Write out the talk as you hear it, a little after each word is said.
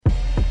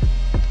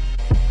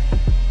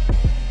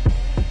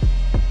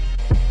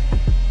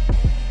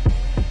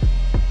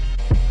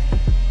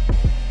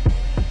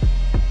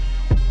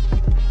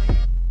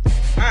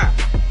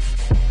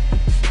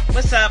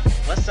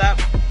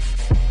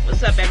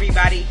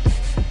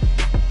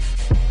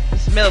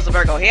Mills the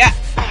Virgo here.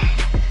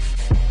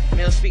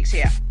 Mills speaks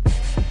here.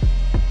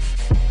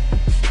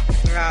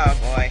 Oh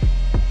boy.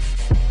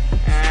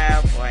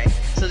 Oh boy.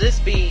 So this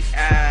beat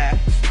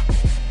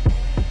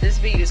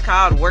is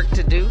called Work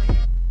to Do.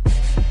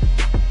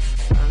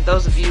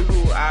 Those of you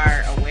who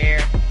are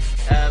aware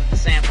of the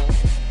sample,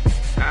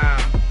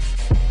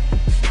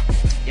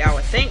 y'all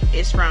would think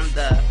it's from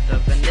the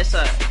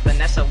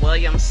Vanessa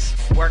Williams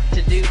Work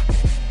to Do.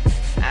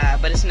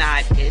 But it's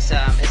not. It's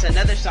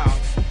another song.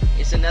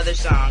 It's another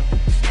song.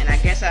 And I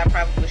guess I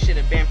probably should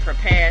have been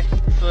prepared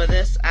for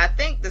this. I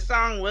think the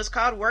song was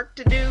called Work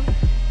to Do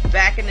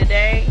back in the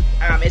day.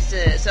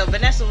 So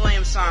Vanessa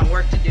Williams' song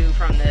Work to Do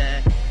from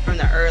the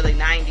early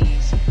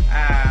 90s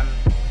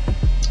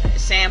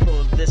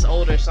sampled this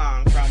older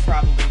song from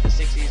probably the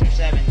 60s or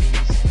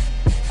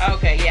 70s.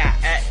 Okay,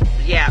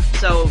 yeah.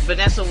 So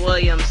Vanessa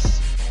Williams,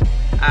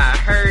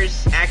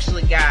 hers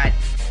actually got,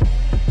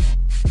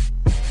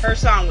 her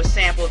song was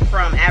sampled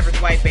from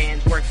Average White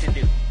Band's Work to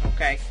Do.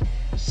 Okay,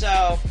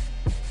 so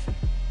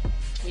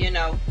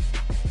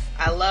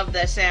I love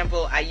that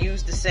sample. I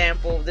used the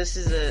sample. This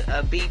is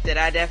a beat that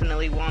I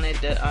definitely wanted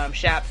to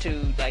shop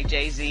to, like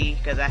Jay-Z,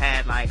 because I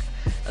had like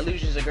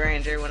Illusions of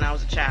Grandeur when I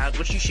was a child,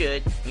 which you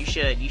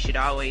should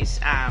always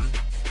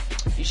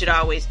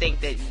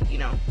think that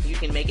you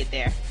can make it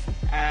there.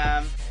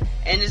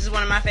 And this is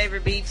one of my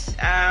favorite beats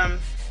that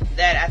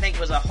I think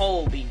was a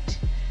whole beat.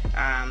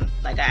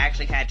 Like I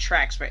actually had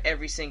tracks for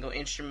every single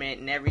instrument,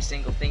 and every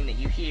single thing that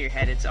you hear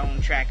had its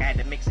own track. I had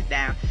to mix it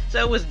down, so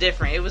it was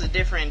different. It was a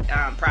different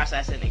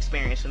processing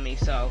experience for me.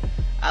 So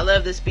I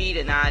love this beat,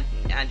 and I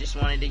just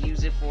wanted to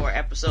use it for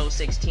episode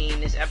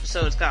 16. This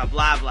episode is called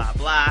Blah Blah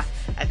Blah.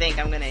 I think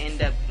I'm gonna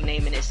end up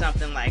naming it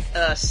something like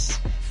Us,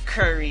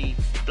 Curry,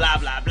 Blah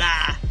Blah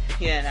Blah.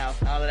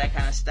 All of that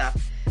kind of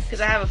stuff.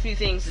 Because I have a few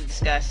things to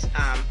discuss.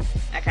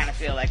 I kind of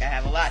feel like I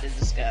have a lot to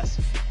discuss.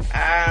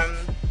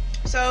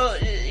 So,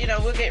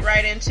 we'll get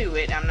right into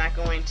it. I'm not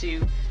going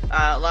to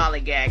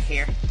lollygag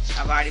here.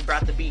 I've already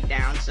brought the beat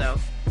down, so,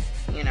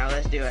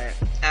 let's do it.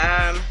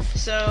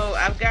 So,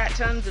 I've got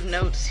tons of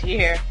notes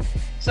here.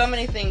 So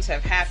many things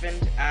have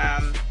happened.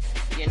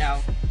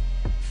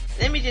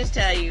 Let me just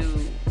tell you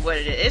what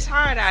it is. It's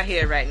hard out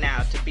here right now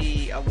to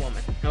be a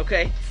woman,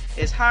 okay?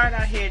 It's hard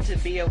out here to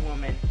be a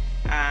woman.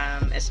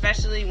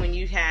 Especially when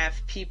you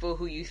have people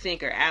who you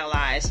think are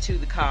allies to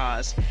the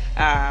cause,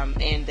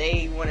 and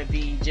they want to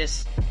be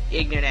just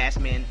ignorant ass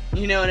men.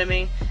 You know what I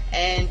mean?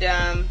 And,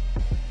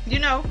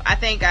 I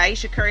think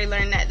Ayesha Curry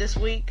learned that this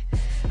week.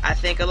 I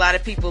think a lot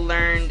of people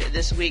learned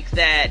this week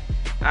that,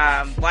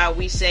 while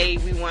we say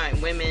we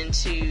want women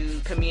to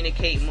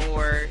communicate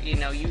more,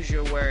 use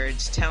your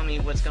words, tell me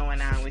what's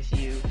going on with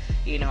you,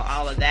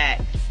 all of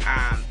that,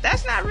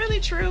 that's not really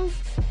true.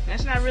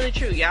 That's not really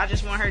true. Y'all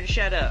just want her to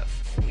shut up.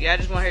 Y'all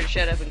just want her to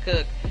shut up and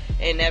cook,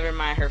 and never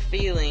mind her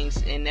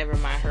feelings, and never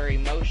mind her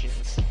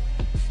emotions.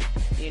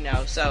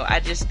 So I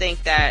just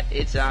think that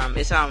it's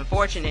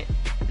unfortunate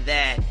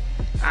that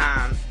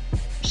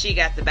she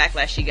got the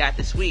backlash she got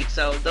this week.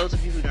 So those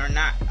of you who are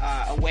not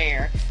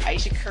aware,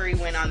 Ayesha Curry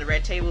went on the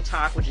Red Table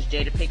Talk, which is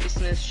Jada Pinkett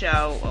Smith's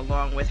show,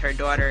 along with her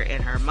daughter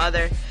and her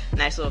mother.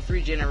 Nice little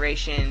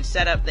 3-generation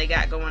setup they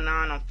got going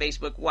on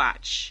Facebook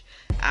Watch.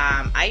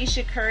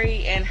 Ayesha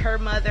Curry and her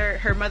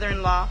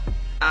mother-in-law,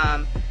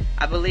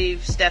 I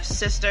believe Steph's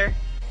sister,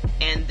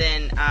 and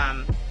then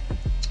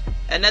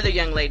another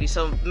young lady.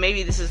 So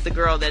maybe this is the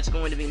girl that's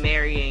going to be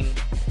marrying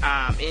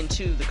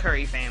into the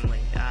Curry family.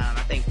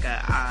 I think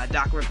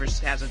Doc Rivers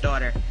has a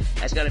daughter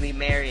that's going to be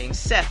marrying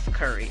Seth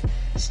Curry,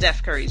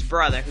 Steph Curry's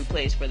brother, who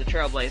plays for the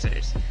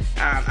Trailblazers.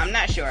 I'm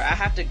not sure. I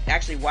have to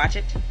actually watch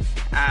it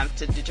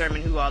to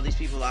determine who all these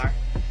people are.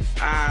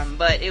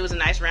 But it was a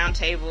nice round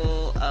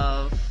table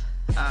of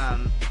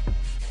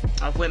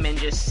women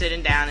just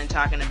sitting down and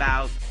talking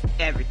about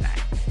everything.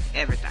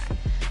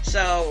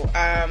 So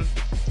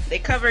they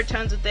covered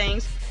tons of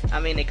things.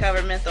 They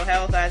covered mental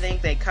health. I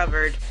think they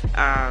covered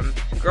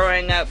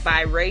growing up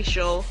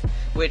biracial,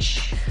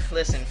 which,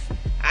 listen,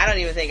 I don't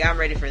even think I'm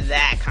ready for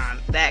that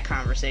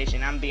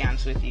conversation. I'm gonna be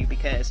honest with you,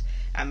 because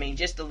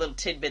just a little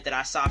tidbit that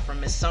I saw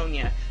from Miss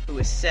Sonia, who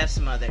is Seth's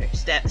mother,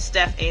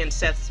 Steph and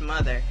Seth's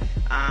mother.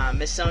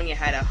 Miss Sonia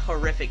had a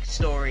horrific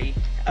story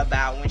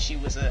about when she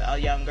was a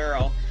young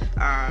girl.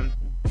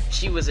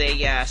 She was a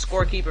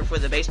scorekeeper for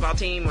the baseball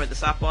team or the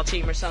softball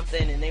team or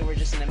something, and they were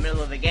just in the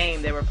middle of a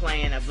game. They were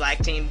playing a black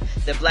team,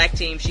 the black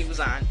team she was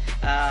on,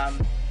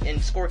 and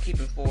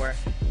scorekeeping for,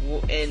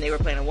 and they were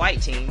playing a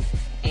white team.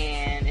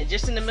 And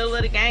just in the middle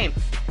of the game,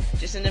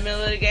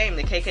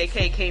 the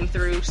KKK came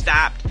through,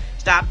 stopped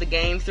the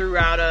game, threw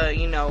out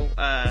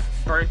a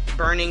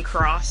burning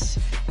cross,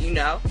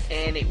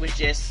 and it was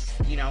just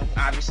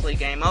obviously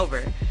game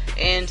over.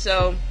 And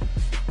so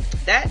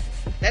that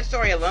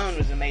story alone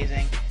was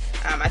amazing.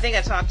 I think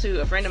I talked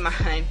to a friend of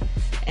mine,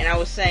 and I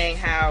was saying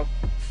how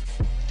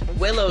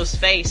Willow's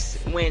face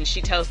when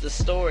she tells the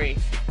story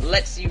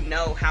lets you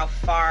know how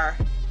far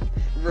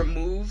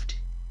removed,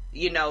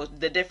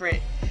 the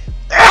different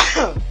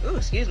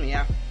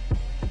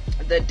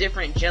the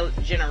different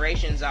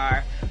generations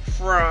are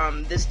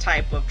from this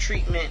type of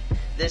treatment,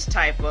 this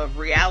type of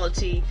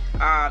reality.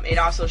 It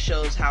also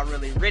shows how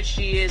really rich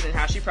she is and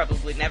how she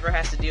probably never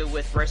has to deal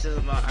with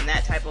racism on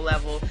that type of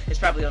level. It's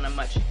probably on a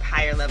much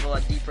higher level,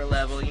 a deeper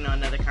level,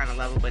 another kind of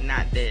level, but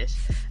not this.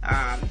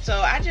 So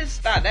I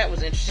just thought that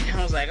was interesting.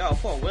 I was like, oh,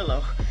 poor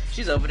Willow.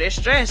 She's over there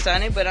stressed,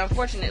 honey. But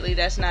unfortunately,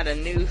 that's not a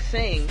new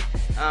thing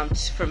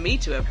for me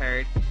to have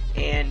heard.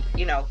 And,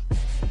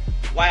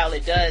 while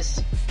it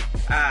does,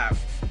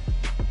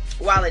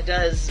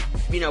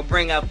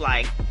 bring up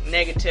like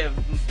negative,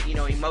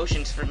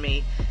 emotions for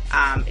me,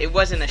 it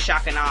wasn't a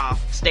shock and awe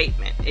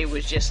statement. It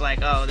was just like,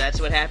 oh, that's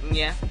what happened,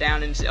 yeah,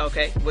 down in,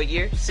 okay, what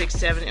year? 6,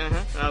 7,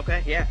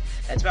 okay, yeah,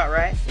 that's about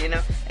right,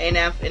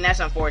 and that's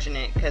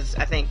unfortunate, because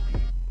I think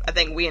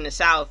we in the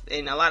South,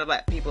 and a lot of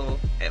black people,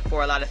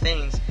 for a lot of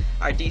things,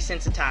 are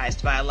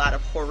desensitized by a lot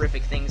of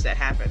horrific things that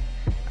happen.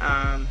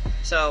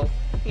 So,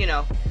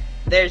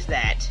 there's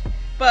that.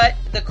 But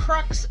the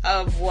crux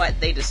of what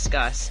they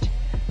discussed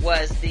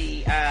was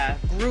the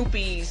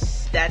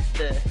groupies that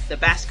the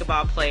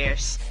basketball player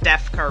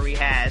Steph Curry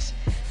has.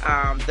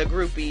 The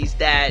groupies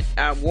that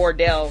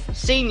Wardell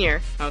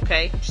Sr.,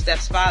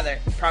 Steph's father,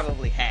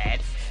 probably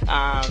had.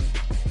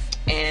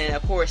 And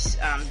of course,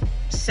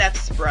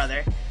 Seth's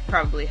brother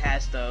probably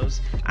has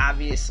those.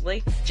 Obviously,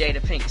 Jada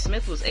Pinkett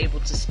Smith was able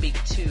to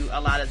speak to a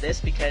lot of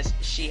this because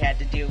she had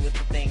to deal with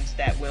the things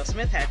that Will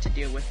Smith had to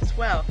deal with as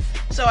well.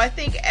 So I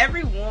think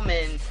every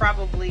woman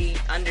probably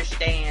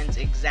understands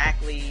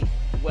exactly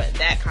what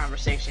that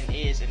conversation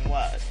is and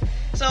was.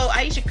 So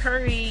Ayesha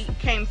Curry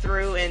came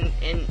through and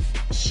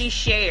she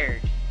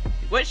shared.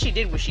 What she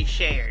did was she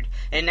shared.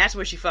 And that's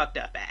where she fucked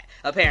up at,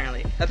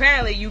 apparently.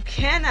 Apparently, you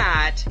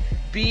cannot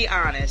be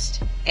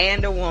honest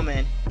and a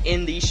woman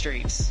in these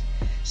streets.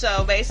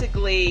 So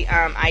basically,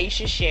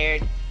 Ayesha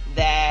shared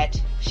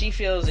that she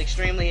feels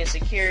extremely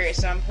insecure at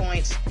some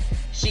points.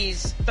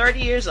 She's 30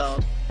 years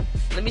old.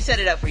 Let me set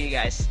it up for you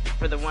guys,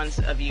 for the ones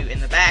of you in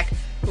the back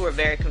who are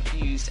very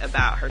confused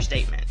about her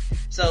statement.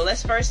 So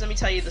let me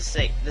tell you the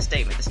statement. The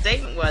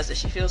statement was that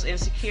she feels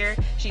insecure.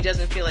 She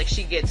doesn't feel like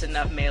she gets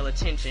enough male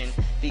attention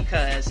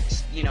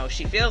because,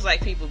 she feels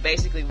like people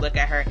basically look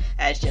at her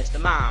as just a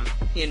mom,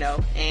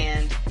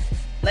 and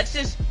let's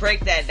just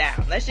break that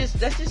down. Let's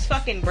just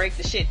fucking break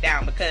the shit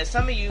down, because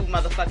some of you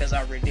motherfuckers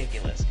are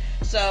ridiculous.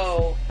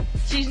 So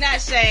she's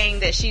not saying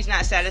that she's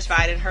not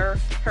satisfied in her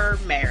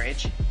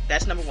marriage.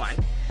 That's number one.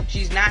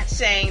 She's not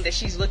saying that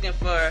she's looking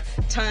for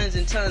tons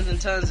and tons and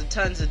tons and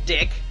tons of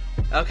dick.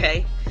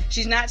 Okay?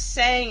 She's not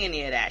saying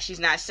any of that. She's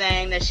not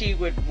saying that she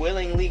would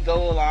willingly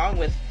go along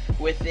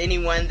with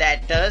anyone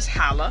that does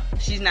holla.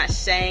 She's not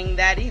saying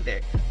that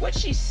either. What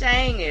she's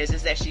saying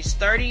is that she's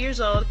 30 years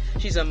old.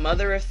 She's a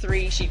mother of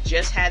 3. She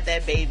just had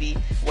that baby,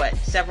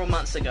 several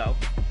months ago.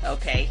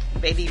 Okay?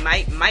 Baby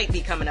might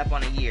be coming up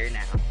on a year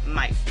now.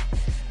 Might.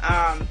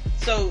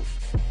 So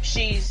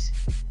she's...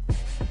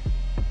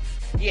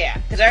 Yeah,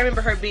 because I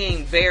remember her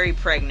being very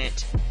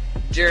pregnant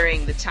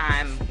during the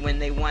time when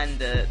they won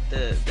the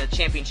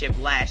championship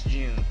last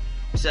June.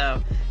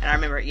 So, and I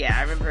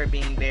remember her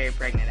being very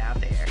pregnant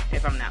out there,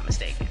 if I'm not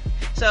mistaken.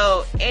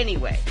 So,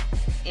 anyway.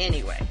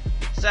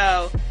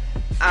 So,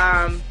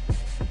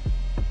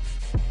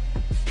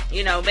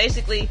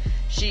 basically,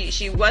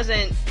 she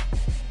wasn't,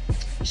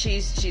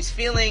 she's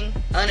feeling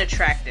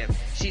unattractive.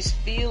 She's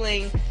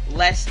feeling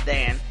less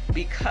than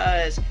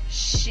because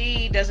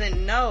she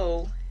doesn't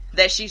know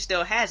that she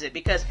still has it,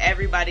 because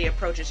everybody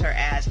approaches her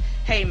as,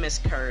 hey, Miss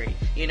Curry,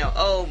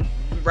 oh,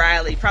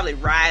 Riley, probably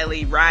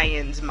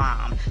Ryan's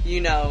mom,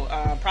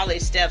 probably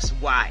Steph's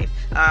wife,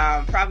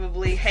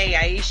 probably, hey,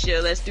 Ayesha,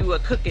 let's do a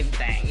cooking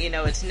thing.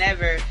 It's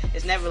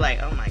never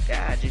like, oh my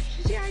God, did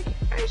you see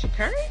Ayesha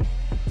Curry?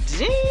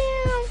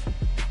 Damn.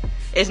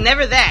 It's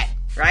never that,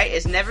 right?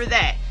 It's never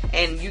that.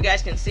 And you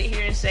guys can sit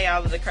here and say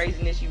all of the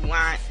craziness you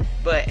want,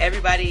 but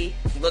everybody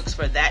looks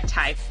for that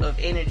type of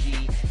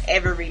energy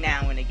every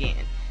now and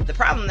again. The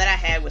problem that I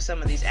had with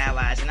some of these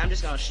allies, and I'm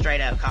just going to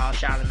straight up call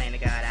Charlamagne the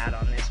God out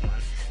on this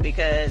one,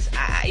 because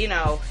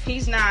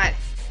he's not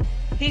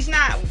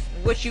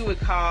what you would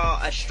call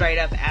a straight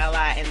up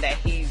ally, in that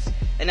he's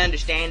an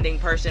understanding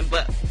person.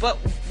 But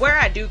where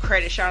I do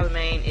credit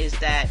Charlamagne is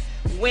that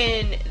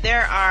when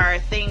there are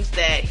things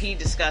that he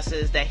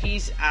discusses that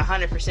he's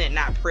 100%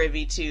 not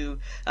privy to,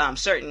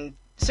 certain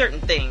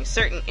things,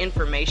 certain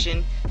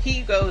information,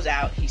 he goes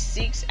out, he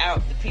seeks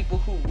out the people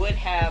who would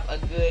have a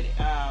good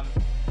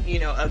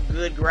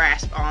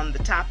grasp on the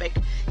topic.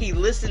 He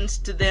listens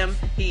to them,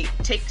 he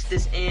takes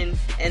this in,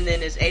 and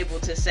then is able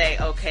to say,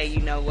 okay,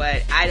 you know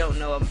what, I don't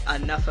know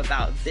enough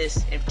about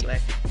this in particular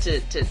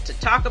to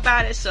talk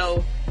about it,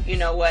 so you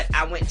know what,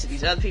 I went to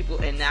these other people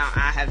and now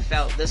I have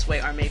felt this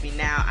way, or maybe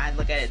now I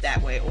look at it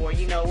that way, or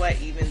you know what,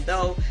 even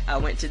though I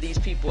went to these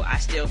people, I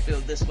still feel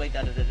this way,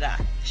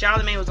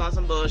 Charlamagne was on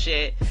some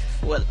bullshit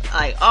with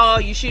like, oh,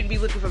 you shouldn't be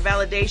looking for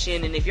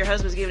validation, and if your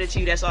husband's giving it to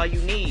you, that's all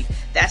you need.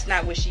 That's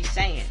not what she's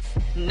saying,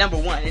 number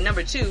one. And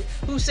number two,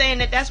 who's saying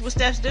that that's what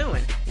Steph's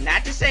doing?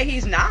 Not to say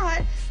he's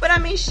not, but I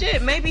mean,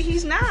 shit, maybe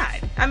he's not.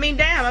 I mean,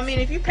 damn,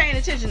 if you're paying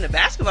attention to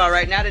basketball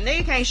right now, the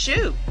nigga can't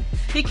shoot.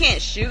 He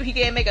can't shoot. He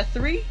can't make a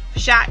 3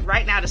 shot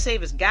right now to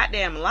save his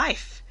goddamn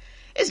life.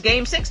 It's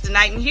game 6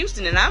 tonight in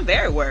Houston, and I'm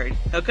very worried,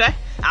 okay?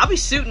 I'll be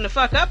suiting the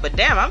fuck up, but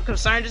damn, I'm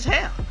concerned as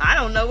hell. I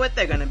don't know what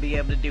they're going to be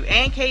able to do.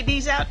 And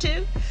KD's out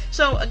too.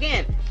 So,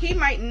 again, he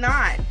might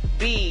not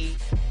be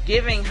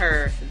giving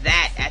her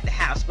that at the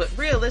house, but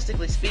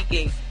realistically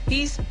speaking,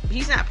 he's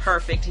not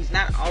perfect. He's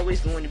not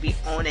always going to be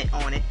on it.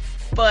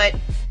 But,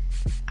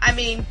 I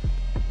mean,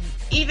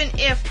 even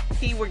if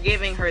he were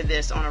giving her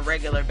this on a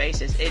regular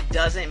basis, it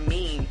doesn't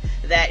mean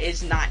that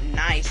it's not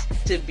nice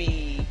to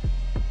be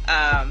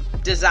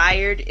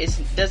desired. It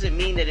doesn't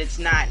mean that it's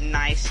not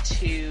nice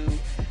to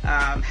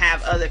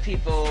have other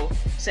people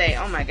say,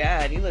 oh my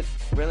god, you look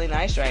really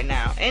nice right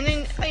now. And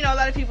then, you know, a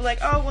lot of people are like,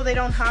 oh, well, they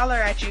don't holler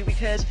at you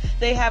because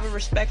they have a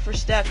respect for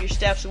Steph. You're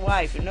Steph's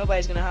wife, and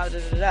nobody's gonna holler,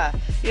 da-da-da-da.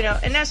 You know,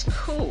 and that's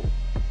cool.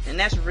 And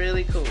that's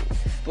really cool.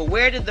 But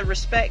where did the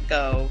respect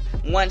go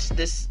once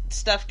this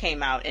stuff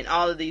came out and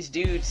all of these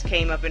dudes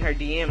came up in her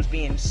DMs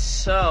being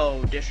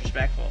so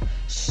disrespectful,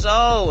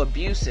 so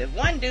abusive?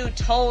 One dude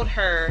told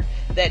her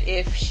that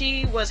if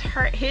she was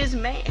his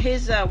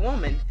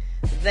woman,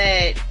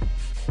 that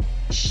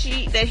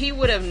he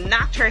would have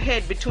knocked her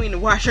head between the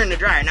washer and the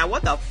dryer. Now,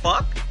 what the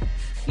fuck?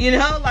 You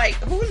know, like,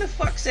 who in the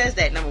fuck says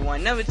that, number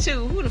one? Number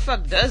two, who the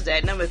fuck does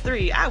that? Number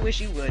three, I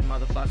wish you would,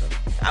 motherfucker.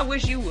 I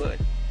wish you would.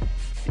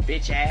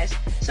 Bitch ass.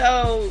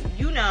 So,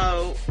 you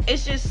know,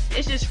 it's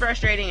just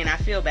frustrating, and I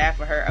feel bad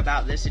for her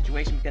about this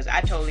situation because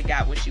I totally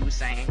got what she was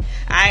saying.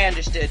 I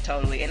understood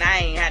totally, and I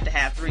ain't had to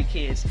have 3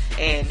 kids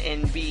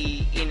and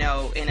be, you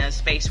know, in a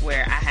space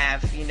where I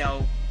have, you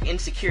know,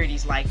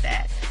 insecurities like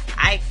that.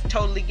 I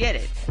totally get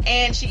it.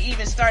 And she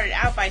even started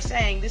out by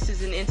saying this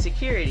is an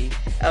insecurity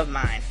of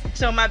mine.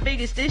 So my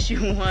biggest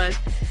issue was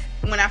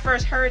when I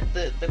first heard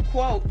the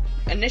quote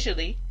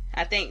initially.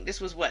 I think this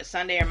was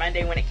Sunday or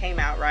Monday when it came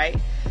out, right?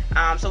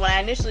 So when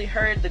I initially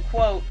heard the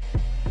quote,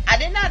 I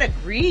did not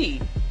agree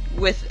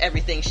with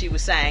everything she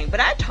was saying, but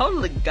I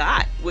totally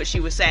got what she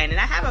was saying. And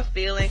I have a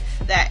feeling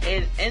that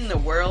in the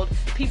world,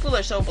 people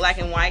are so black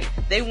and white,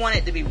 they want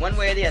it to be one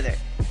way or the other.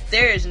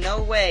 There is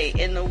no way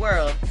in the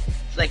world,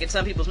 like in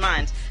some people's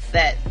minds,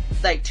 that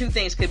like 2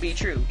 things could be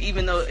true,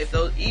 even though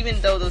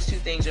those 2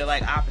 things are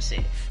like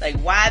opposite. Like,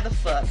 why the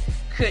fuck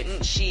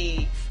couldn't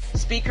she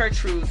speak her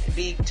truth,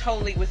 be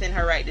totally within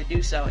her right to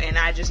do so, and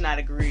I just not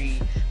agree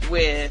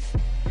with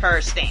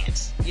her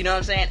stance? You know what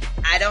I'm saying?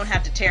 I don't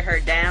have to tear her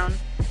down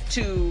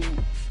to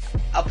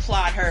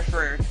applaud her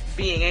for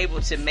being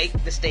able to make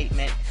the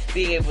statement,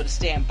 being able to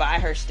stand by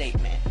her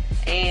statement,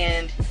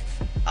 and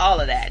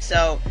all of that.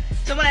 So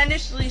when I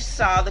initially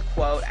saw the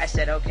quote, I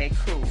said, okay,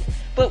 cool.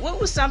 But what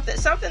was something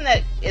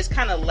that is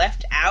kind of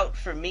left out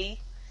for me,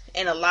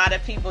 and a lot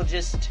of people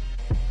just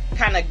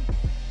kind of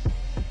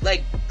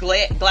like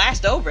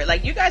glassed over it.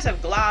 Like, you guys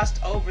have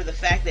glossed over the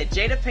fact that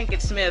Jada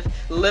Pinkett Smith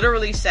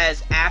literally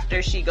says,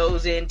 after she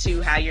goes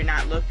into how you're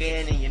not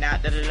looking and you're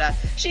not da-da-da,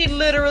 she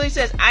literally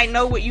says, I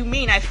know what you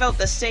mean. I felt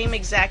the same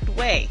exact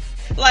way.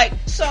 Like,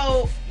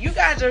 so you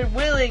guys are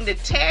willing to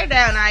tear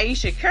down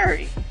Ayesha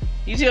Curry,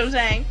 you see what I'm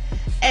saying,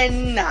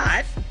 and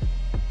not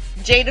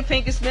Jada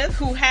Pinkett Smith,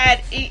 who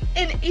had,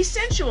 and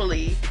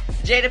essentially,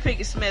 Jada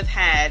Pinkett Smith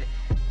had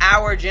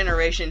our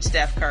generation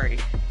Steph Curry.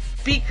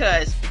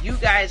 Because you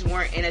guys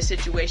weren't in a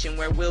situation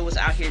where Will was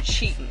out here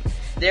cheating.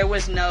 There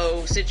was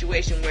no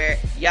situation where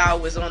y'all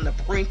was on the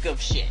brink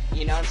of shit.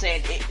 You know what I'm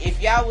saying?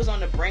 If y'all was on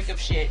the brink of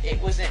shit,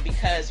 it wasn't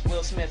because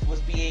Will Smith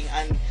was being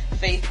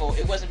unfaithful.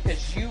 It wasn't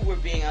because you were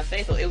being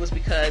unfaithful. It was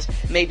because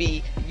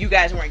maybe you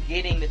guys weren't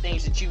getting the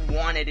things that you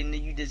wanted and that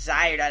you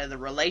desired out of the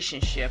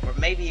relationship. Or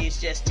maybe it's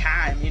just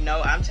time. You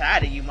know, I'm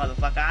tired of you,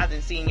 motherfucker. I've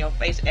been seeing your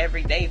face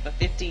every day for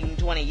 15,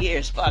 20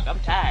 years. Fuck, I'm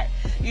tired.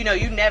 You know,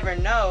 you never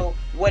know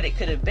what it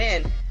could have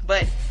been.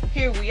 But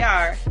here we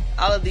are,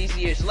 all of these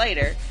years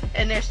later,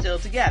 and they're still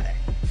together.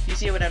 You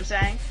see what I'm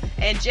saying?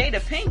 And Jada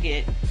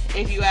Pinkett,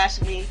 if you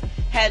ask me,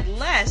 had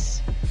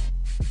less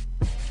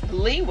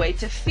leeway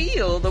to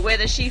feel the way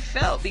that she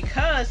felt,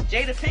 because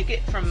Jada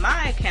Pinkett, from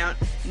my account,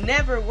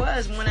 never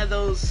was one of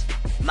those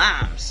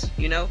moms,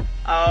 you know?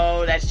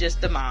 Oh, that's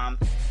just the mom.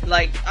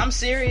 Like, I'm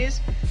serious.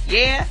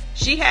 Yeah,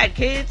 she had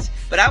kids,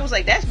 but I was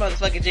like, that's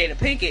motherfucking Jada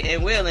Pinkett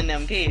and Will and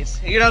them kids.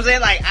 You know what I'm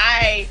saying? Like,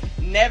 I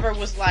never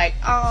was like,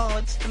 oh,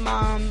 it's the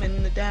mom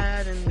and the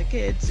dad and the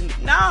kids.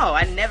 And no,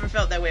 I never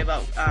felt that way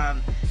about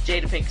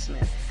Jada Pinkett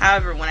Smith.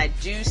 However, when I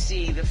do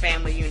see the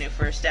family unit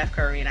for Steph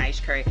Curry and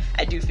Ayesha Curry,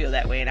 I do feel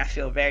that way, and I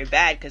feel very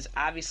bad, because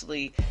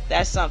obviously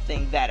that's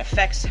something that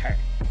affects her.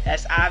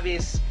 That's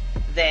obvious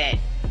that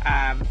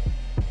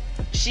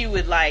she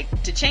would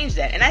like to change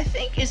that, and I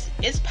think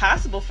it's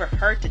possible for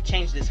her to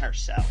change this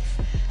herself.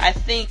 I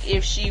think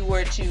if she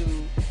were to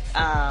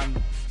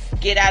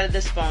get out of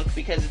this funk,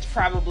 because it's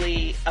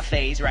probably a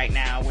phase right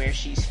now where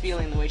she's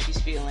feeling the way she's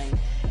feeling,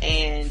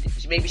 and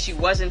maybe she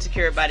was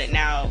insecure about it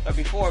now or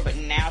before, but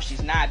now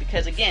she's not,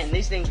 because again,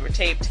 these things were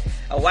taped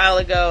a while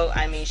ago.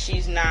 I mean,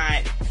 she's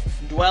not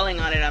dwelling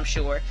on it, I'm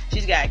sure.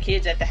 She's got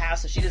kids at the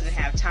house, so she doesn't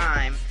have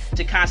time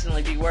to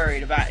constantly be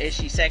worried about is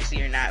she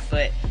sexy or not.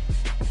 But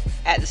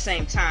at the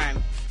same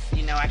time,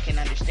 I can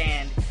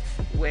understand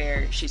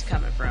where she's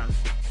coming from.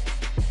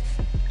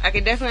 I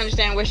can definitely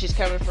understand where she's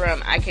coming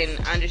from. I can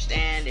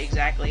understand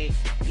exactly,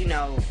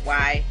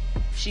 why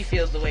she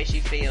feels the way she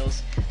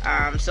feels.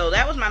 So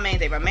that was my main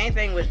thing. My main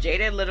thing was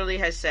Jada literally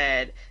has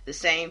said the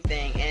same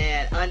thing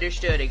and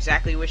understood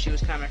exactly where she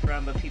was coming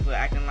from, but people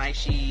acting like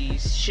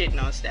she's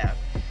shitting on Steph.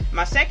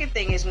 My second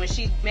thing is when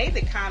she made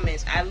the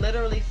comments, I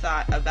literally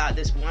thought about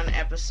this one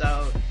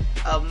episode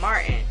of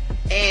Martin.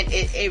 And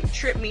it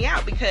tripped me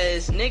out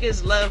because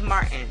niggas love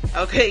Martin.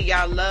 Okay,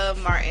 y'all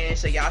love Martin,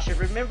 so y'all should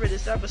remember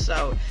this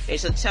episode. And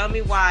so tell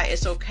me why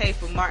it's okay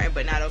for Martin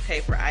but not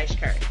okay for Ice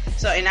Curry.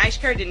 And Ice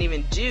Curry didn't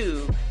even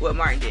do what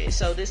Martin did.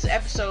 So this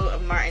episode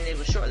of Martin, it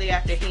was shortly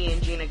after he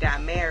and Gina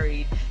got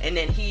married, and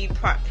then he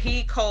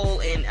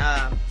Cole and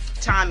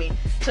Tommy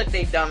took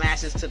their dumb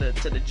asses to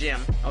the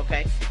gym,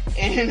 okay?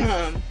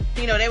 And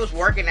they was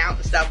working out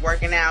and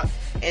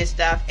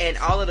stuff, and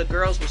all of the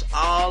girls was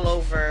all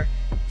over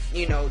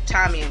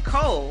Tommy and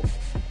Cole,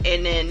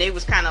 and then they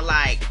was kind of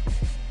like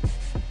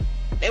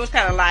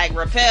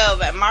repel,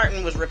 but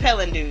Martin was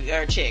repelling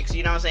chicks,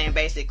 you know what I'm saying,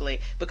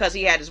 basically, because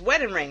he had his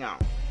wedding ring on.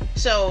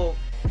 So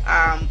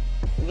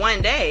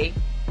one day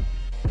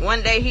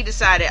he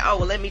decided, oh,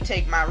 well, let me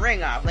take my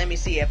ring off, let me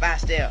see if I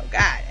still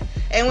got it.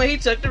 And when he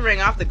took the ring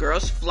off, the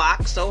girls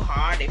flocked so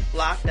hard. They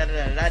flocked,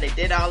 they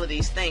did all of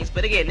these things.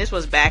 But again, this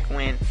was back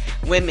when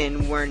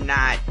women were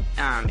not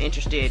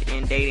interested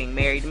in dating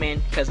married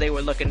men because they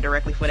were looking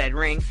directly for that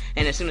ring.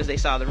 And as soon as they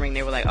saw the ring,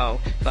 they were like, oh,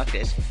 fuck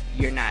this.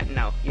 You're not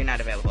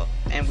available.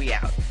 And we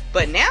out.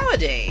 But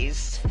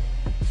nowadays,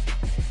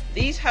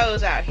 these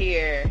hoes out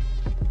here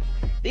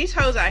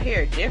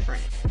are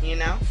different,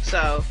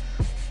 So,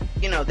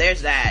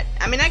 there's that.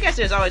 I mean, I guess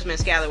there's always been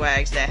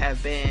scalawags that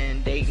have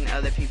been dating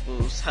other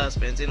people's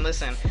husbands. And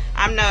listen,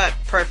 I'm not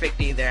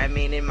perfect either. I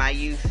mean, in my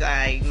youth,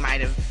 I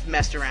might have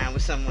messed around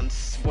with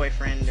someone's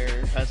boyfriend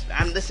or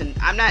husband. Listen,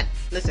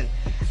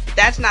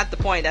 that's not the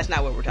point. That's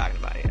not what we're talking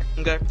about here.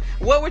 Okay?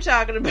 What we're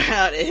talking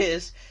about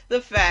is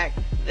the fact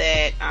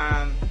that,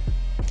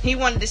 he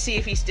wanted to see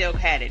if he still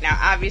had it. Now,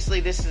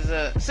 obviously, this is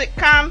a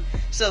sitcom,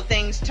 so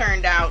things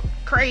turned out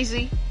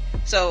crazy.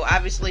 So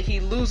obviously he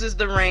loses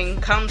the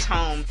ring, comes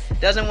home,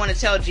 doesn't want to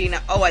tell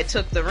Gina, oh, I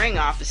took the ring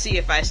off to see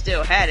if I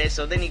still had it.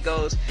 So then he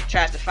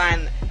tries to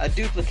find a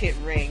duplicate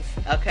ring.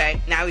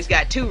 Okay, now he's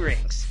got 2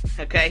 rings.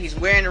 Okay, he's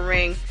wearing a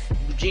ring,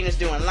 Gina's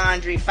doing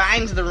laundry,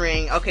 finds the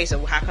ring. Okay,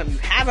 so how come you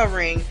have a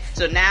ring?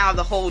 So now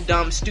the whole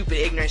dumb, stupid,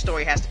 ignorant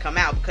story has to come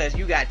out because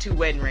you got 2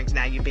 wedding rings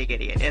now, you big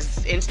idiot.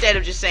 Instead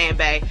of just saying,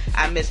 babe,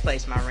 I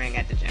misplaced my ring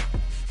at the gym.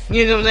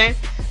 You know what I'm saying?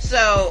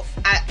 So,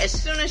 as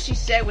soon as she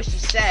said what she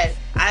said,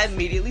 I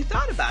immediately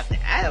thought about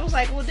that. I was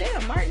like, well,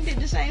 damn, Martin did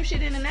the same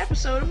shit in an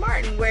episode of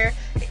Martin where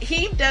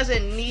he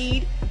doesn't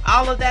need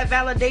all of that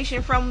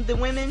validation from the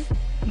women,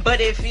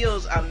 but it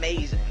feels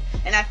amazing.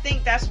 And I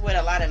think that's what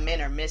a lot of men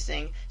are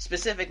missing,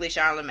 specifically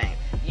Charlamagne.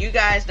 You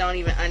guys don't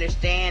even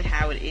understand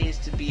how it is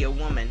to be a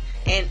woman.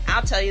 And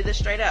I'll tell you this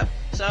straight up.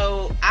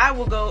 So, I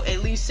will go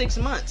at least 6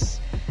 months,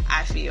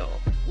 I feel,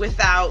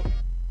 without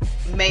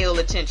male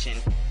attention.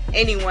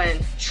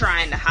 Anyone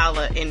trying to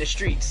holler in the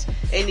streets,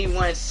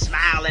 anyone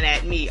smiling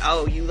at me,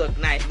 oh, you look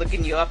nice,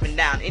 looking you up and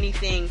down,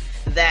 anything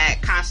that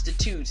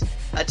constitutes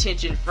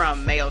attention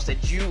from males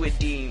that you would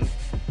deem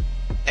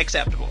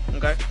acceptable,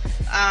 okay?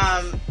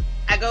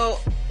 I go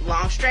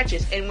long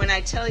stretches, and when I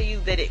tell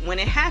you that when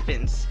it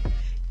happens,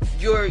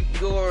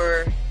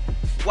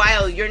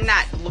 while you're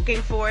not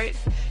looking for it,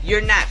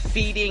 you're not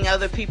feeding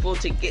other people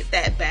to get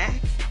that back.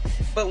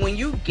 But when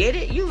you get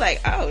it, you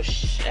like, oh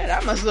shit,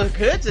 I must look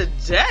good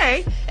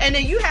today. And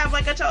then you have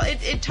like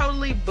it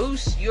totally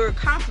boosts your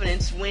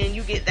confidence when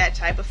you get that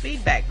type of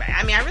feedback back.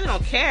 I mean, I really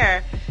don't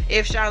care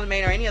if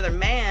Charlamagne or any other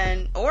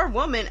man or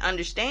woman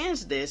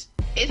understands this.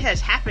 It has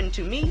happened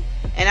to me,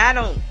 and I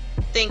don't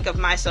think of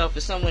myself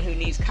as someone who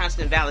needs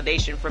constant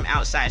validation from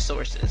outside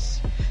sources.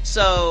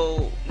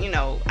 So,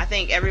 I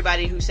think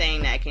everybody who's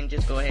saying that can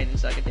just go ahead and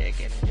suck a dick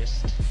and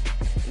just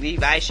leave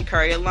Aisha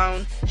Curry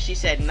alone. She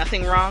said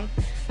nothing wrong.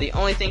 The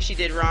only thing she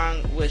did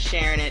wrong was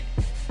sharing it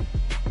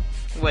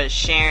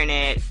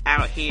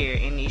out here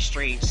in these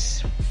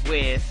streets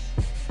with,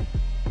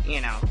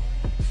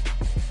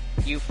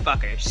 you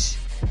fuckers.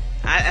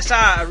 I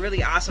saw a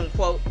really awesome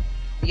quote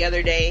the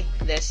other day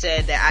that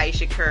said that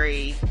Aisha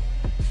Curry,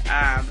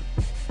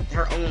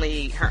 her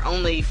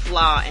only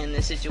flaw in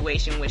the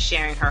situation was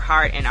sharing her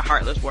heart in a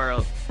heartless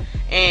world.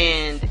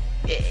 And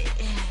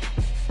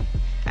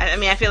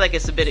I feel like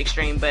it's a bit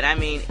extreme, but I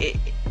mean,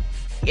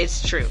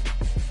 it's true.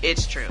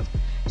 It's true.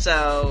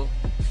 So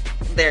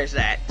there's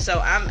that. So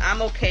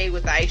I'm okay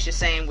with Aisha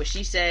saying what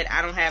she said.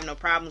 I don't have no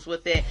problems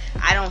with it.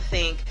 I don't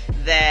think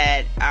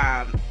that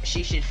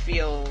she should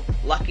feel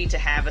lucky to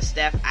have a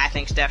Steph. I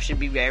think Steph should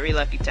be very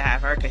lucky to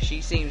have her because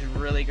she seems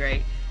really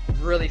great,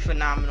 really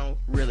phenomenal,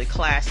 really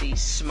classy,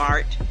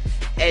 smart,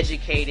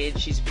 educated,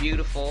 she's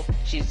beautiful,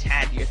 she's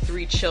had your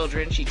 3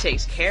 children, she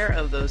takes care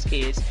of those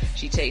kids,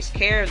 she takes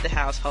care of the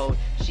household,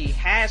 she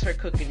has her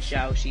cooking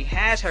show, she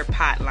has her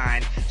pot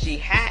line, you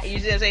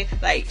see what I'm saying?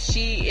 Like,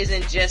 she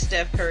isn't just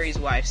Steph Curry's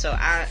wife. So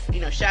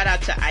shout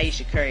out to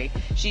Ayesha Curry.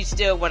 She's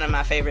still one of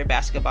my favorite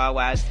basketball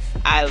wives.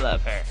 I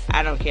love her.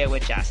 I don't care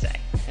what y'all say.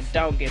 I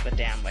don't give a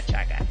damn what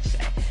y'all got to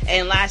say.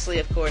 And lastly,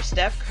 of course,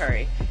 Steph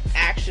Curry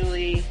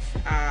actually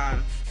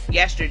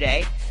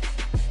yesterday,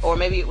 or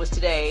maybe it was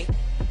today,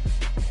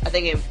 I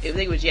think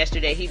it was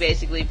yesterday, he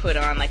basically put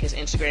on like his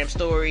Instagram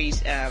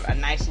stories a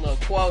nice little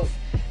quote,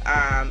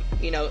 a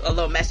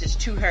little message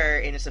to her,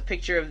 and it's a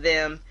picture of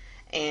them,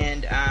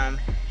 and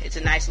it's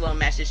a nice little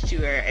message to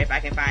her. If I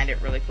can find it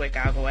really quick,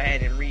 I'll go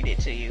ahead and read it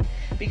to you,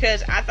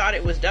 because I thought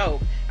it was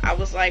dope. I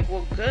was like,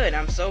 well, good.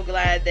 I'm so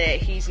glad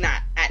that he's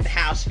not at the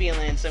house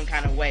feeling some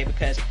kind of way,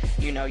 because,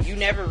 you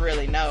never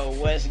really know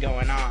what's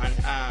going on,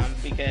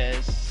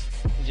 because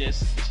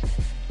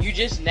you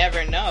just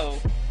never know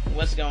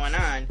what's going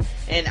on.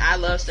 And I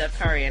love Steph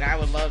Curry, and I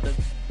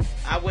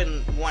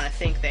wouldn't want to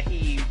think that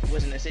he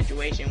was in a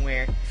situation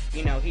where,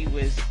 he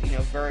was,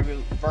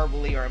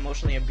 verbally or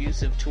emotionally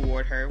abusive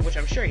toward her, which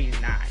I'm sure he's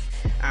not.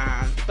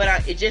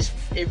 But it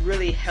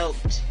really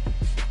helped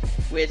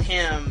with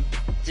him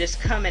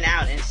just coming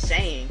out and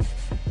saying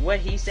what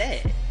he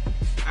said,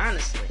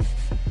 honestly.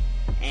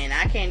 And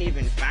I can't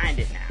even find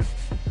it now,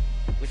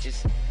 which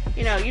is,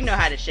 you know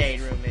how the Shade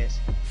Room is.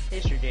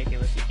 It's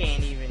ridiculous. You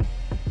can't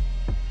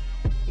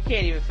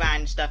even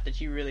find stuff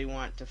that you really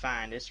want to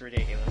find. It's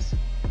ridiculous.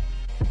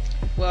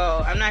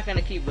 Well, I'm not going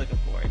to keep looking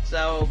for it.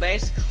 So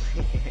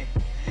basically,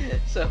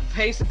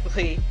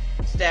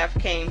 Steph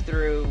came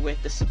through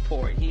with the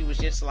support. He was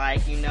just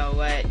like, you know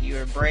what, you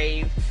were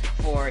brave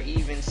for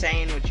even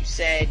saying what you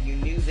said. You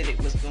knew that it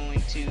was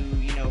going to,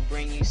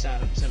 bring you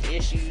some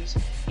issues.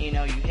 You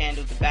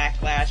handled the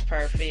backlash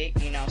perfect.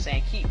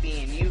 Saying keep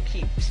being you,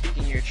 keep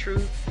speaking your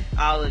truth,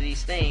 all of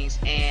these things.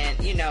 And,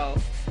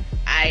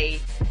 I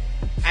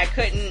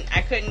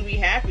couldn't be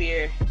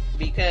happier,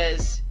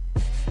 because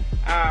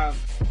I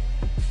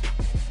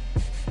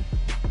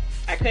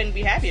couldn't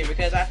be happier,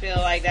 because I feel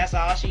like that's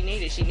all she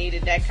needed. She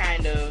needed that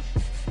kind of,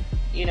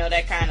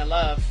 that kind of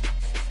love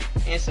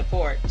and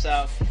support.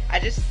 So I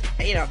just,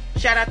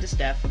 shout out to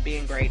Steph for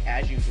being great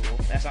as usual.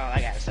 That's all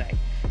I gotta say.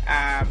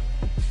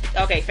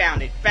 Okay,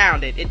 found it.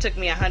 It took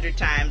me 100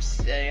 times,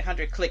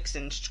 100 clicks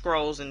and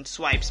scrolls and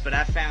swipes, but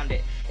I found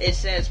it. It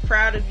says,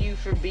 proud of you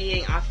for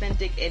being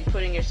authentic and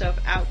putting yourself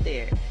out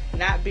there,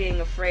 not being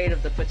afraid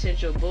of the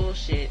potential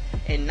bullshit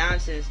and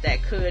nonsense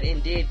that could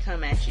and did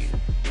come at you.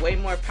 Way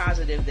more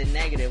positive than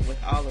negative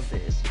with all of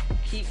this.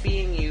 Keep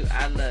being you.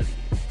 I love you.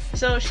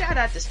 So shout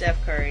out to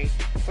Steph Curry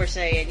for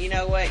saying, you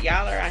know what,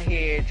 y'all are out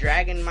here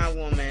dragging my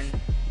woman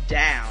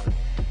down,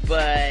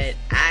 but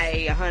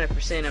I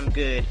 100% am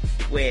good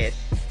with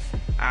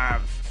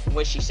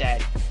what she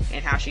said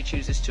and how she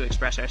chooses to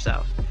express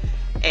herself.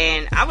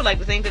 And I would like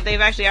to think that they've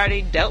actually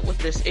already dealt with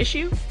this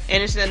issue,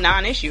 and it's a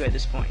non-issue at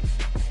this point.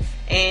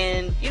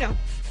 And,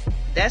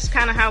 that's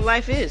kind of how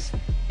life is.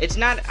 It's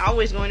not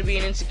always going to be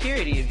an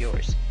insecurity of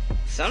yours.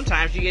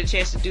 Sometimes you get a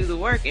chance to do the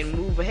work and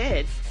move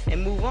ahead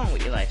and move on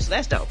with your life. So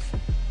that's dope.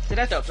 So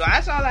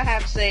that's all I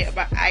have to say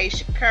about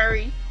Ayesha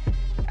Curry.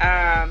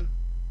 I'm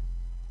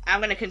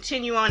going to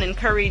continue on in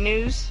Curry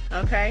news,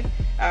 okay?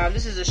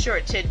 This is a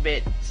short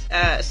tidbit.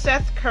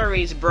 Steph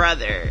Curry's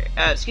brother,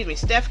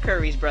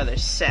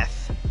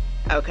 Seth,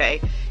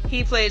 okay?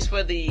 He plays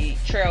for the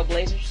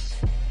Trailblazers.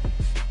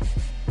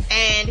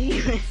 And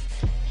he...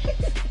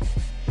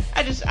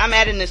 I'm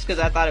adding this because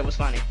I thought it was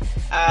funny.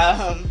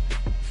 I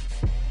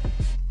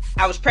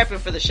was prepping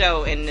for the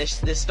show and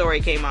this story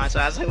came on, so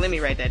I was like, let me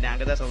write that down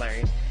because that's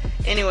hilarious.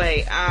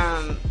 Anyway,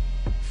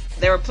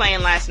 they were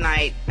playing last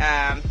night.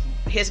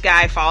 His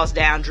guy falls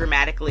down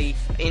dramatically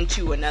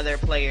into another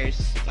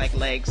player's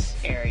legs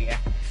area.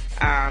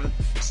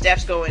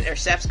 Steph's going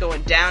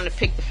down to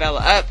pick the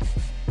fella up.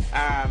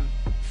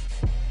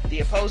 The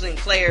opposing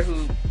player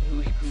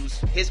who's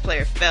his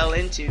player fell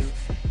into,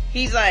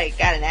 he's got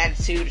an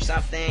attitude or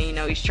something.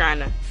 He's trying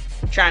to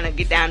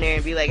get down there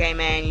and be like, hey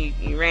man,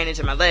 you ran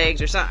into my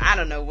legs or something. I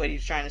don't know what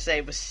he's trying to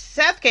say, but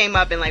Seth came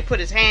up and put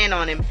his hand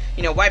on him,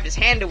 wiped his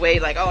hand away,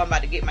 oh, I'm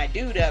about to get my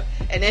dude up,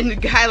 and then the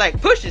guy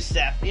pushes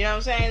Seth, you know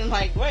what I'm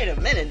saying? Wait a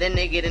minute. Then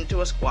they get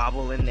into a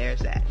squabble, and there's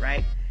that,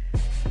 right?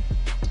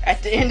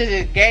 At the end of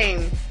the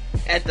game,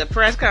 at the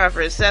press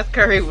conference, Seth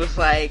Curry was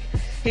like,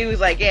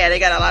 yeah, they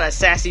got a lot of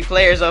sassy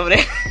players over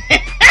there.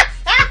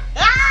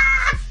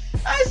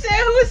 I said,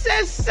 who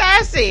says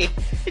sassy?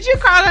 Did you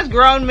call us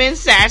grown men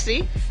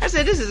sassy? I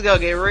said, this is gonna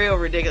get real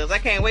ridiculous. I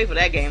can't wait for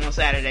that game on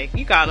Saturday.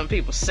 You call them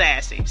people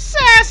sassy.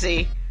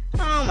 Sassy?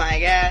 Oh my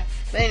god.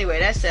 But anyway,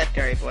 that's Seth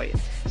Curry for you.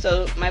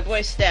 So, my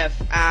boy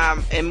Steph,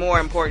 in more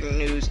important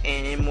news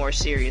and in more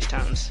serious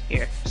tones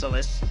here. So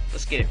let's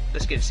get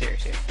it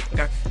serious here.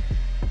 Okay?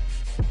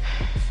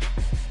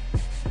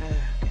 Oh,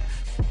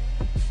 god.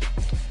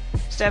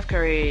 Steph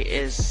Curry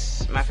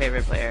is my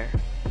favorite player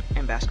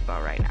in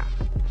basketball right now.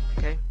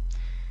 Okay?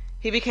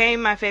 He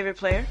became my favorite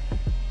player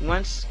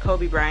once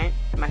Kobe Bryant,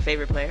 my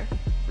favorite player,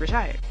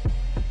 retired.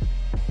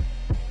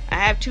 I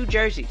have 2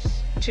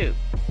 jerseys. 2.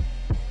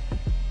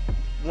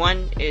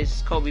 One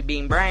is Kobe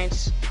Bean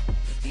Bryant's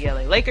with the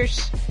LA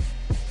Lakers.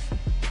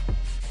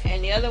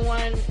 And the other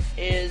one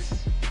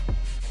is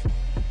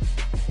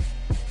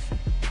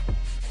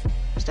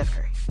Steph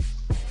Curry,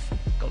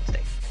 Golden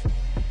State.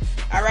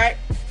 Alright,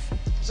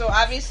 so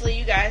obviously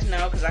you guys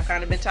know, because I've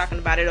kind of been talking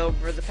about it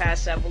over the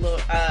past several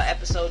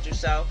episodes or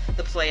so,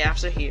 the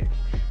playoffs are here.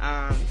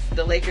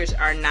 The Lakers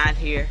are not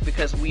here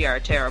because we are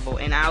terrible,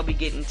 and I'll be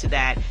getting to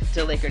that,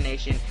 to Laker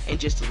Nation, in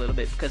just a little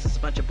bit, because it's a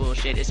bunch of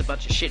bullshit. It's a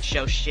bunch of shit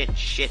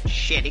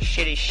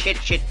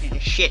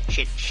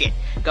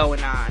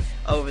going on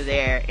over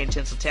there in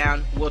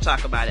Tinseltown. We'll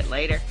talk about it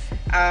later.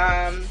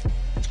 But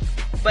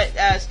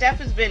Steph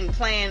has been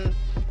playing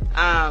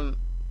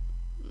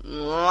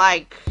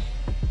like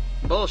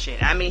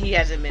bullshit. I mean, he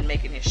hasn't been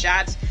making his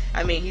shots.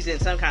 I mean, he's in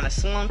some kind of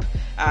slump.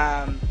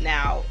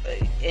 Now,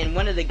 in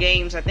one of the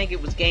games, I think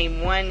it was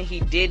game 1, he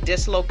did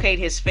dislocate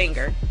his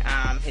finger,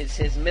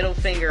 his middle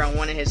finger on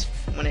one of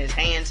his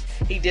hands.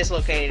 He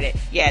dislocated it.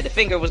 Yeah, the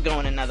finger was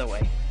going another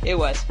way. It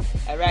was.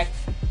 Alright?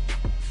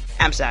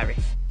 I'm sorry,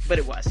 but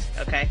it was.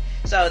 Okay?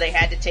 So they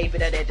had to tape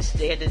it up.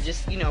 They had to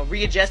just,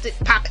 readjust it,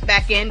 pop it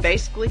back in,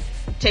 basically,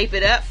 tape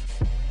it up,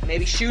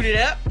 maybe shoot it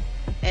up,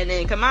 and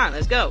then come on,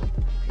 let's go.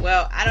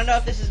 Well, I don't know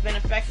if this has been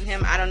affecting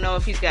him. I don't know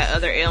if he's got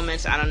other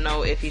ailments. I don't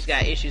know if he's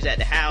got issues at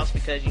the house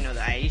because, the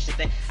Aisha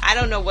thing. I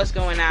don't know what's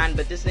going on,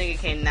 but this nigga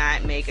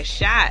cannot make a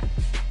shot.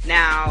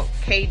 Now,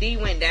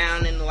 KD went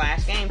down in the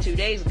last game 2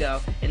 days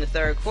ago in the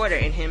third quarter,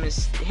 and him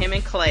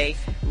and Clay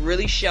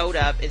really showed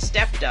up and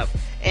stepped up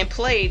and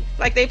played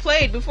like they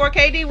played before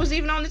KD was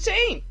even on the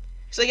team.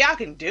 So y'all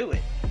can do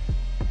it.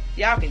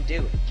 Y'all can do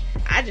it.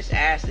 I just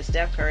asked that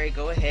Steph Curry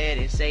go ahead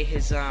and say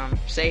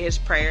his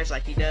prayers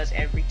like he does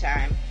every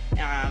time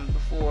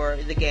before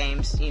the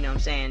games. You know what I'm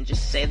saying?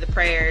 Just say the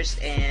prayers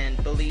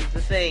and believe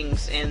the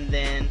things, and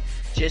then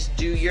just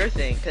do your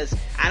thing, because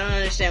I don't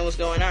understand what's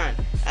going on.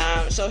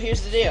 So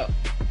here's the deal.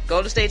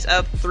 Golden State's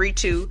up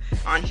 3-2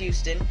 on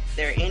Houston.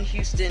 They're in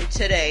Houston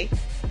today,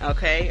 or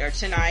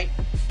tonight,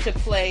 to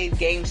play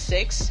Game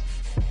 6.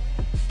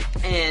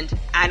 And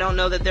I don't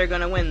know that they're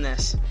going to win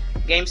this.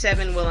 Game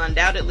 7 will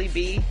undoubtedly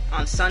be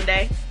on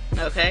Sunday,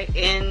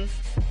 in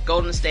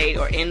Golden State,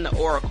 or in the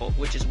Oracle,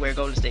 which is where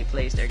Golden State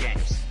plays their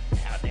games,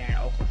 out there in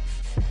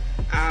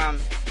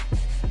Oakland.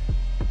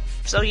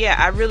 So yeah,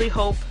 I really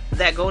hope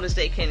that Golden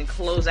State can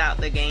close out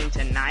the game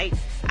tonight.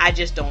 I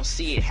just don't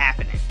see it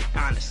happening,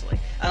 honestly.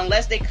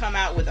 Unless they come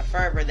out with a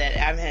fervor that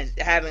I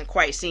haven't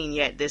quite seen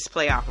yet this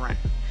playoff run.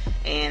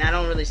 And I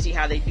don't really see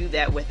how they do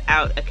that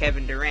without a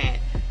Kevin Durant.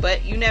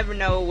 But you never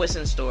know what's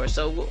in store.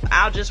 So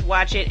I'll just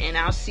watch it and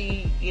I'll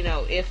see,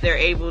 if they're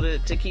able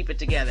to keep it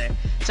together.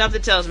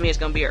 Something tells me it's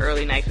going to be an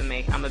early night for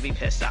me. I'm going to be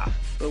pissed off.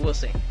 But we'll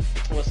see.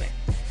 We'll see.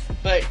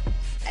 But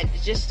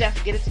just,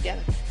 Steph, get it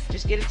together.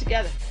 Just get it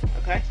together.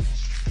 Okay?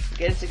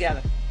 Get it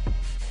together.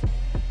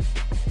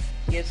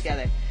 Get it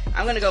together.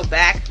 I'm going to go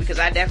back because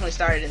I definitely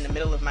started in the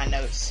middle of my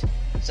notes.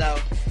 So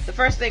the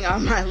first thing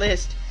on my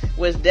list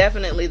was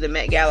definitely the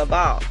Met Gala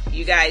ball.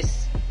 You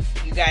guys,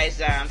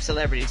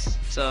 celebrities.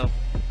 So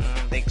I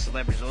don't think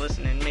celebrities are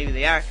listening. Maybe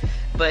they are.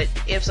 But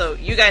if so,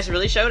 you guys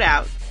really showed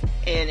out.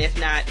 And if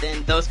not,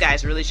 then those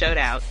guys really showed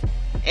out.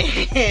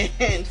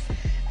 And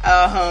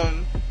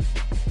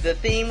the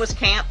theme was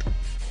camp.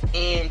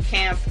 And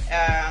camp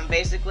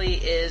basically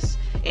is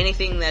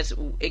anything that's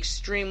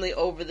extremely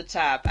over the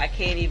top. I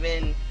can't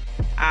even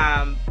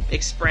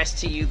express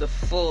to you the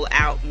full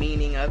out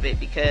meaning of it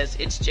because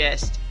it's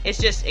just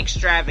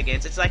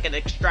extravagance. It's like an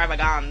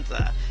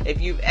extravaganza. If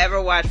you've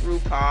ever watched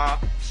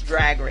RuPaul's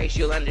Drag Race,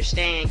 you'll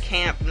understand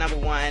camp. Number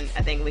one,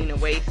 I think Lena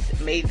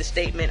Waithe made the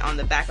statement on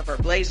the back of her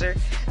blazer,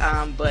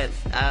 but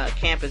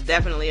camp is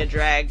definitely a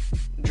drag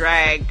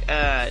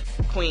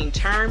queen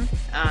term,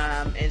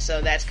 and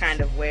so that's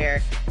kind of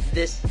where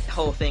this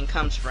whole thing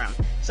comes from.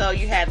 So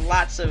you had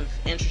lots of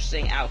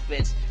interesting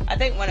outfits. I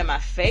think one of my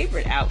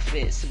favorite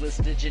outfits was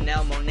the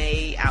Janelle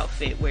Monáe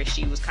outfit where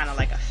she was kind of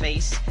like a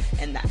face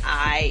and the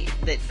eye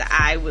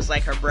was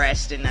like her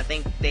breast, and I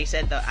think they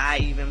said the eye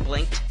even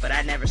blinked, but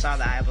I never saw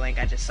the eye blink,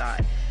 I just saw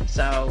it.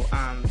 So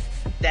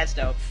that's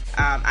dope.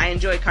 I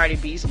enjoyed Cardi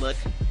B's look.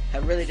 I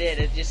really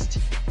did.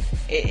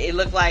 It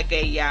looked like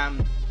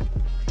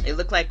it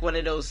looked like one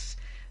of those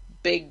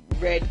big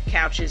red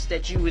couches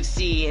that you would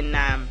see in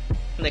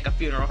like a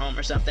funeral home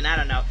or something. I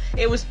don't know.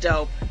 It was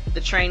dope.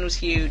 The train was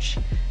huge.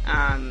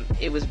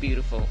 It was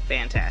beautiful.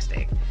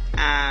 Fantastic.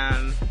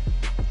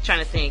 Trying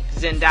to think.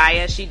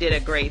 Zendaya, she did a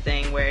great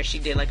thing where she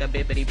did like a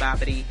bippity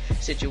boppity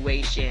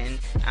situation.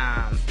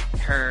 I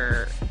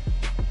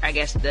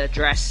guess the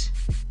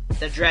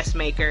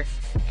dressmaker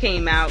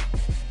came out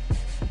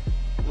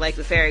like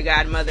the fairy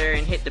godmother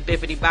and hit the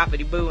bippity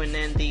boppity boo, and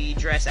then the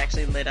dress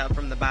actually lit up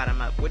from the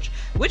bottom up, which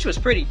was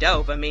pretty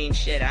dope. I mean,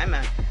 shit, I'm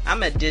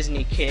a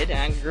Disney kid.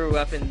 I grew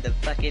up in the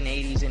fucking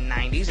 80s and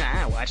 90s, and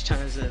I watched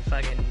tons of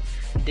fucking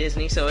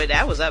Disney, so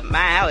that was up my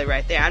alley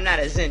right there. I'm not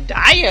a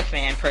Zendaya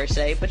fan per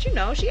se, but she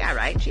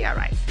alright.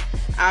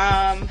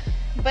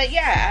 But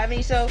yeah, I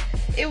mean, so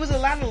it was a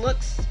lot of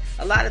looks,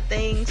 a lot of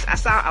things. I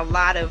saw a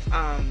lot of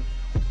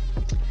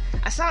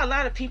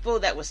people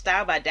that was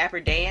styled by Dapper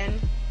Dan.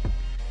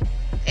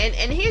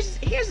 And here's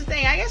the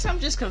thing. I guess I'm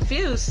just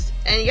confused,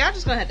 and y'all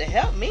just gonna have to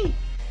help me.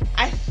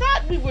 I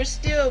thought we were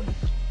still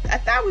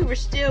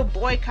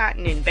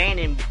boycotting and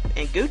banning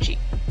and Gucci.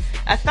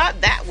 I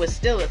thought that was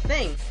still a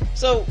thing.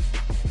 So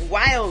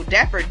while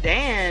Dapper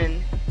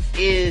Dan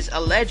is a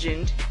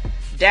legend,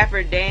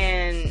 Dapper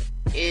Dan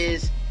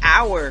is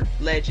our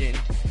legend.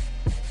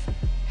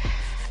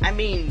 I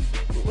mean,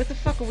 what the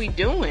fuck are we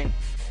doing?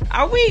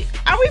 Are we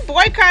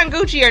boycotting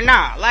Gucci or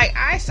not? Like,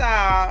 I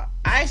saw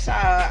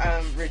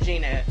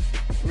Regina,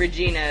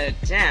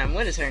 damn,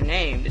 what is her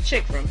name? The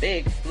chick from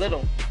Big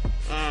Little.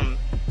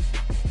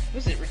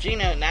 Was it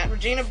Regina? Not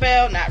Regina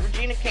Bell, not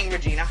Regina King,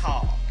 Regina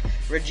Hall.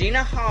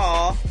 Regina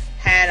Hall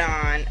had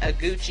on a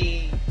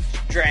Gucci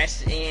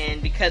dress,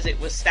 and because it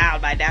was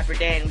styled by Dapper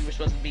Dan, we were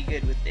supposed to be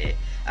good with it.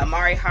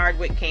 Amari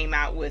Hardwick came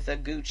out with a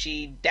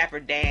Gucci Dapper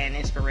Dan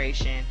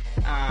inspiration.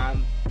 I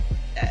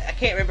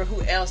can't remember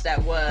who else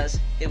that was.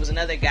 It was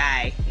another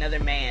guy, another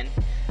man,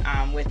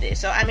 with it.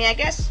 So I mean, I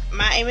guess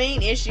my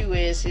main issue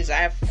is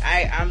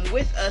I'm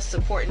with us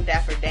supporting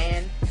Dapper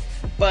Dan,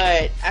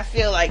 but I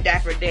feel like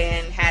Dapper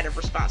Dan had a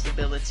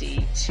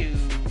responsibility to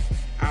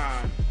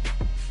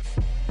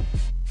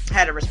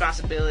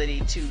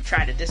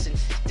try to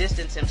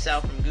distance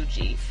himself from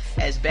Gucci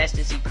as best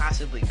as he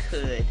possibly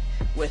could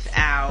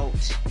without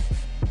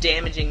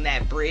damaging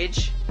that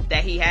bridge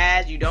that he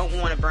has. You don't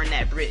want to burn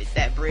that bridge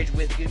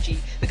with Gucci,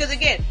 because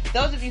again,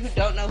 those of you who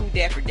don't know who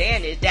Dapper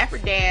Dan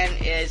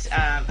is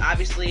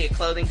obviously a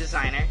clothing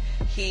designer.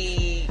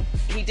 He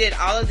did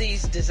all of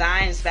these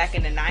designs back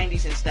in the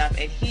 90s and stuff,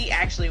 and he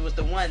actually was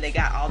the one that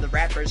got all the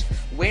rappers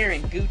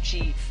wearing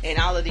Gucci and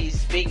all of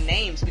these big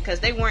names, because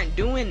they weren't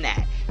doing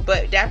that.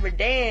 But Dapper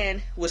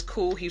Dan was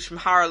cool. He was from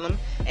Harlem,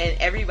 and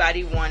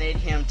everybody wanted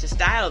him to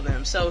style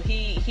them. So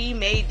he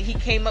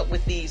came up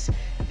with these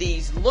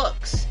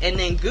looks, and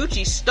then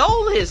Gucci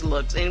stole his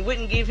looks and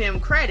wouldn't give him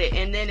credit.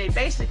 And then it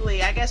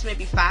basically, I guess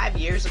maybe 5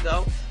 years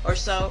ago or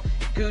so,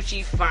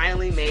 Gucci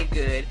finally made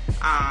good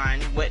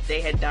on what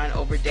they had done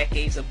over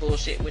decades of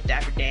bullshit with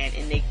Dapper Dan,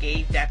 and they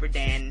gave Dapper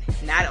Dan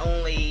not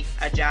only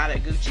a job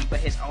at Gucci,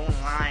 but his own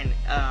line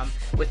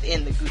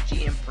within the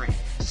Gucci imprint.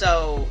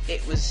 So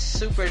it was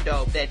super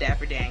dope that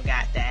Dapper Dan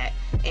got that,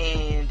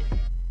 and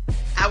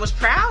I was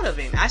proud of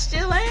him. I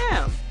still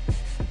am.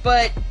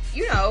 But,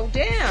 you know,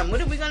 damn,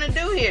 what are we gonna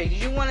do here?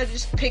 You want to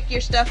just pick your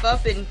stuff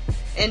up and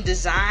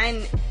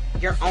design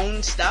your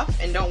own stuff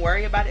and don't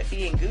worry about it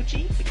being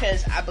Gucci?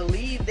 Because I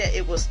believe that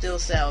it will still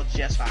sell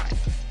just fine.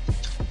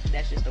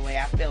 That's just the way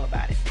I feel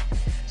about it.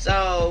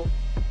 So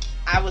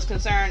I was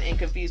concerned and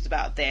confused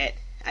about that.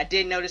 I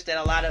did notice that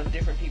a lot of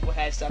different people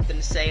had something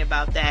to say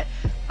about that.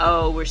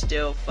 Oh, we're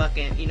still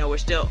fucking, we're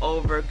still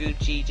over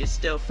Gucci, just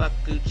still fuck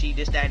Gucci,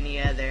 this, that, and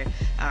the other.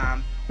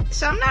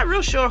 So I'm not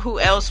real sure who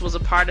else was a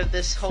part of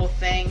this whole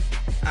thing.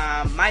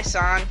 My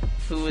son,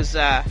 who is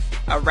a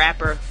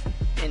rapper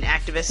and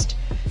activist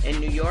in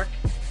New York,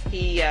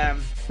 he had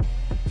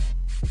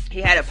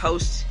a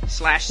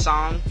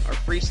post/song or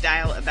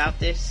freestyle about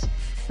this,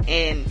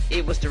 and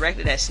it was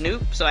directed at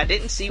Snoop. So I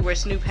didn't see where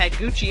Snoop had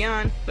Gucci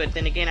on, but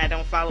then again, I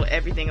don't follow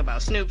everything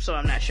about Snoop, so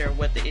I'm not sure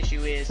what the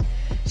issue is.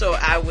 So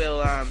I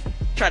will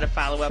try to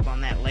follow up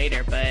on that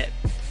later. But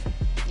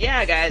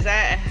yeah, guys,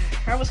 I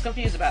was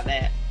confused about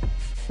that.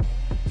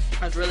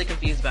 I was really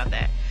confused about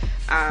that.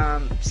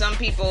 Some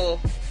people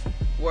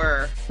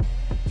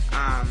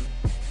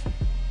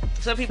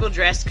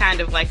dressed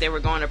kind of like they were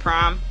going to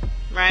prom,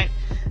 right?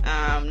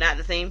 Not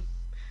the theme.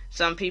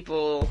 Some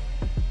people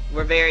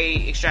were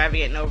very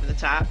extravagant and over the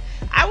top.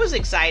 I was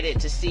excited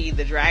to see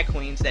the drag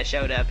queens that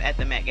showed up at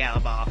the Met Gala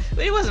ball.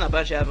 But it wasn't a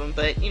bunch of them,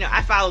 but,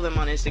 I follow them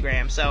on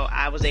Instagram, so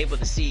I was able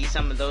to see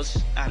some of those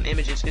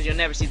images, because you'll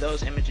never see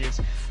those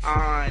images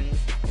on,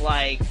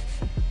 the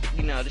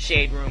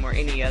Shade Room or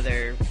any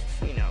other,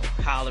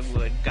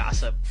 Hollywood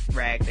gossip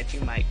rag that you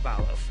might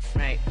follow,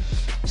 right?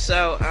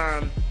 So,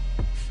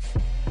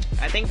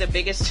 I think the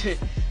biggest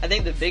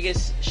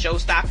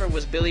showstopper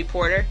was Billy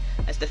Porter.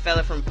 That's the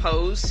fella from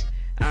Pose.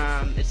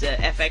 It's a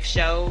FX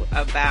show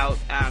about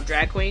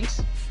drag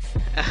queens.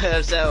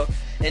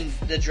 And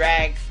the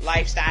drag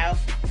lifestyle,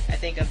 I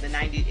think, of the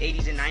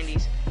 80s and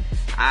 90s,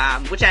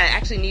 which I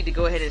actually need to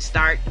go ahead and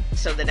start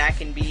so that I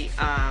can be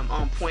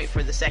on point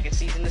for the second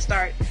season to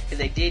start, because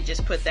they did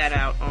just put that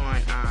out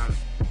on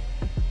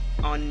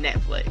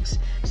Netflix.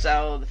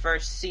 So the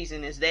first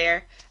season is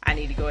there. I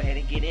need to go ahead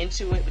and get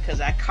into it, because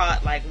I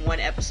caught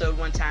one episode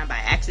one time by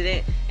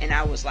accident, and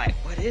I was like,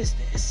 what is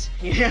this?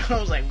 I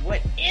was like,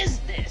 what is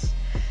this?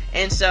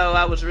 And so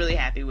I was really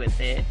happy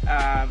with it.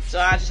 So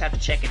I'll just have to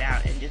check it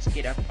out and just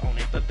get up on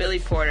it. But Billy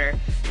Porter,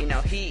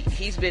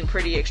 he's been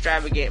pretty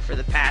extravagant for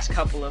the past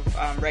couple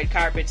of red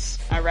carpets.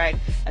 All right,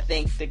 I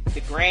think the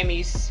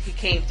Grammys, he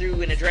came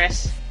through in a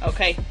dress.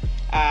 Okay,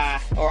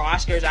 or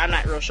Oscars. I'm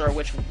not real sure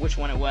which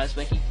one it was,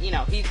 but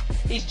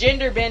he's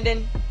gender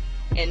bending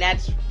and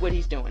that's what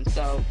he's doing.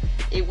 So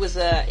it was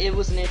an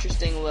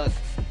interesting look,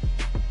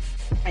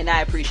 and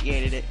I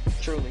appreciated it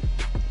truly.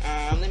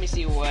 Let me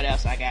see what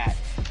else I got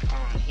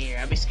on here.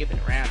 I'll be skipping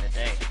around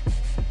today.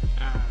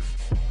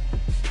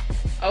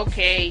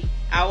 Okay,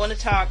 I want to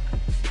talk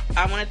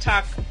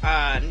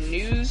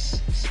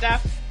news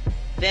stuff.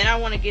 Then I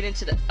want to get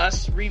into the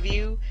Us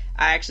review.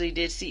 I actually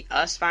did see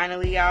Us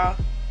finally, y'all.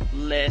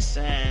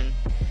 Listen,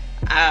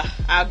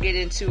 I'll get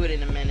into it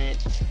in a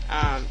minute.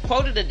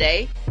 Quote of the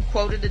day,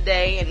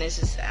 and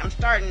this is, I'm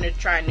starting to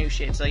try new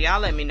shit, so y'all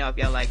let me know if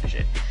y'all like the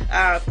shit.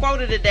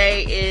 Quote of the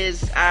day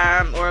is,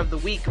 or of the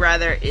week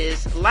rather,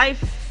 is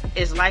life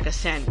is like a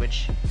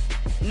sandwich.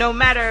 No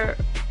matter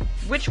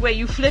which way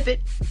you flip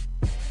it,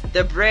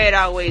 the bread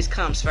always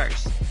comes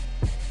first.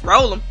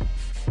 Roll them.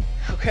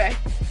 Okay?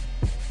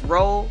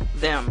 Roll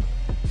them.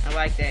 I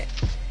like that.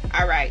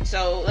 Alright,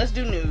 so let's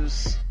do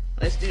news.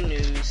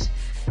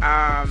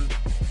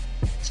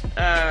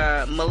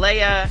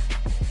 Malia,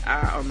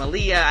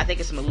 I think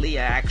it's Malia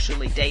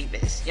actually,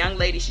 Davis. Young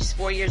lady, she's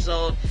 4 years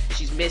old.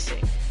 She's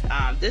missing.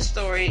 This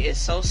story is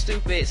so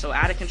stupid, so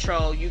out of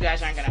control. You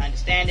guys aren't going to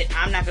understand it.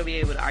 I'm not going to be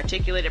able to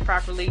articulate it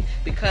properly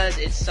because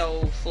it's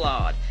so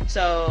flawed.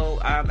 So,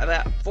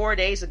 about 4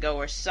 days ago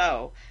or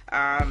so,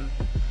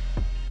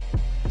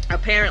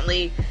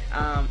 apparently,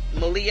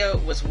 Malia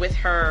was with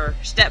her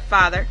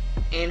stepfather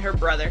and her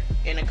brother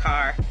in a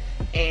car,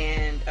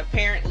 and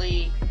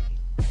apparently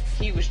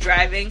he was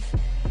driving,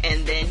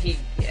 and then he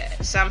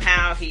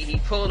somehow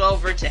pulled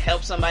over to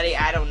help somebody.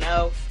 I don't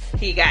know.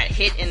 He got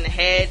hit in the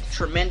head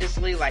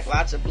tremendously, like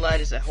lots of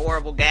blood. It's a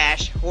horrible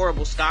gash,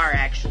 horrible scar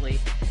actually.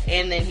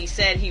 And then he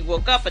said he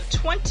woke up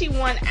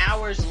 21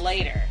 hours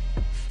later,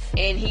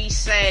 and he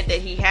said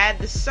that he had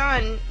the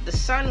son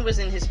was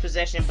in his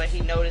possession, but he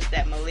noticed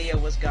that Malia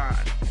was gone.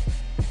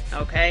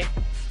 Okay?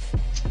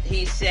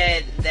 He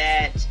said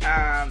that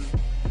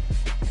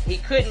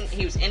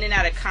he was in and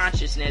out of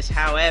consciousness.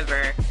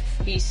 However,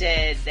 he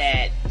said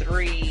that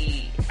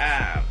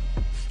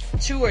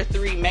 2 or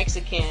 3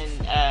 Mexican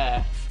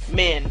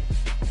men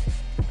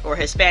or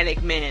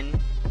Hispanic men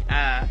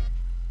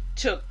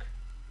took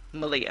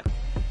Malia.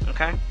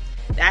 Okay?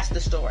 That's the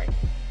story.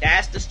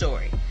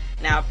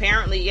 Now,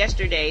 apparently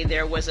yesterday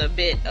there was a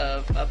bit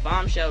of a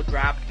bombshell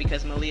dropped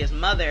because Malia's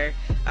mother,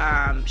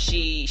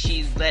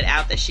 she let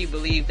out that she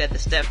believed that the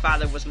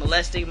stepfather was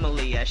molesting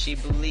Malia. She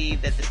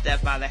believed that the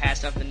stepfather had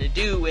something to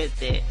do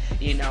with it.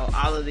 You know,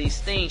 all of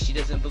these things. She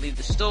doesn't believe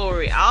the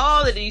story.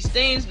 All of these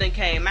things then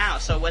came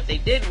out. So what they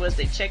did was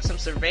they checked some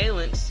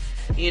surveillance,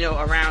 you know,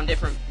 around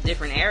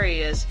different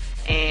areas,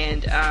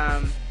 and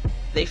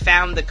they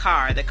found the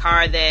car that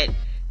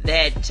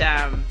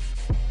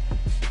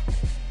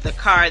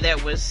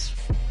was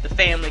the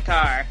family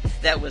car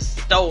that was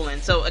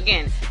stolen. So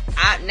again,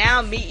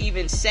 me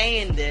even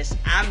saying this,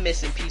 I'm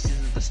missing pieces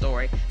of the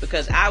story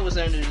because I was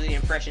under the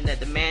impression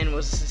that the man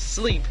was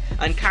asleep,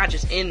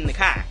 unconscious in the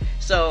car.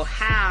 So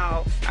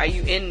how are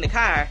you in the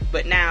car,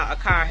 but now a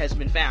car has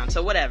been found?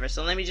 So whatever.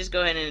 So let me just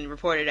go ahead and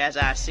report it as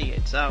I see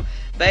it. So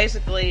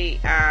basically,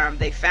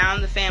 they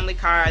found the family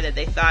car that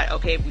they thought,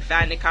 okay, if we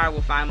find the car,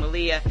 we'll find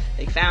Malia.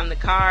 They found the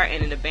car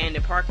in an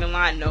abandoned parking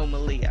lot, no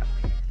Malia.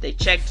 They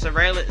checked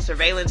surveillance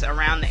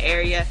around the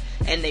area,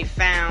 and they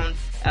found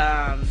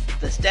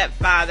the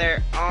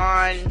stepfather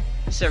on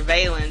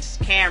surveillance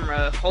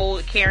camera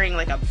carrying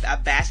like a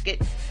basket,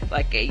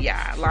 like a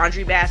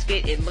laundry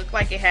basket. It looked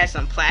like it had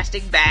some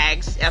plastic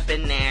bags up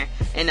in there,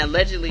 and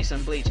allegedly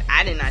some bleach.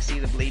 I did not see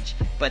the bleach,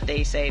 but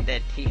they say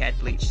that he had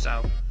bleach,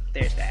 so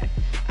there's that.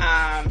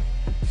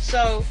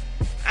 So,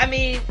 I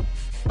mean,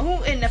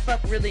 who in the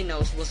fuck really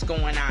knows what's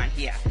going on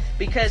here?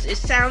 Because it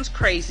sounds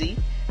crazy.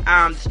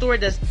 The story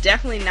does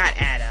definitely not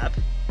add up.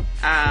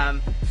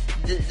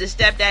 The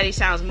stepdaddy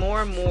sounds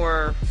more and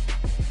more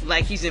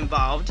like he's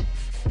involved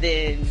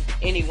than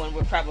anyone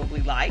would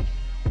probably like.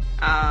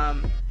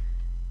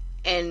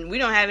 And we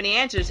don't have any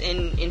answers.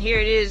 And here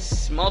it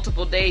is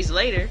multiple days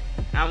later.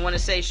 I want to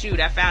say, shoot,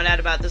 I found out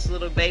about this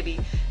little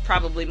baby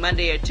probably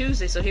Monday or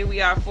Tuesday. So here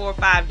we are 4 or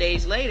 5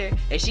 days later,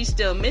 and she's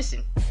still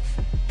missing.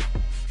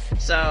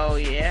 So,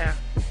 yeah.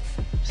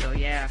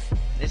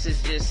 This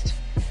is just...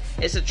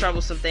 it's a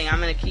troublesome thing. I'm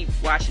going to keep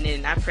watching it,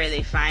 and I pray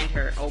they find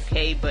her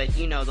okay, but,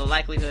 you know, the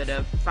likelihood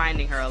of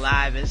finding her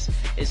alive is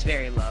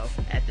very low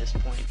at this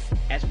point,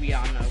 as we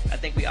all know. I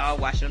think we all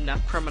watched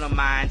enough Criminal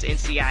Minds,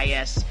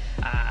 NCIS,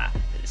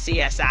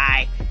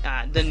 CSI,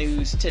 the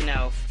news to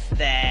know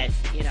that,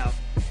 you know,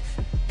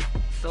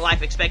 the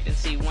life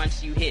expectancy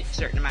once you hit a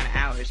certain amount of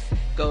hours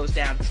goes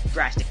down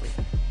drastically,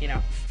 you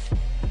know.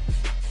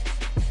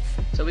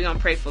 So we're going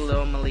to pray for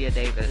little Malia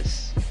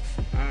Davis.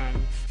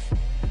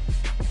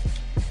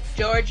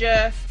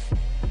 Georgia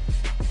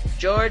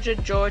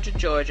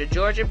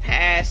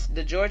passed.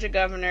 The Georgia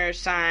governor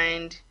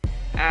signed,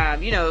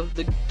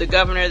 the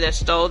governor that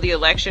stole the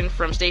election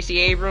from Stacey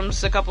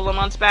Abrams a couple of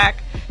months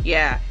back.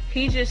 Yeah,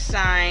 he just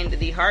signed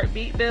the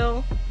heartbeat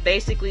bill,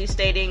 basically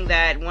stating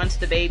that once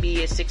the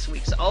baby is 6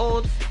 weeks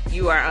old,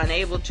 you are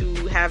unable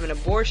to have an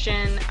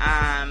abortion.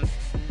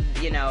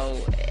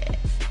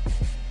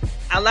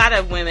 a lot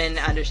of women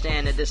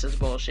understand that this is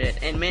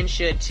bullshit, and men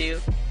should too.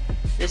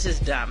 This is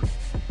dumb.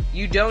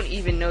 You don't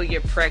even know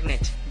you're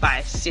pregnant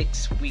by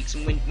 6 weeks,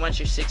 once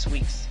you're 6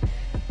 weeks.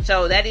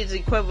 So that is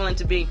equivalent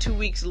to being 2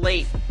 weeks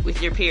late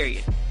with your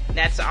period.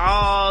 That's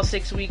all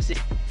 6 weeks.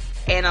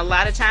 And a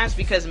lot of times,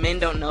 because men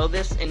don't know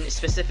this, and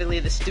specifically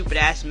the stupid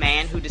ass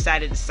man who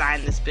decided to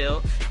sign this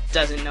bill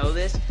doesn't know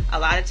this, a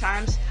lot of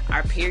times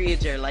our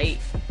periods are late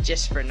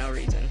just for no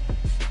reason.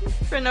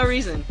 For no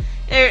reason.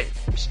 They're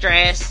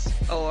stress,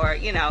 or,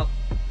 you know,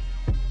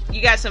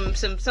 you got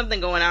something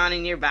going on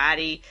in your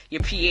body.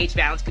 Your pH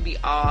balance could be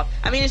off.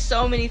 I mean, there's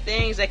so many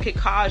things that could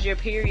cause your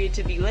period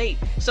to be late.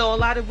 So a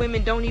lot of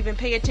women don't even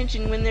pay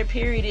attention when their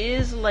period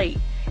is late.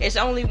 It's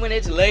only when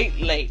it's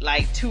late,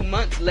 like 2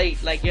 months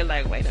late, like you're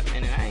like, wait a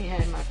minute, I ain't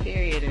had my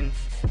period, and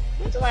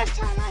when's the last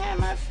time I had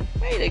my,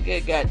 wait a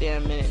good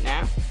goddamn minute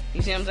now.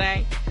 You see what I'm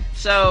saying?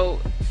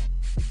 So,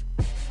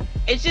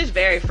 it's just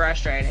very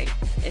frustrating.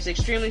 It's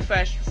extremely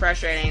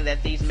frustrating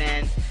that these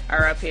men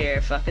are up here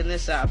fucking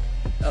this up,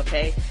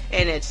 okay?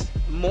 And it's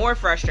more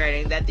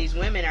frustrating that these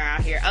women are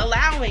out here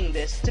allowing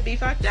this to be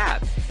fucked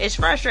up. It's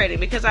frustrating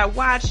because I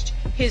watched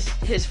his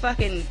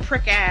fucking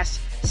prick ass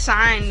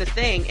sign the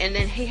thing, and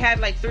then he had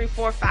like 3,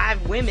 4,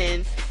 5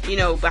 women, you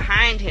know,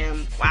 behind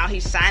him while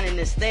he's signing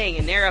this thing,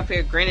 and they're up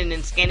here grinning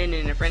and skinning,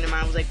 and a friend of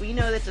mine was like, well, you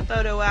know, that's a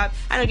photo op.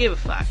 I don't give a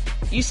fuck.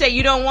 You say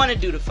you don't want to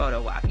do the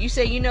photo op. You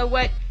say, you know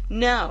what?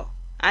 No,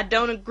 I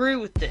don't agree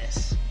with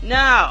this.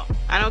 No,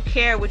 I don't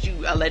care what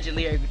you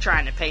allegedly are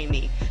trying to pay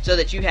me so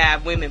that you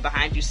have women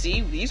behind you.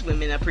 See, these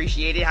women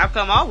appreciate it. How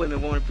come all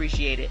women won't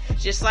appreciate it?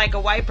 Just like a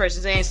white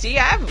person saying, see,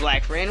 I have a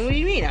black friend. What do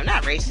you mean? I'm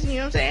not racist. You know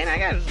what I'm saying? I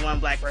got this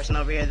one black person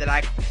over here that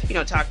I, you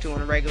know, talk to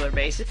on a regular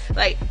basis.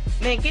 Like,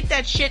 man, get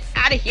that shit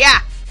out of here.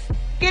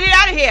 Get it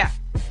out of here.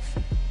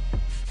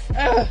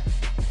 Ugh.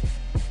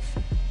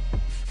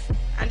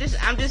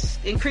 I'm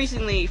just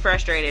increasingly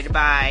frustrated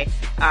by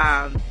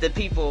the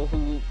people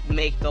who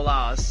make the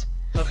laws,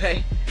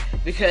 okay?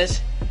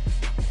 Because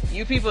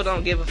you people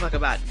don't give a fuck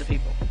about the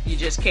people. You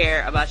just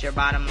care about your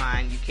bottom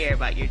line. You care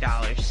about your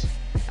dollars,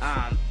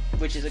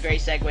 which is a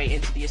great segue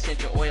into the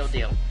essential oil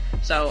deal.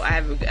 So I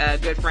have a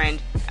good friend,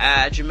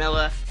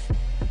 Jamila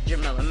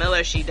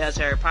Miller. She does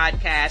her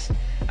podcast,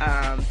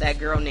 That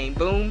Girl Named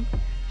Boom.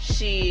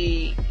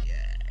 She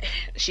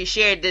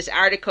shared this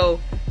article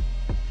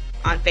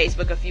on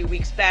Facebook a few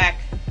weeks back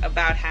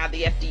about how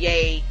the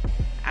FDA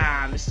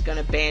is going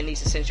to ban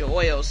these essential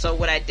oils. So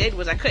what I did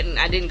was I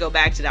didn't go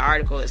back to the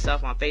article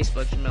itself on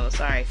Facebook, Jamila,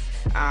 sorry.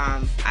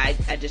 I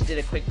just did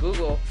a quick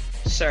Google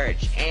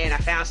search, and I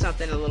found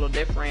something a little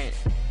different.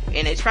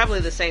 And it's probably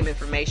the same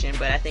information,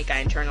 but I think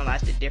I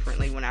internalized it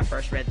differently when I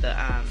first read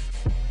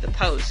the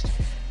post.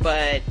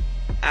 But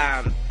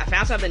I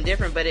found something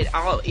different, but it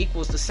all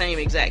equals the same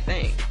exact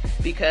thing,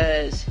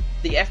 because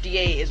the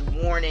FDA is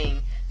warning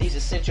these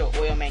essential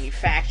oil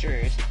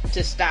manufacturers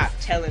to stop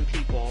telling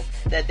people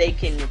that they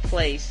can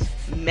replace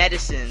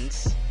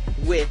medicines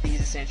with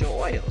these essential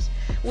oils,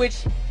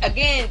 which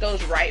again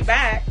goes right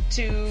back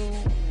to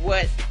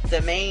what the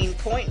main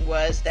point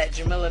was that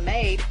Jamila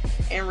made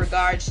in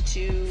regards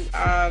to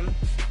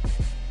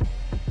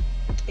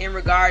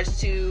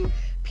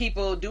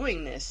people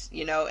doing this,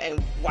 you know, and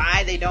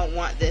why they don't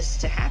want this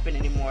to happen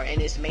anymore. And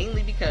it's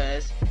mainly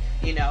because,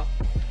 you know,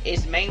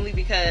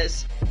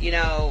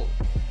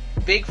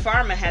 Big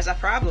Pharma has a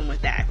problem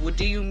with that. What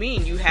do you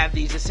mean you have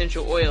these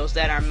essential oils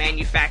that are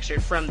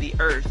manufactured from the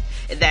earth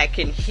that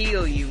can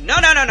heal you? No.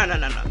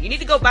 You need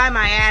to go buy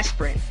my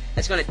aspirin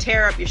that's going to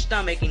tear up your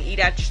stomach and eat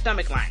out your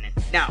stomach lining.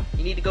 No,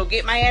 you need to go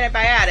get my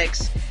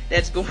antibiotics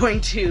that's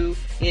going to,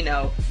 you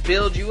know,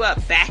 build you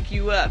up, back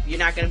you up. You're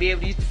not going to be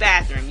able to use the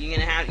bathroom. You're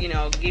going to have, you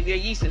know, give you a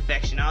yeast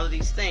infection, all of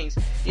these things.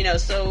 You know,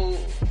 so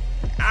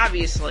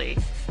obviously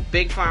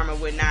Big Pharma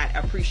would not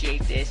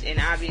appreciate this, and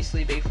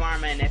obviously Big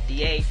Pharma and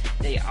FDA,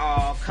 they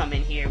all come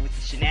in here with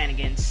the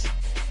shenanigans.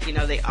 You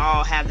know, they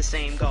all have the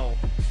same goal.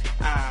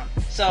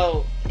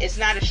 So it's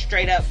not a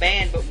straight up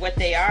ban, but what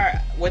they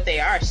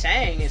are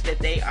saying is that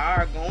they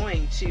are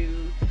going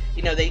to,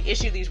 you know, they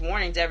issue these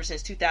warnings ever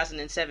since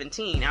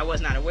 2017. I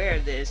was not aware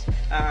of this,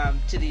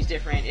 to these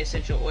different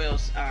essential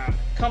oils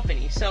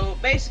companies. So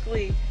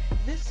basically,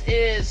 this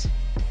is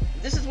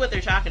what they're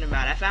talking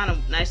about. I found a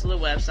nice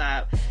little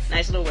website.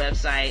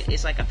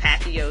 It's like a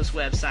Pathos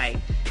website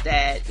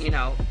that, you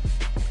know,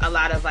 a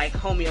lot of like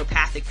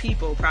homeopathic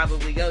people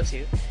probably go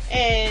to.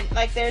 And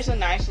like there's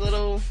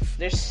several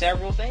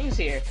things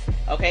here.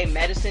 Okay,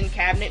 medicine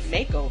cabinet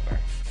makeover.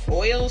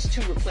 Oils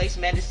to replace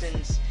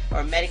medicines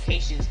or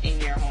medications in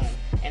your home.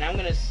 And I'm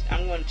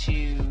going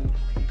to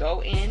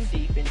go in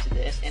deep into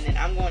this, and then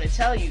I'm going to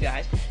tell you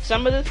guys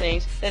some of the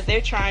things that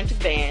they're trying to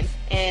ban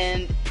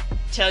and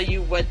tell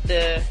you what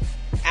the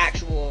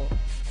actual,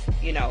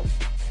 you know,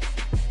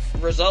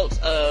 results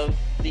of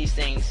these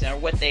things are,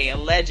 what they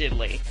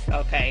allegedly,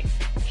 okay,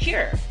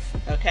 cure.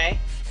 Okay,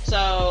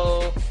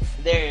 so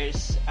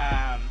there's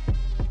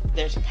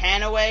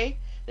Panaway,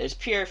 there's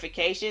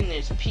purification,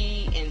 there's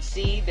P and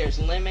C, there's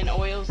lemon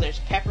oils, there's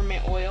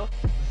peppermint oil,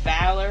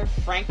 Valor,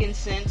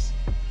 frankincense,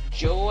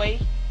 joy,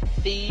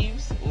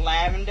 thieves,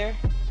 lavender.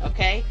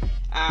 Okay.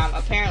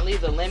 Apparently,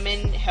 the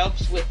lemon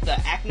helps with the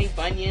acne,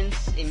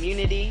 bunions,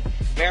 immunity,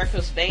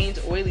 varicose veins,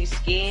 oily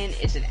skin.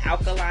 It's an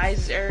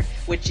alkalizer,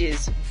 which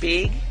is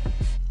big.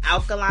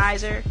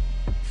 Alkalizer.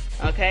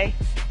 Okay.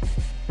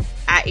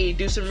 I.e.,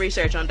 do some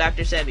research on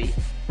Dr. Sebi.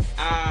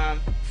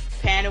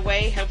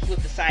 Panaway helps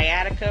with the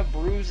sciatica,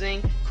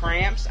 bruising,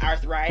 cramps,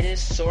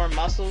 arthritis, sore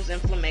muscles,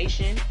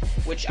 inflammation,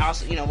 which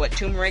also, what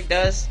turmeric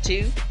does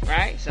too,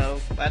 right? So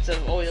lots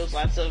of oils,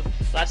 lots of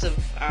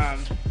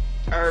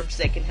herbs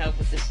that can help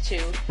with this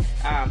too.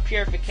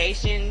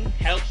 Purification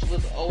helps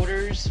with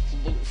odors,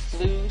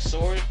 flu,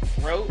 sore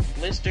throat,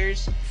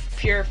 blisters,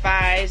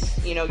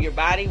 purifies, your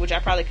body, which I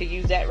probably could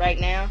use that right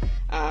now.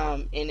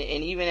 And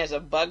even as a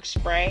bug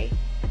spray.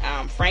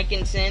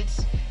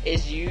 Frankincense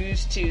is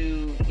used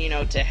to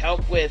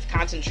help with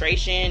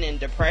concentration and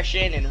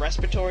depression and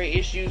respiratory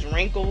issues,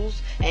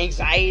 wrinkles,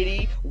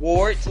 anxiety,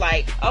 warts.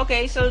 Like,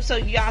 okay, so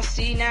y'all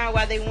see now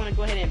why they want to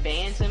go ahead and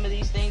ban some of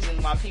these things,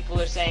 and why people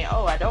are saying,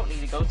 oh, I don't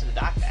need to go to the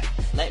doctor.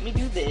 Let me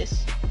do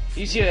this.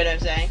 You see what I'm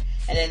saying?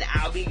 And then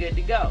I'll be good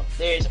to go.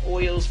 There's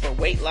oils for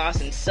weight loss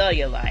and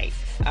cellulite.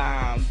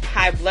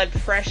 High blood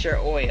pressure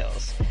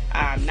oils.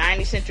 9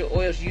 essential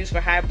oils used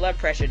for high blood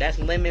pressure. That's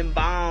lemon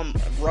balm,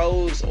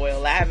 rose oil,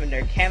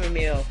 lavender,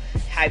 chamomile,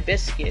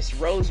 hibiscus,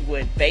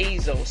 rosewood,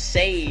 basil,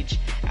 sage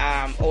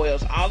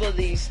oils. All of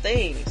these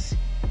things.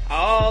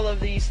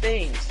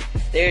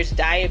 There's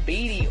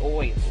diabetes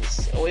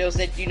oils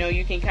that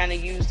you can kind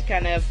of use to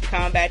kind of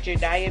combat your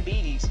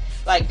diabetes.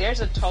 Like, there's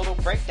a total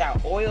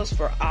breakdown. Oils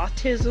for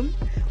autism,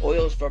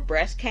 oils for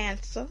breast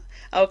cancer,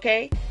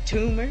 okay,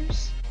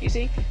 tumors, you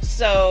see?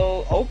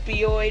 So,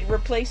 opioid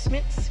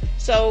replacements.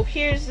 So,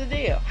 here's the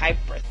deal.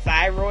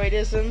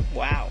 Hyperthyroidism,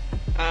 wow.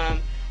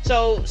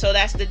 So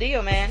that's the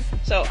deal, man.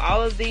 So,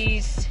 all of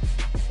these,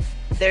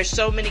 there's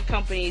so many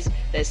companies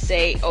that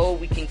say, oh,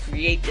 we can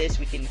create this,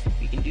 we can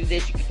do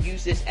this, you can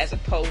use this, as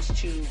opposed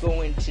to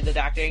going to the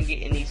doctor and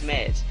getting these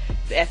meds.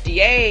 The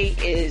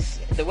FDA is,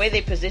 the way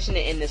they position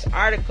it in this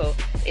article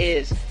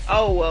is,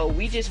 oh, well,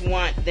 we just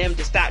want them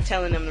to stop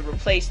telling them to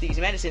replace these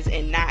medicines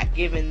and not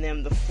giving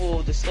them the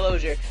full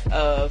disclosure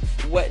of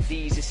what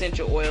these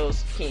essential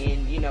oils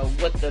can,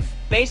 what the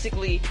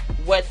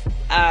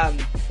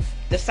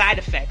side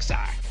effects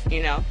are.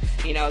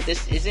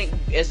 This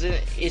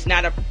is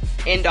not a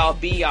end all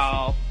be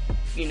all,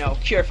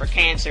 cure for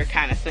cancer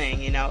kind of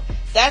thing.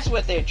 That's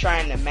what they're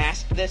trying to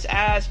mask this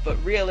as.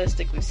 But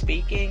realistically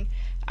speaking,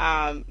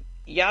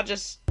 y'all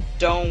just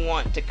don't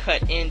want to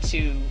cut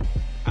into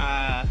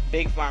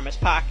Big Pharma's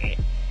pocket.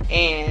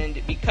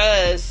 And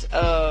because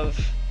of,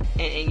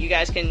 and you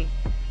guys can,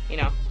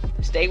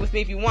 stay with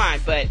me if you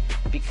want, but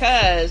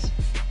because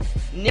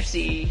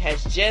Nipsey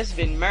has just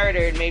been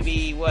murdered,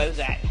 maybe, what was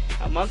that,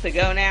 a month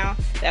ago now?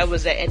 That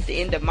was at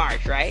the end of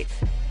March, right?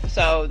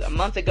 So a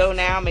month ago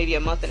now, maybe a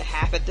month and a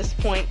half at this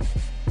point,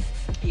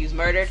 he was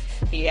murdered.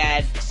 He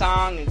had a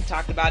song and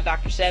talked about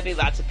Dr. Sebi.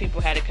 Lots of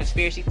people had a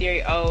conspiracy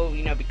theory. Oh,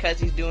 because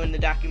he's doing the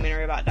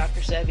documentary about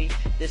Dr. Sebi,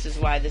 this is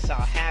why this all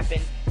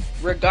happened.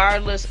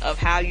 Regardless of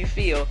how you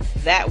feel,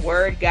 that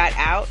word got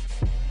out.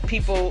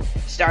 People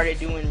started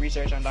doing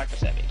research on Dr.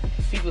 Sebi.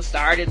 People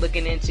started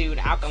looking into an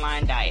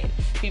alkaline diet.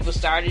 People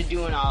started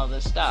doing all of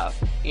this stuff,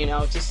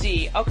 to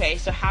see, okay,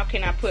 so how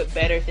can I put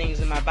better things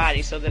in my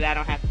body so that I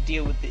don't have to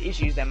deal with the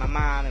issues that my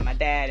mom and my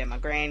dad and my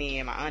granny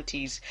and my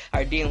aunties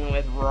are dealing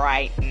with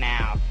right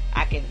now.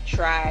 I can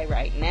try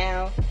right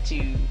now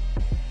to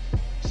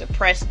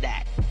suppress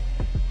that.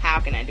 How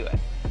can I do it?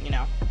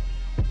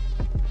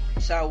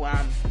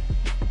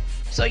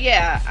 So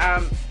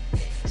yeah,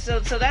 so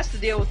that's the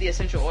deal with the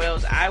essential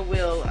oils. I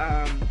will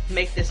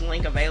make this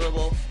link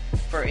available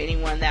for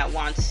anyone that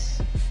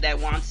wants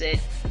it.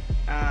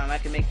 I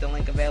can make the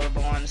link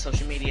available on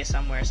social media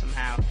somewhere,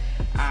 somehow.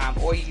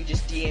 Or you can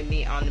just DM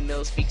me on the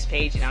Mill Speaks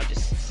page and I'll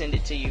just send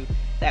it to you.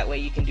 That way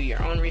you can do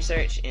your own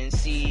research and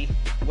see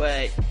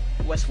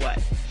what's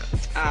what.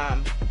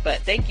 But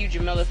thank you,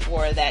 Jamila,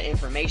 for that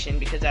information,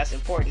 because that's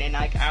important. And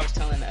like I was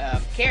telling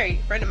Carrie,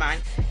 a friend of mine,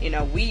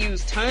 we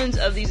use tons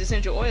of these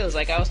essential oils.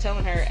 Like I was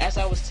telling her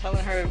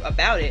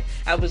about it,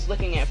 I was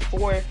looking at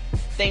 4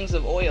 things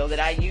of oil that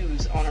I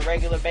use on a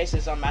regular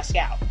basis on my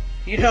scalp.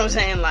 You know what I'm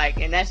saying? Like,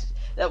 and that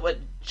what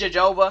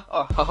jojoba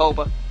or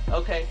jojoba,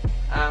 okay,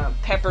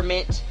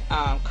 peppermint,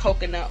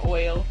 coconut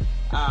oil,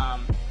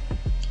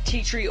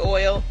 tea tree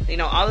oil.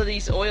 All of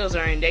these oils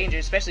are in danger,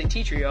 especially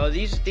tea tree oil.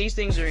 These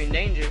things are in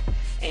danger,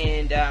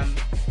 and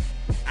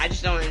I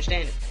just don't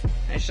understand it.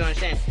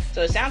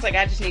 So it sounds like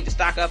I just need to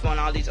stock up on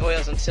all these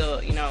oils until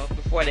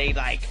before they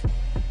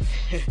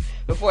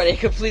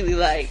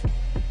completely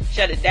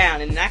shut it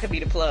down, and then I could be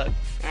the plug.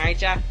 All right,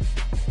 y'all.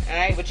 All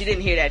right, but you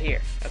didn't hear that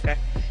here. Okay.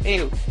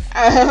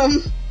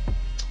 Anywho,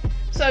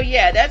 so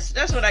yeah, that's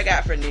what I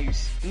got for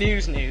news.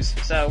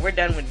 So we're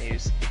done with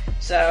news.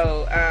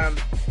 So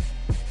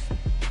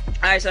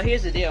alright, so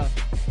here's the deal.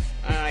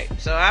 Alright,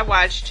 so I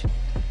watched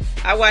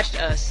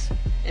Us.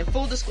 In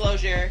full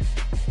disclosure,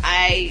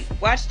 I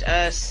watched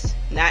Us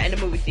not in the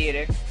movie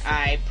theater.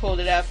 I pulled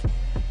it up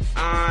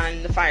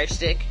on the Fire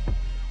Stick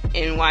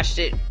and watched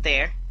it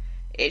there.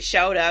 It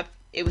showed up.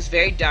 It was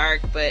very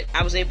dark, but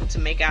I was able to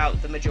make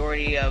out the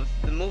majority of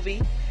the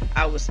movie.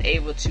 I was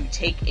able to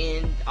take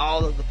in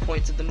all of the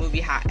points of the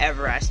movie.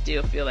 However, I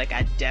still feel like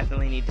I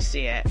definitely need to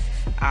see it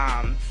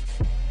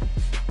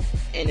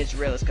in its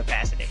realest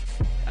capacity.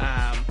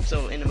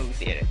 So in the movie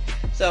theater.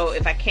 So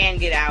if I can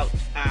get out,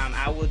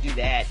 I will do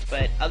that.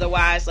 But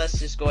otherwise, let's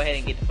just go ahead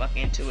and get the fuck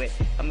into it.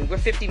 I mean, we're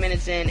 50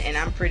 minutes in, and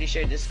I'm pretty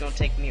sure this is going to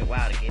take me a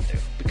while to get through.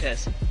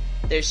 Because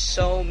there's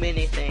so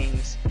many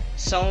things,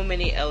 so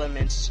many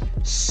elements,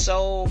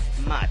 so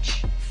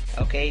much,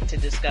 okay, to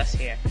discuss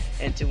here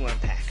and to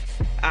unpack.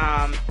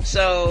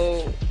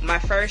 So my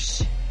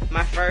first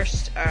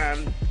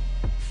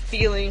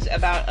feelings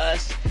about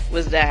Us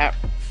was that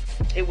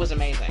it was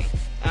amazing.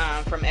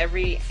 From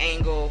every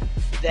angle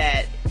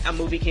that a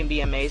movie can be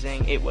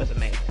amazing, it was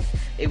amazing.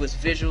 It was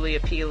visually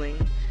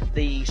appealing.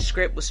 The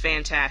script was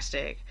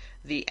fantastic.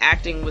 The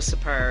acting was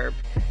superb.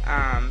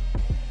 The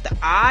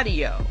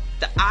audio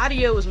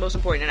is most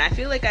important, and I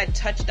feel like I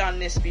touched on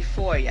this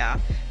before,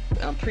 y'all,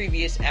 on a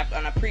previous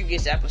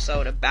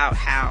episode about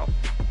how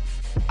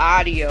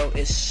audio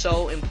is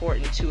so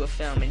important to a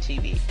film and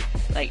TV.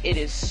 Like, it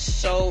is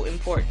so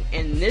important,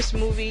 and this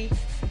movie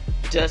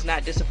does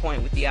not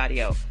disappoint with the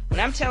audio. When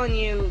I'm telling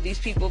you these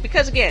people,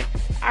 because again,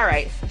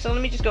 alright, so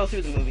let me just go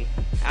through the movie.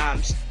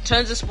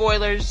 Tons of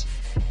spoilers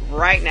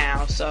right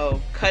now,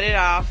 so cut it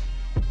off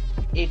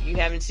if you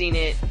haven't seen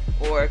it,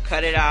 or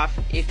cut it off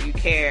if you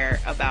care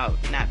about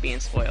not being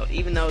spoiled.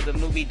 Even though the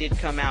movie did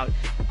come out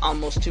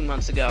almost 2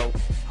 months ago,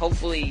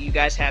 hopefully you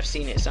guys have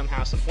seen it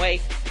somehow, some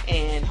way,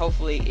 and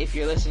hopefully if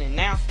you're listening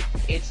now,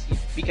 it's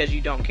because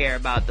you don't care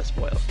about the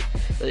spoils,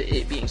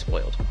 it being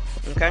spoiled.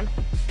 Okay?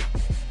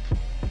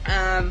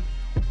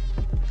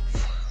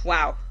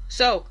 Wow.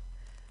 So,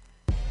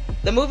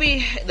 the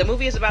movie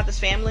is about this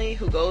family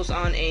who goes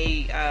on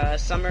a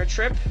summer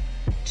trip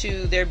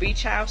to their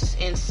beach house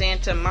in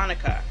Santa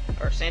Monica,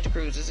 or Santa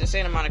Cruz. Is it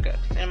Santa Monica?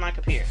 Santa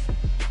Monica Pier.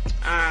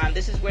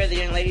 This is where the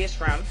young lady is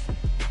from.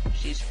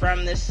 She's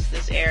from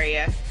this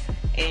area,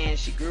 and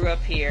she grew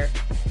up here,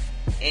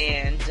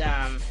 and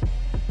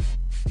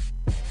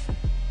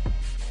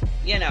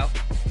you know,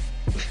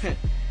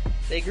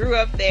 they grew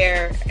up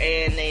there,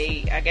 and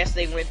I guess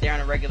they went there on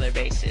a regular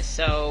basis.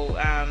 So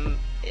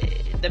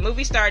the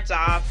movie starts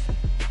off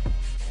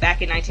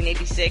back in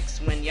 1986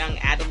 when young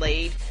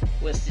Adelaide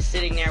was just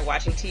sitting there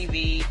watching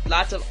TV.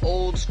 Lots of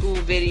old school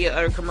video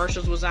or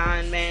commercials was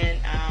on, man.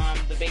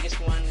 The biggest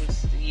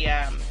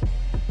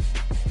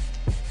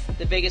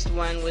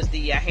one was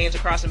the Hands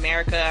Across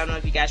America. I don't know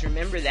if you guys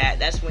remember that.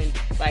 That's when,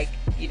 like,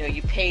 you know,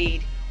 you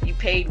paid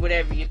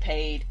whatever you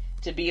paid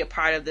to be a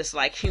part of this,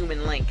 like,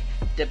 human link,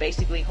 to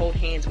basically hold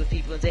hands with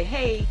people and say,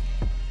 hey,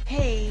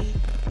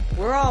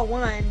 we're all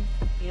one.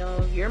 You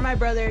know, you're my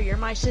brother, you're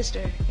my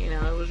sister. You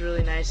know, it was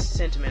really nice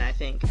sentiment,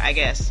 I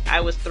guess.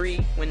 I was 3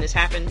 when this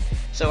happened,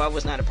 so I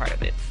was not a part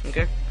of it.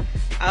 Okay?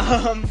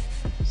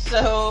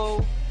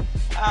 So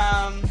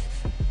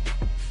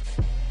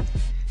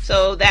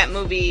that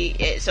movie,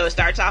 it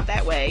starts off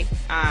that way.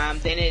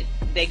 Then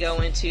they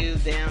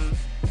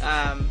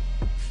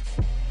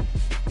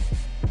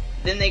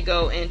go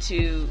into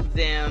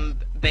them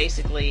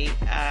basically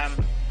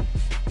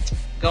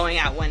going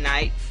out one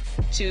night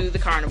to the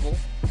carnival.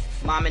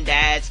 Mom and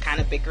Dad's kind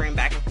of bickering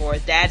back and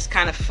forth. Dad's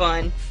kind of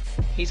fun.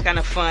 He's kind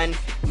of fun.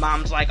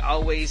 Mom's like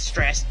always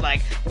stressed,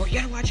 like, well, you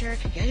gotta watch her,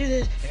 you gotta do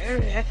this.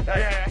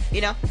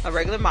 You know, a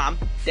regular mom.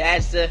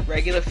 Dad's the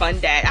regular fun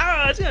dad.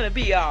 Oh, it's gonna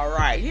be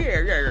alright.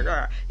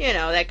 Here. You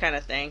know, that kind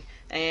of thing.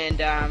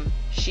 And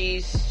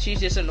she's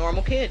just a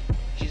normal kid.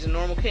 She's a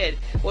normal kid.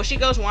 Well, she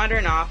goes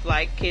wandering off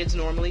like kids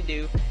normally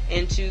do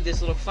into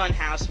this little fun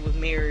house with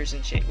mirrors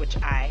and shit, which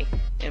I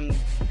am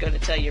gonna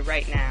tell you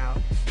right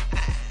now,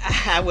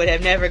 I would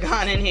have never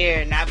gone in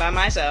here, not by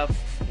myself,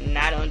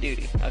 not on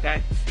duty,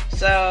 okay?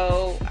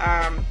 So,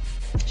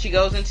 she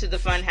goes into the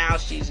fun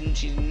house, she's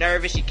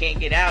nervous, she can't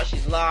get out,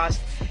 she's lost,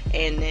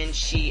 and then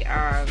she's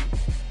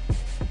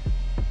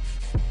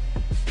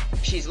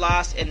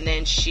lost, and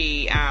then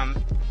she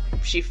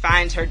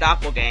finds her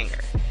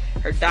doppelganger.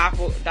 Her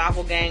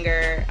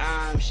doppelganger,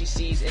 she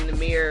sees in the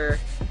mirror,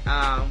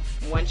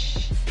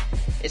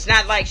 it's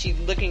not like she's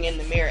looking in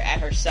the mirror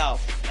at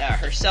herself.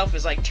 Herself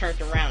is like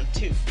turned around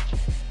too,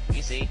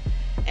 you see?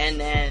 And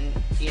then,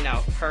 you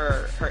know,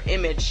 her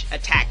image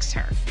attacks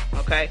her,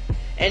 okay?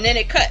 And then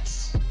it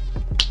cuts.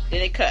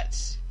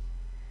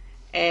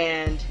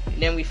 And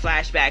then we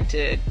flash back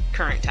to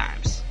current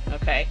times,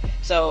 okay?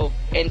 So,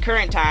 in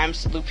current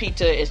times,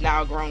 Lupita is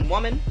now a grown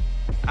woman.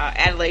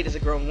 Adelaide is a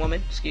grown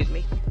woman, excuse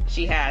me.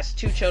 She has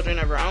 2 children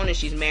of her own, and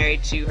she's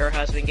married to her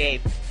husband,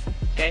 Gabe.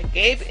 Okay?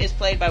 Gabe is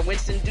played by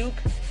Winston Duke.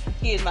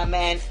 He is my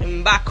man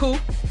M'Baku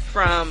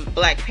from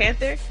Black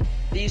Panther.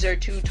 These are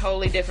 2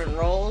 totally different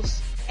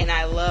roles, and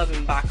I love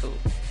M'Baku.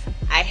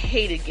 I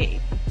hated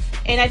Gabe.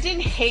 And I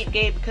didn't hate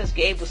Gabe because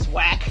Gabe was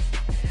whack.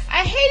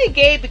 I hated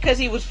Gabe because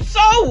he was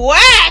so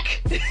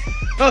whack!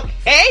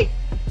 Okay?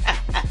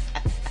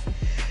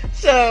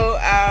 So,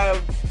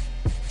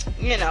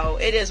 you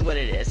it is what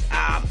it is.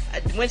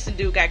 Winston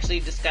Duke actually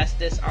discussed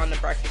this on the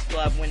Breakfast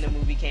Club when the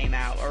movie came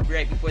out, or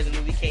right before the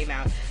movie came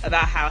out,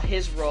 about how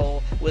his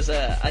role was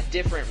a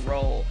different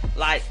role.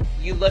 Like,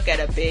 you look at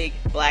a big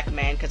black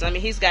man, because, I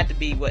mean, he's got to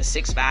be,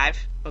 6'5",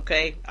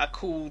 okay? A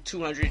cool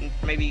 200,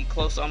 maybe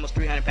close to almost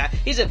 300 pounds.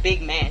 He's a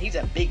big man.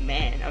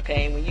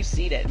 Okay? And when you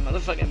see that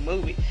motherfucking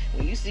movie,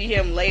 when you see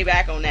him lay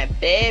back on that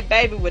bed,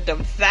 baby, with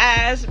them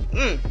thighs,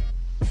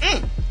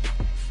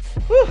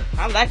 whew,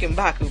 I'm like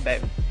M'Baku,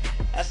 baby.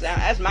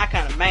 That's my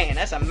kind of man.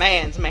 That's a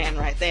man's man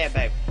right there,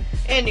 baby.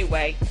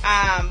 Anyway,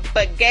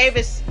 but Gabe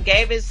is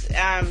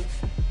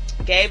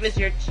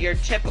your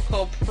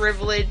typical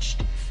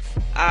privileged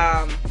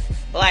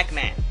black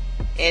man,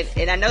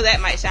 and I know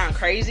that might sound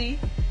crazy,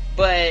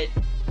 but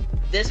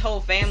this whole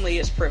family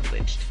is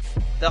privileged.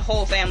 The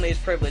whole family is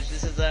privileged.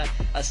 This is a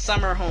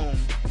summer home.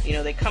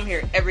 They come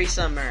here every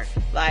summer.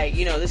 Like,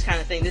 this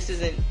kind of thing. This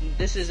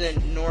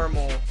isn't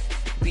normal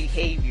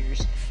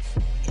behaviors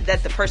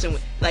that the person,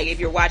 like, if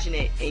you're watching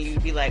it and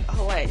you'd be like,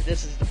 oh wait,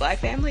 this is the black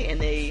family and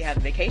they have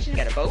a vacation,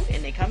 got a boat,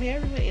 and they come here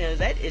every,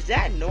 is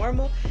that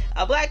normal?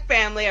 A black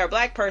family or a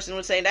black person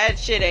would say that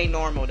shit ain't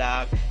normal,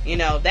 dog.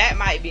 That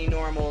might be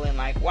normal in,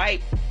 like,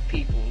 white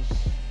people's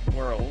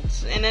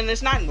worlds, and then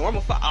it's not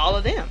normal for all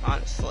of them,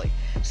 honestly.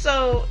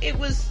 So it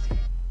was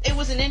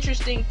an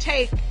interesting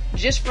take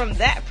just from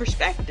that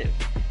perspective.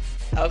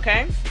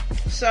 Okay,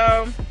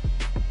 so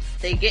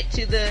they get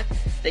to the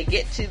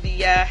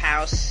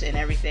house and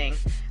everything.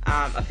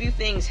 A few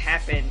things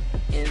happen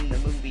in the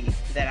movie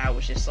that I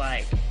was just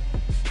like,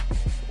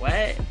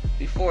 what?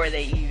 Before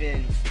they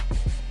even,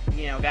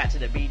 got to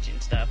the beach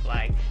and stuff.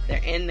 Like,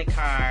 they're in the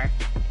car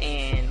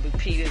and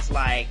Lupita's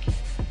like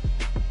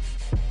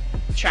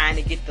trying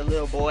to get the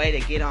little boy to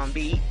get on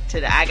beat to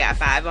the I Got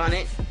 5 on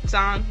It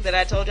song that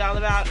I told y'all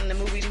about in the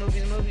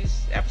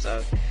movies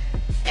episode.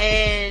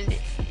 And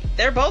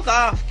they're both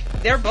off.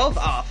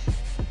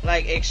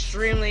 Like,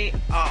 extremely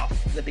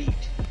off the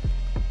beat.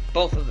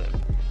 Both of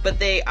them. But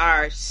they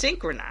are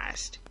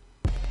synchronized.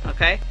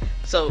 Okay?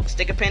 So,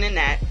 stick a pin in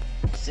that.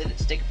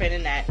 Stick a pin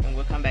in that, and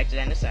we'll come back to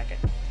that in a second.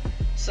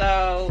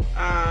 So,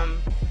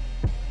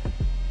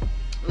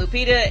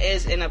 Lupita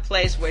is in a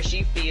place where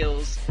she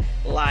feels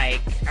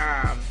like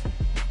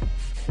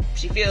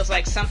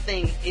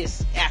something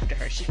is after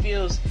her. She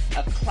feels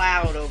a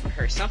cloud over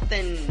her.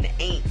 Something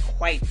ain't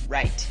quite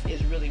right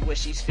is really what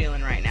she's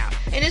feeling right now.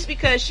 And it's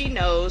because she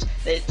knows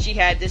that she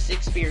had this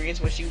experience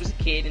when she was a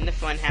kid in the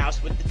fun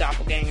house with the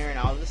doppelganger and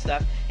all this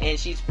stuff, and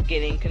she's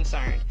getting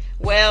concerned.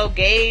 Well,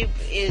 Gabe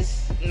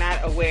is not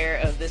aware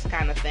of this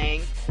kind of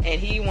thing,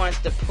 and he wants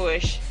to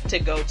push to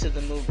go to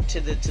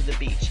the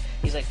beach.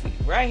 He's like,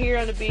 we're right here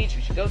on the beach,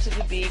 we should go to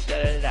the beach,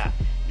 da-da-da-da.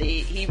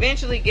 He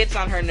eventually gets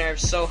on her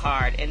nerves so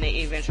hard, and they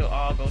eventually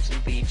all go to the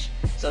beach,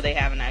 so they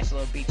have a nice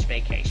little beach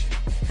vacation,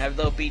 have a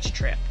little beach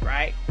trip,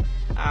 right?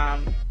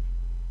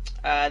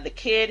 The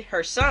kid,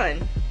 her son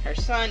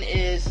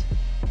is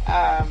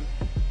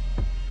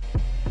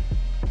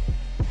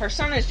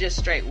just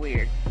straight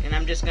weird, and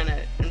I'm just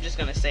gonna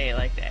say it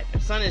like that. Her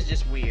son is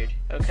just weird,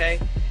 okay?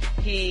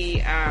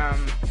 He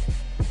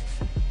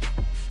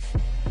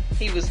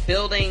was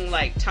building,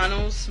 like,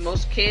 tunnels.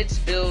 Most kids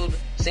build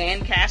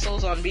sand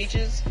castles on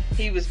beaches.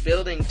 He was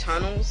building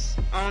tunnels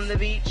on the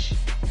beach.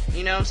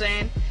 You know what I'm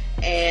saying?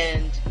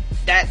 And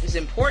that is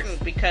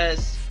important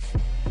because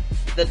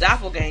the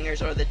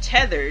doppelgangers, or the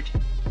tethered,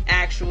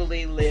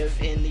 actually live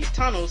in these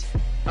tunnels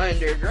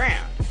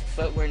underground.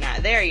 But we're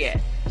not there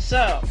yet.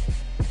 So,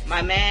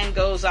 my man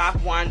goes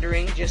off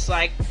wandering, just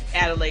like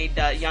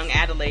young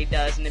Adelaide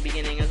does in the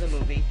beginning of the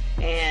movie.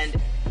 And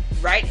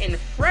right in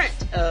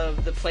front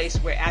of the place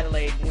where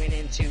Adelaide went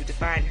into to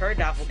find her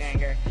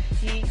doppelganger,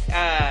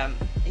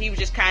 he was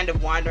just kind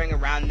of wandering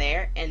around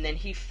there, and then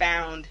he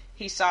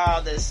saw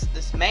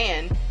this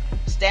man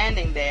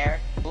standing there,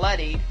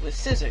 bloodied, with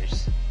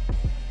scissors.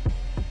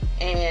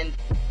 And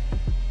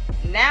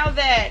now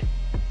that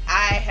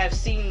I have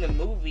seen the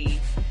movie,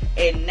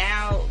 and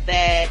now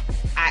that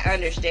I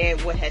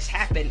understand what has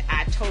happened,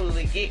 I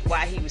totally get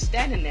why he was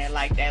standing there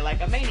like that,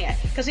 like a maniac.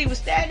 Because he was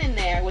standing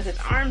there with his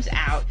arms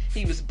out,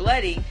 he was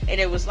bloody, and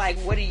it was like,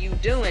 what are you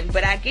doing?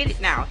 But I get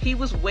it now. He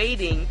was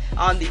waiting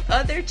on the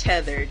other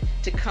tethered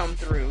to come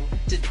through,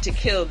 to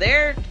kill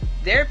their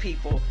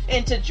people,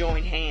 and to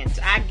join hands.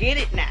 I get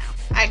it now.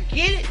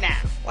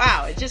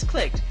 Wow, it just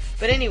clicked.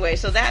 But anyway,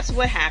 so that's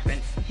what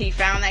happened. He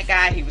found that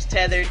guy, he was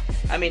tethered.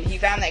 He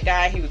found that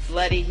guy, he was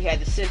bloody, he had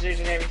the scissors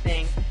and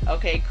everything.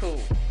 Okay,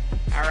 cool.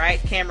 Alright,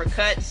 camera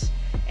cuts,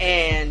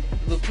 and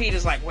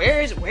Lupita's like,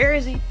 where is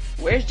he?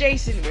 Where's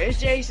Jason?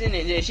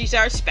 And then she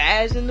starts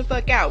spazzing the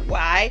fuck out.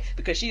 Why?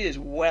 Because she is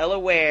well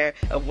aware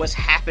of what's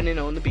happening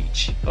on the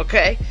beach.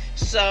 Okay?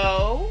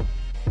 So,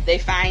 they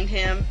find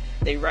him,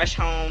 they rush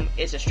home,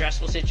 it's a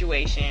stressful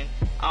situation,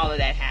 all of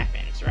that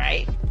happens,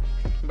 right?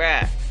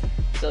 Bruh.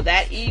 So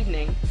that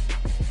evening,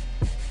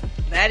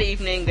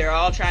 they're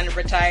all trying to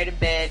retire to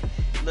bed.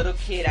 Little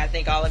kid, I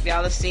think all of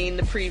y'all have seen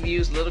the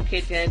previews. Little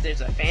kid says there's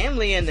a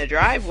family in the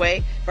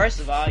driveway. First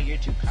of all, you're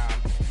too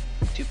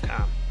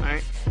calm.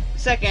 Alright?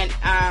 Second,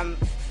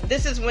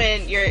 this is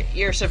when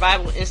your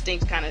survival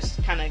instincts kind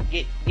of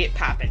get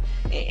popping,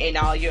 and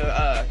all your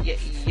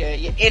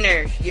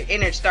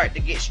inner start to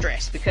get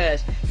stressed,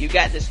 because you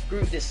got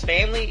this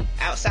family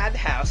outside the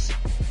house.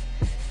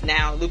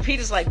 Now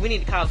Lupita's like, we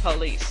need to call the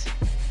police,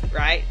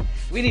 right?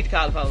 We need to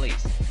call the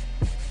police.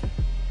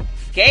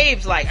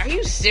 Gabe's like, are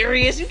you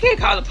serious? You can't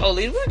call the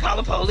police. We're gonna call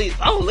the police.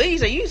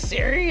 Police? Are you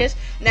serious?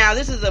 Now,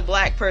 this is a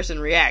black person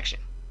reaction.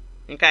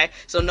 Okay?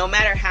 So no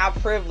matter how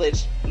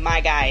privileged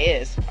my guy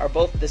is, or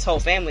both this whole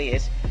family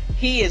is,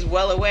 he is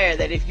well aware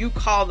that if you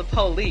call the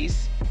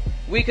police,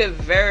 we could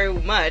very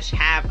much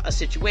have a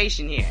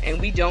situation here. And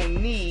we don't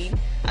need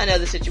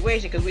another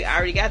situation, because we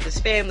already got this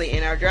family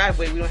in our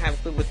driveway. We don't have a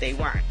clue what they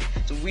want.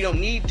 So we don't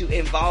need to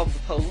involve the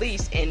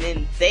police, and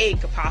then they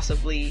could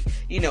possibly,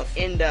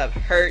 end up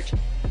hurt,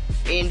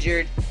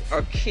 injured,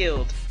 or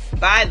killed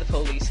by the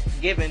police,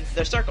 given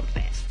their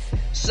circumstance.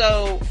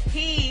 So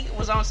he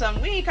was on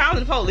something, we ain't calling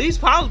the police,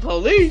 call the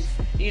police.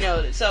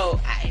 So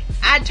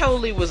I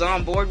totally was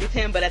on board with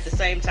him, but at the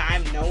same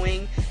time,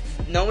 knowing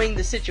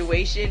the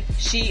situation,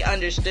 she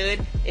understood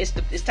it's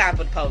time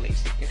for the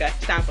police. Okay,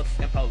 it's time for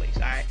the police.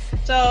 All right.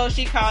 So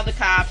she called the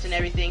cops and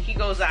everything. He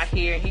goes out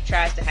here and he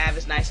tries to have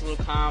his nice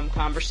little calm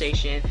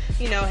conversation.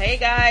 Hey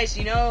guys,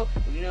 get off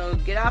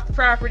the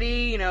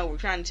property. We're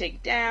trying to take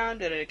it down.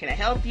 Can I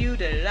help you?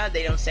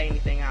 They don't say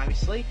anything,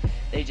 obviously.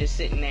 They just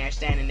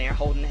standing there,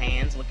 holding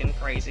hands, looking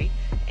crazy.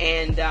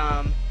 And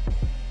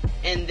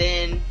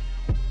then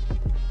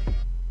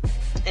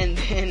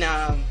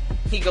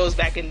he goes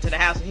back into the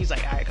house and he's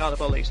like, all right, call the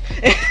police.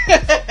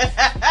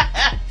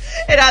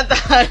 And I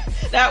thought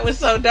that was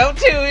so dope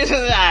too. All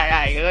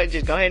right,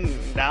 just go ahead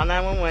and dial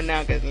 911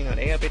 now, because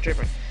they up here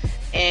tripping.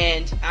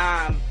 And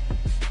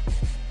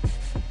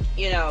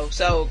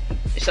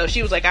so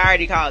she was like, I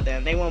already called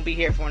them. They won't be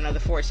here for another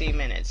 14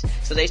 minutes.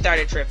 So they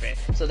started tripping.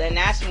 So then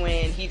that's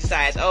when he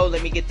decides, oh,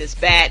 let me get this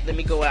bat. Let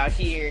me go out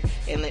here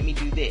and let me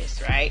do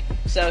this, right?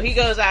 So he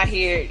goes out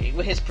here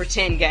with his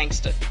pretend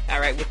gangster, all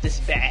right, with this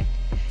bat.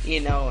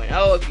 And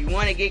if you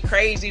want to get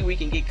crazy, we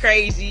can get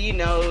crazy,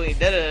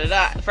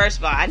 First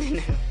of all, I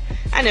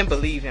didn't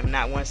believe him,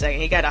 not 1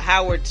 second. He got a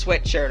Howard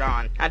sweatshirt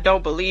on. I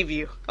don't believe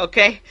you,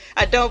 okay?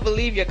 I don't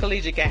believe your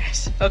collegiate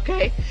ass,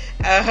 okay?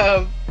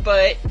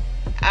 But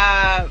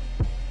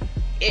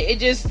it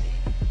just,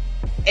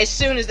 as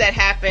soon as that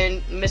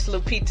happened, Miss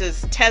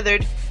Lupita's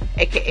tethered,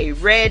 aka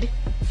Red.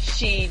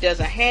 She does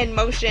a hand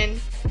motion,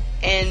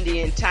 and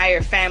the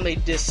entire family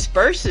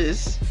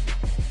disperses,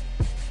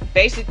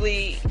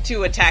 basically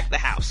to attack the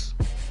house.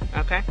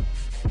 Okay?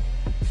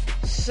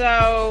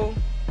 So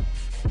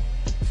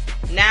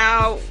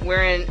now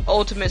we're in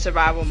ultimate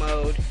survival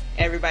mode.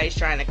 Everybody's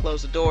trying to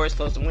close the doors,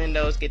 close the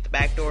windows, get the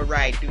back door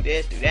right, do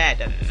this, do that,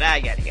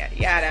 yada yada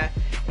yada.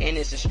 And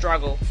it's a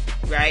struggle,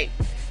 right?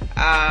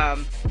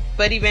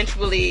 But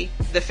eventually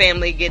the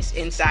family gets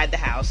inside the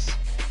house,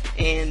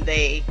 and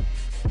they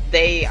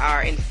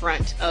are in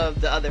front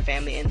of the other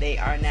family, and they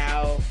are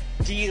now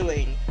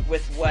dealing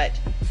with what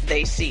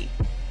they see.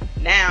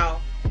 Now,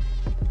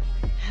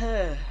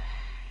 there's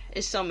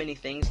so many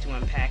things to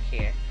unpack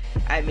here.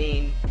 I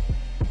mean,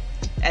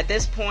 at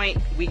this point,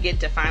 we get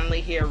to finally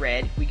hear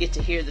Red. We get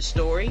to hear the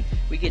story.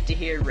 We get to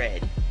hear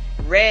Red.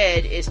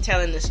 Red is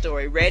telling the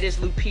story. Red is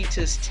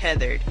Lupita's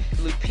tethered,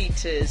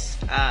 Lupita's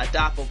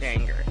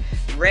doppelganger.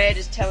 Red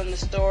is telling the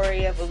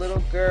story of a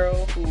little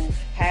girl who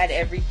had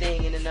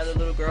everything and another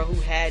little girl who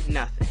had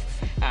nothing.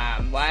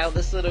 While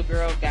this little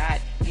girl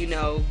got,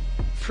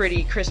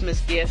 pretty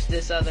Christmas gifts,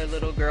 this other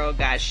little girl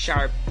got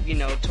sharp,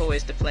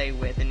 toys to play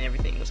with, and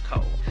everything was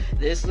cold.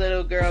 This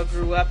little girl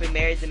grew up and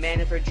married the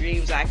man of her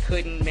dreams. I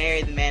couldn't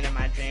marry the man of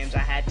my dreams. I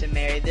had to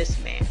marry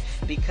this man,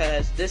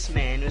 because this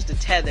man was the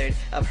tethered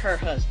of her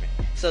husband.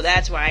 So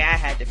that's why I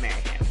had to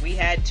marry him. We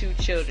had 2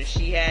 children.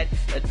 She had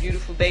a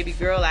beautiful baby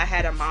girl. I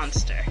had a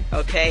monster.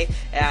 Okay?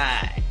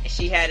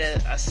 She had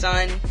a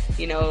son,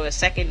 a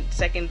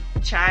second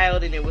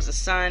child, and it was a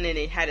son, and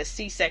it had a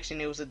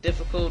C-section. It was a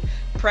difficult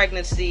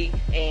pregnancy,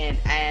 and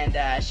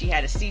she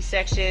had a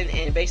C-section,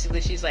 and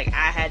basically she's like,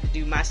 I had to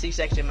do my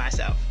C-section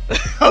myself.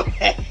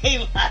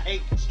 Okay?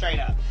 Like, straight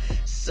up.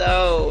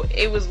 So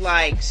it was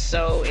like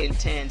so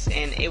intense,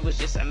 and it was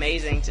just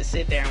amazing to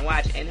sit there and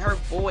watch. And her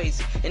voice,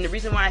 and the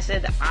reason why I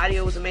said the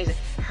audio was amazing,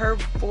 her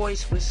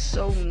voice was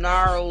so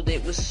gnarled,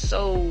 it was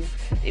so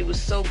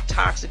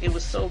toxic, it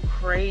was so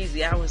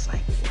crazy. I was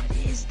like, what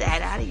is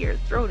that out of your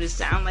throat? It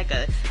sounded like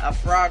a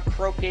frog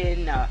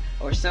croaking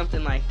or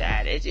something like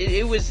that.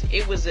 It was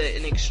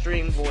an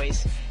extreme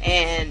voice,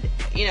 and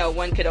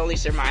one could only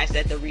surmise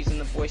that the reason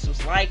the voice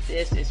was like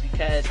this is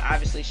because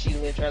obviously she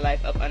lived her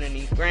life up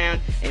underneath ground,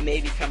 and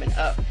maybe coming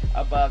up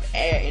above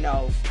air,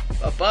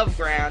 above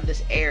ground,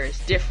 this air is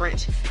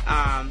different.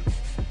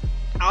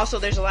 Also,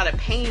 there's a lot of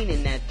pain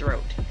in that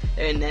throat,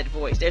 in that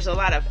voice. There's a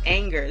lot of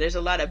anger. There's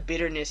a lot of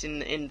bitterness in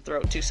the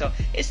throat too. So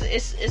it's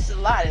a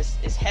lot.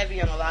 It's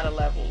heavy on a lot of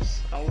levels.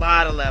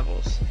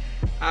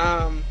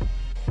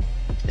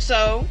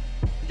 So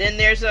then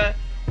there's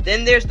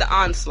the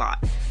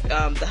onslaught.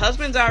 The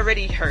husband's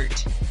already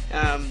hurt.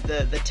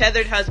 The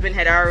tethered husband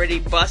had already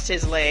bust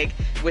his leg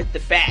with the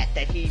bat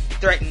that he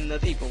threatened the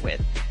people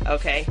with.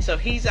 Okay, so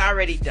he's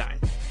already done.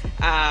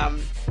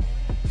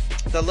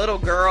 The little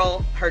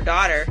girl, her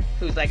daughter,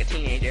 who's like a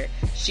teenager,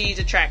 she's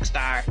a track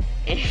star,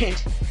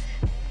 and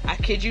I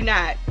kid you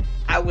not,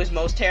 I was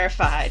most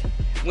terrified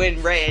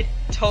when Red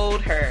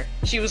told her.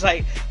 She was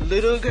like,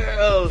 "Little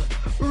girl,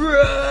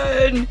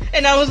 run!"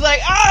 And I was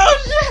like, "Oh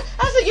shit!"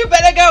 I said, "You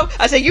better go!"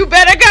 I said, "You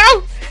better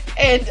go!"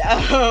 And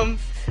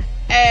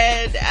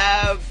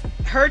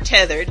her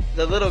tethered,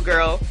 the little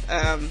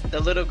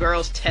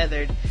girl's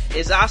tethered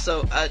is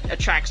also a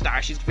track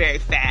star. She's very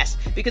fast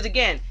because,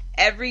 again,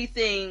 every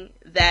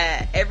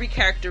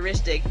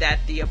characteristic that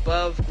the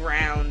above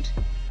ground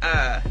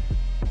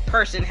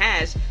person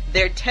has,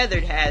 their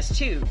tethered has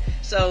too.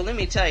 So let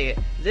me tell you,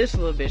 this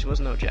little bitch was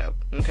no joke.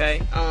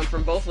 Okay,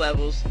 from both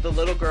levels, the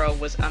little girl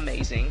was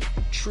amazing,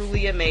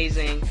 truly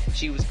amazing.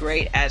 She was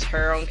great as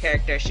her own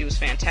character. She was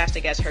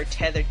fantastic as her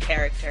tethered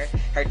character.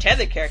 Her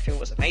tethered character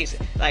was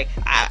amazing. Like,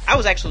 I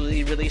was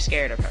actually really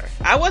scared of her.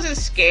 I wasn't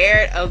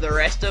scared of the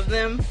rest of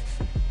them.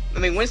 I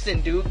mean,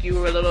 Winston Duke, you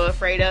were a little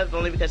afraid of,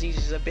 only because he's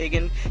just a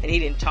biggin, and he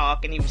didn't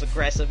talk, and he was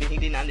aggressive, and he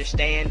didn't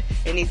understand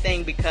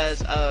anything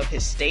because of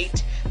his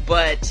state.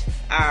 But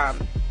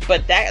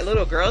that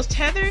little girl's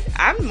tethered,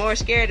 I'm more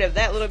scared of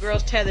that little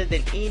girl's tethered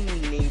than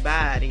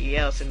anybody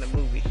else in the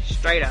movie,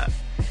 straight up.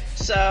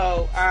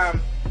 So,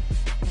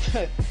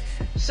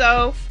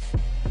 so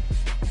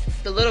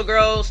the little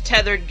girl's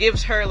tethered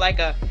gives her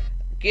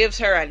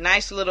a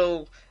nice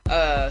little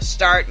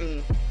start,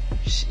 and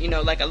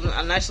like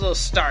a nice little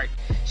start.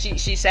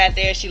 She sat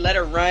there, she let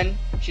her run,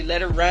 she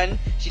did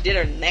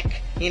her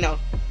neck,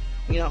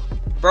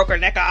 broke her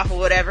neck off or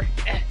whatever,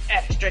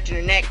 stretching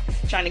her neck,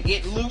 trying to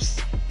get loose.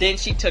 Then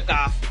she took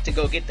off to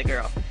go get the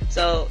girl.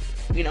 So,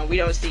 we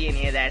don't see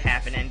any of that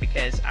happening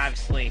because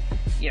obviously,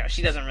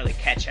 she doesn't really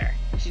catch her.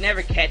 She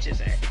never catches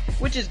her,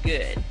 which is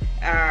good.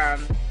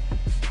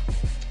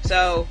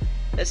 So,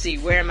 let's see,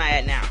 where am I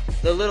at now?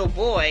 The little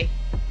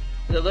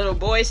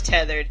boy's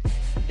tethered.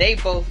 They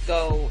both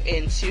go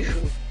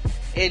into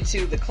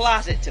the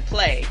closet to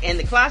play. And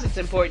the closet's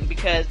important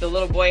because the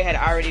little boy had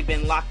already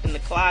been locked in the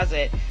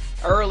closet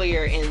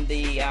earlier in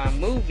the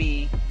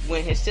movie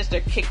when his sister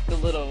kicked the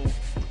little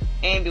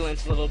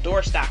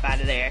doorstop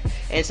out of there.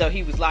 And so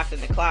he was locked in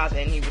the closet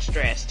and he was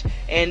stressed.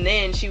 And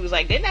then she was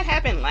like, "Didn't that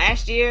happen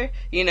last year?"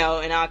 And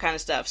all kind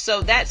of stuff.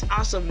 So that's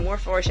also more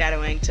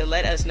foreshadowing to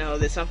let us know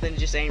that something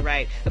just ain't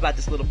right about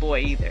this little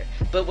boy either.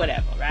 But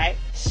whatever, right?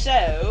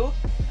 So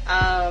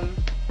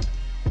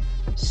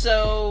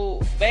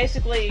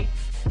basically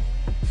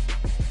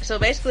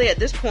at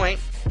this point,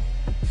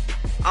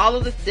 all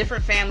of the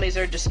different families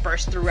are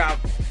dispersed throughout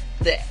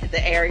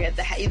the area,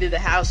 either the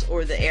house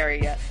or the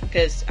area,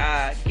 because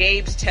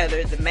Gabe's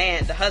tethered,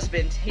 the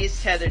husband,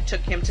 his tether took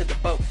him to the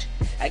boat.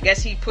 I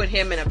guess he put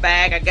him in a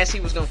bag. I guess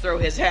he was going to throw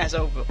his ass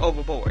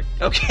overboard.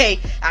 Okay,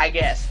 I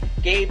guess.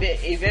 Gabe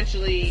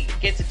eventually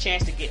gets a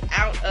chance to get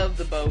out of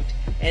the boat,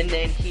 and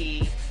then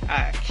he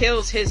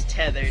kills his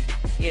tethered,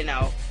 he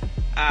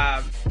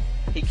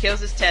kills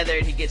his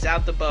tethered, he gets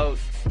out the boat,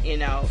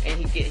 and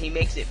he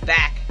makes it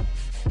back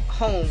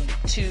home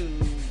to,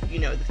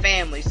 the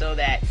family, so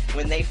that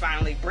when they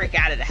finally break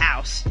out of the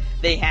house,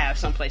 they have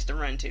someplace to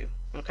run to.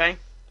 Okay?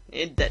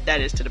 That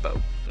is to the boat,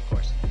 of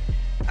course.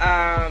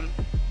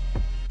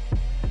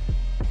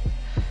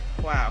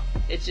 Wow.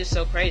 It's just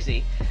so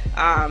crazy.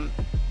 And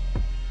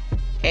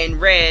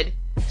Red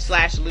 /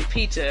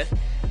 Lupita,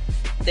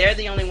 they're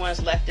the only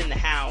ones left in the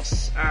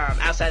house,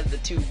 outside of the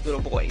two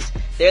little boys.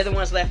 They're the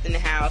ones left in the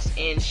house,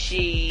 and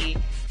she,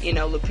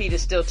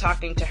 Lupita's still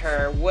talking to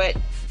her. "What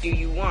do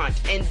you want?"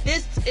 And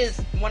this is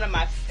one of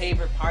my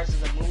favorite parts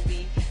of the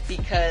movie,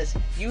 because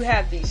you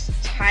have these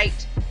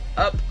tight,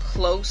 up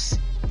close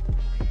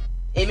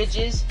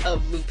images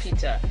of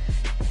Lupita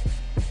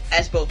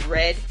as both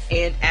Red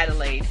and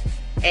Adelaide,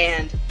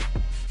 and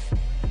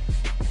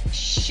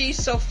she's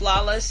so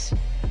flawless.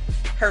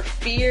 Her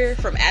fear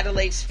from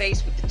Adelaide's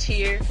face with the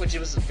tear, which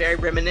was very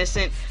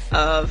reminiscent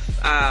of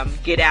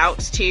Get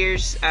Out's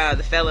tears,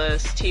 the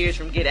fella's tears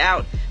from Get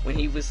Out when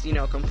he was,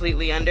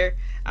 completely under.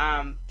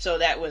 So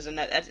that was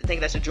I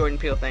think that's a Jordan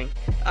Peele thing.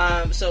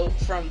 So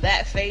from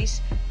that face,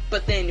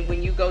 but then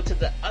when you go to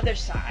the other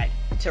side,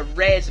 to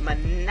Red's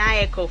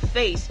maniacal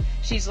face,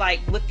 she's like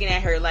looking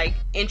at her like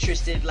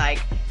interested, like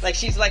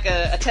she's like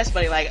a test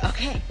buddy, like,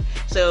 "Okay,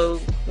 so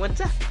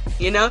what's up?"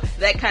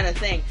 That kind of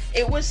thing.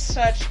 It was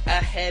such a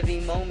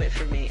heavy moment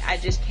for me. I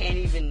just can't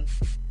even.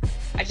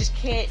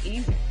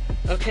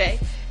 Okay?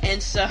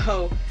 And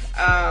so,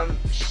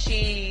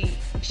 she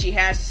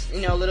has,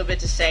 a little bit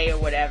to say or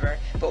whatever,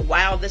 but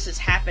while this is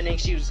happening,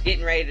 she was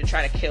getting ready to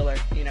try to kill her.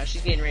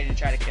 She's getting ready to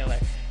try to kill her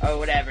or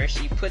whatever.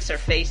 She puts her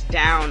face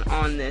down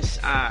on this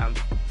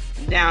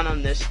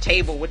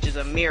table, which is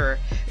a mirror,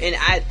 and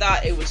I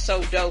thought it was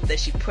so dope that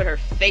she put her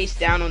face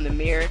down on the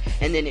mirror,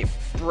 and then it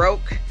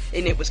broke,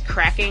 and it was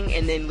cracking,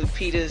 and then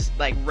Lupita's,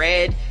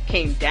 Red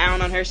came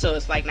down on her, so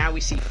it's like now we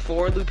see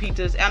 4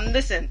 Lupitas.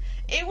 Listen,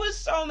 it was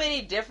so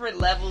many different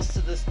levels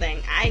to this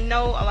thing. I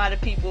know a lot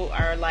of people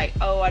are like,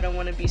 oh, I don't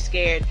want to be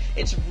scared.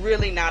 It's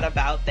really not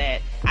about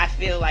that. I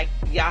feel like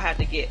y'all have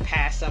to get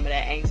past some of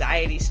that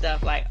anxiety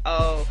stuff, like,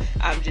 oh,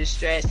 I'm just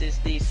stressed, it's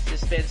the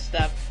suspense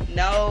stuff.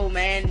 No,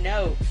 man,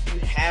 no. You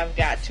have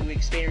got to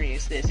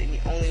experience this, and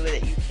the only way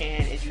that you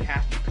can is you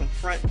have to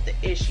confront the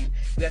issue.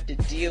 You have to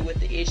deal with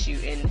the issue,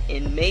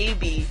 and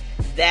maybe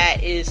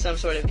that is some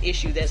sort of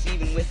issue that's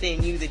even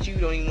within you that you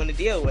don't even want to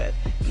deal with.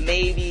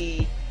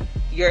 Maybe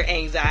your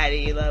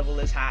anxiety level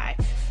is high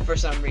for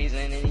some reason,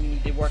 and you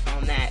need to work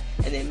on that,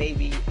 and then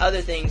maybe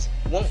other things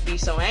won't be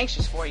so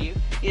anxious for you.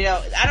 You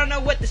know, I don't know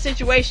what the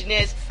situation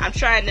is. I'm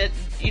trying to,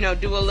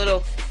 do a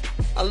little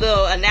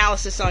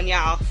analysis on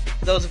y'all,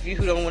 those of you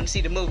who don't want to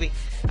see the movie.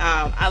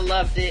 I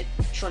loved it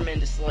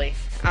tremendously.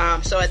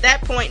 So at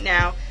that point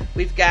now,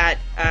 we've got,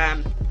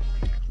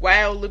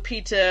 while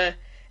Lupita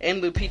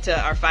and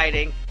Lupita are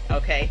fighting,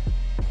 okay,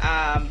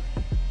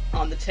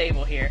 on the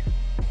table here,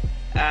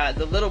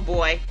 the little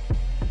boy,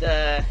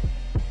 the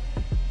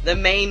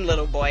main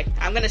little boy,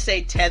 I'm going to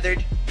say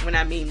tethered when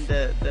I mean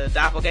the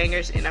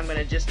doppelgangers, and I'm going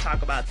to just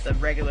talk about the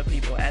regular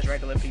people as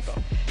regular people,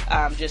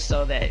 just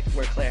so that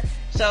we're clear.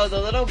 So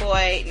the little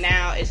boy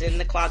now is in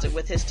the closet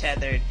with his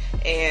tethered,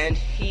 and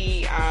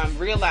he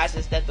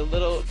realizes that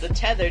the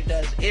tethered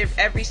does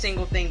every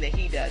single thing that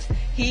he does.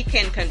 He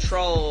can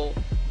control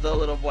the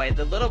little boy.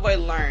 The little boy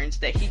learns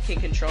that he can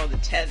control the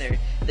tethered.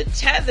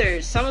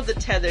 Some of the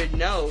tethered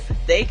know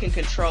they can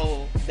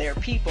control their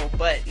people,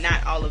 but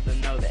not all of them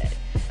know that.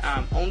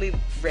 Only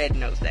Red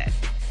knows that.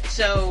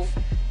 So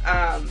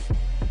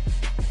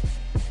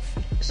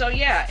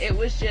yeah, it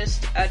was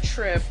just a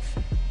trip.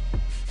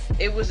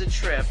 It was a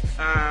trip.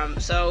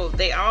 So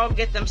they all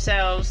get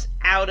themselves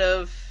out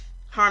of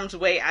harm's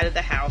way, out of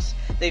the house.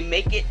 They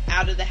make it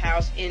out of the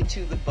house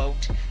into the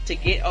boat to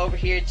get over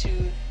here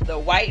to the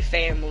white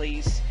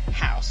family's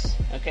house.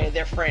 Okay,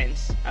 they're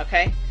friends.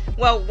 Okay,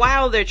 well,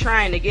 while they're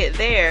trying to get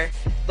there,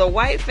 the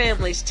white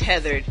family's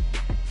tethered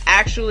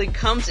actually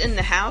comes in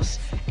the house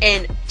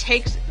and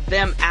takes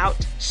them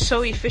out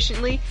so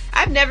efficiently.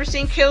 I've never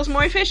seen kills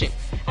more efficient.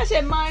 I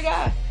said, my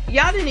God,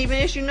 y'all didn't even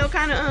issue no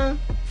kind of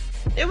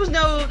there was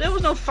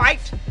no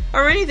fight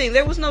or anything.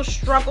 There was no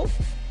struggle.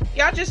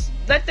 Y'all just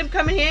let them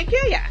come in here and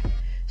kill y'all.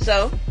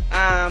 So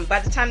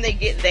by the time they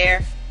get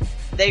there,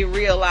 they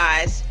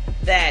realize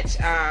that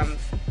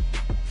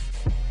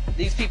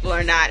these people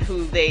are not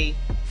who they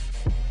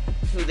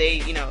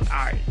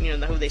are,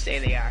 who they say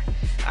they are,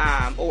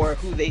 or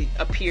who they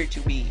appear to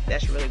be.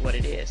 That's really what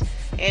it is.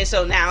 And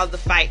so now the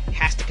fight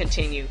has to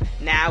continue.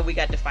 Now we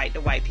got to fight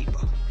the white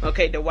people.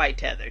 Okay, the white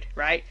tethered,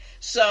 right?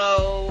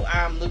 So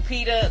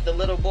Lupita, the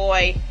little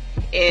boy,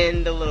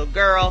 and the little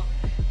girl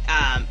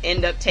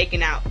end up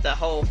taking out the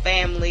whole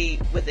family,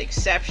 with the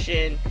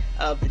exception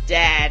of the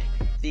dad.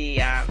 The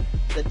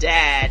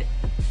dad,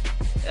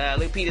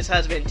 Lupita's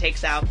husband,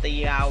 takes out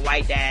the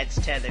white dad's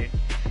tethered.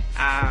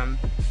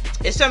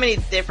 There's so many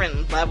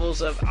different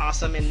levels of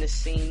awesome in this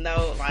scene,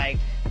 though. Like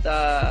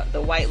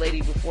the white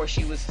lady, before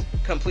she was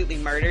completely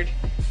murdered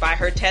by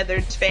her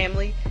tethered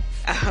family,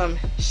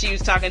 she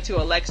was talking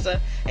to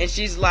Alexa, and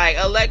she's like,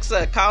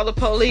 Alexa, call the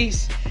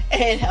police.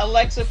 And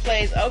Alexa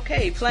plays,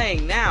 okay,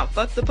 playing now,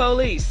 fuck the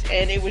police.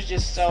 And it was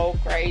just so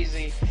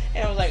crazy.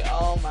 And I was like,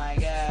 oh my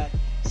God.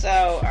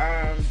 So,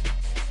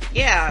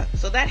 yeah,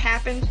 so that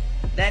happened.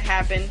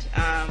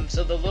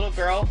 So the little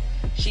girl,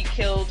 she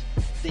killed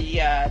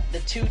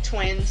the two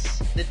twins,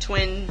 the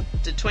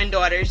twin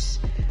daughters.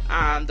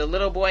 The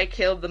little boy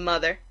killed the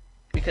mother,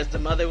 because the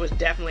mother was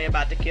definitely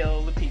about to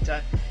kill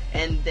Lupita.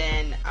 And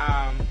then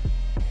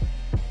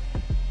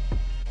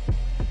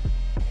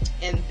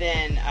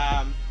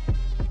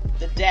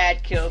the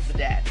dad killed the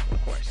dad,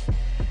 of course.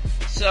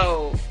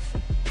 So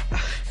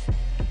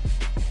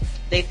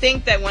they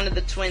think that one of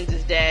the twins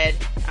is dead.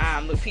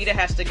 Lupita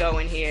has to go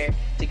in here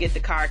to get the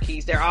car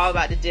keys. They're all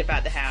about to dip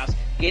out the house,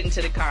 get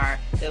into the car.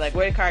 They're like,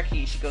 where are the car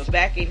keys? She goes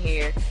back in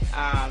here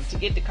to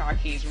get the car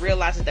keys,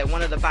 realizes that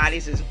one of the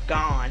bodies is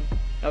gone.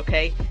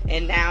 Okay,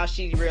 and now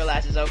she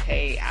realizes,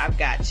 okay, I've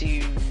got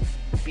to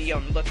be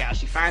on the lookout.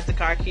 She finds the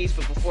car keys,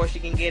 but before she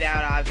can get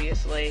out,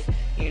 obviously,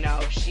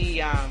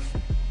 she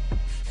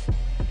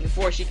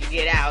before she can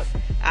get out,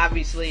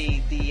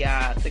 obviously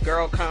the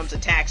girl comes,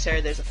 attacks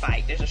her. There's a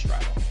fight. There's a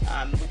struggle.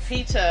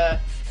 Lupita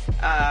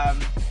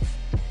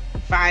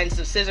finds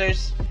the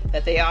scissors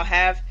that they all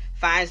have.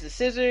 Finds the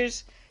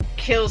scissors,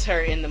 kills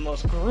her in the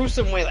most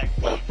gruesome way, like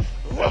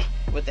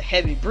with the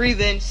heavy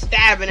breathing,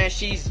 stabbing her.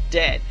 She's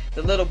dead.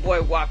 The little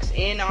boy walks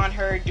in on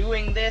her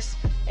doing this,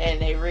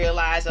 and they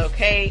realize,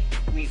 okay,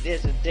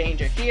 there's a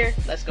danger here.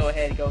 Let's go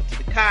ahead and go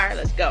to the car.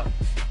 Let's go.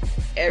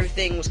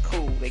 Everything was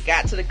cool. They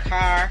got to the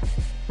car.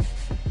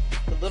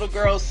 The little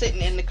girl's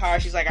sitting in the car.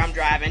 She's like, I'm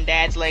driving.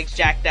 Dad's legs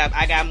jacked up.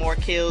 I got more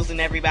kills than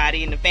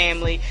everybody in the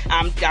family.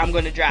 I'm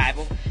going to drive.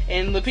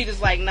 And Lupita's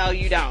like, no,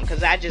 you don't,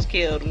 because I just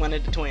killed one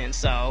of the twins.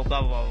 So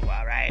blah, blah, blah,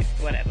 blah, right?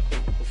 Whatever.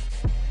 Cool.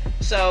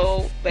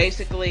 So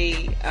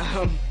basically,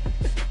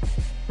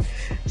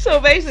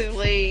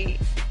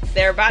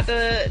 they're about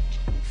to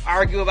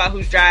argue about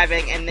who's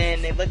driving, and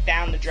then they look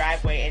down the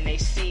driveway and they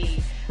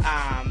see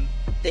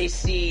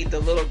the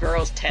little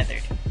girl's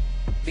tethered.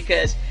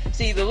 Because,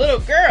 see, the little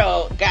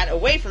girl got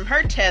away from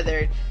her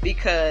tethered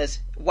because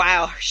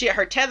while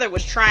her tether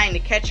was trying to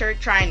catch her,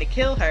 trying to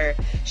kill her,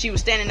 she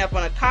was standing up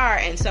on a car,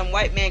 and some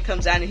white man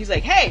comes out and he's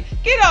like, "Hey,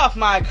 get off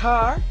my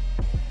car!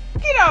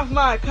 Get off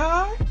my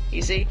car!"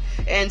 You see?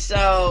 And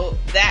so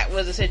that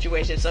was a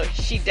situation. So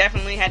she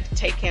definitely had to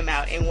take him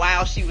out. And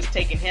while she was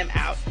taking him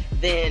out,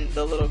 then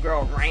the little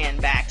girl ran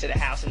back to the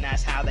house, and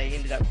that's how they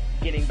ended up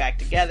getting back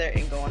together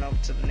and going over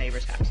to the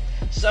neighbor's house.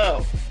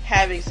 So,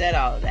 having said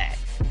all of that,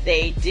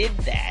 they did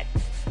that,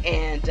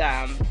 and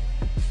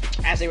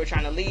as they were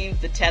trying to leave,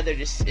 the tether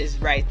just is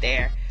right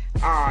there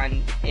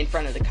in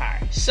front of the car.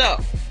 So,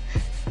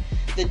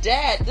 the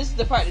dad, this is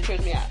the part that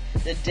trips me out.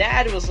 The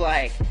dad was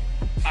like,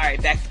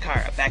 "Alright, back the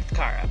car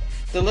up.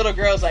 The little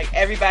girl's like,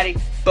 "Everybody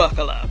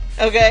buckle up."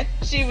 Okay?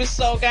 She was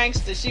so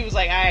gangster. She was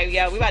like, "Alright,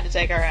 yeah, we about to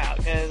take her out,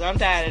 because I'm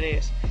tired of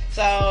this."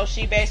 So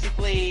she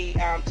basically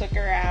took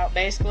her out,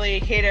 basically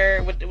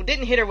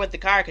didn't hit her with the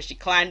car because she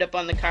climbed up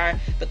on the car,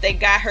 but they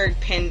got her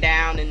pinned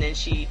down, and then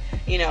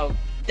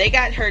they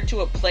got her to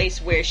a place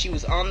where she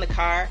was on the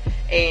car,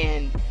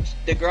 and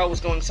the girl was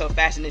going so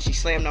fast, and then she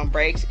slammed on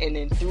brakes and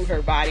then threw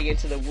her body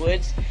into the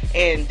woods,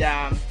 and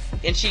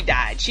she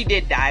died. She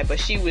did die, but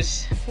she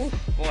was,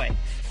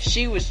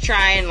 she was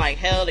trying like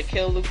hell to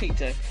kill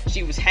Lupita.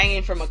 She was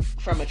hanging from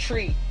a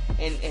tree,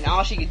 and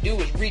all she could do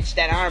was reach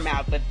that arm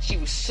out, but she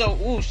was so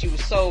evil.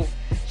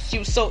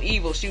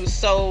 She was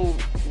so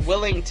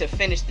willing to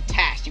finish the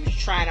task. She was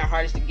trying her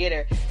hardest to get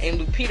her, and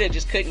Lupita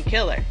just couldn't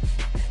kill her.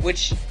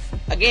 Which,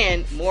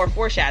 again, more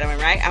foreshadowing,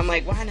 right? I'm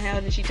like, why in the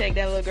hell did she take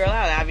that little girl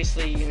out?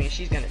 Obviously,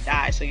 she's gonna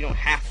die, so you don't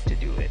have to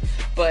do it.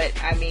 But,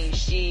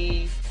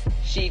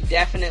 she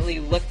definitely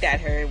looked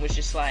at her and was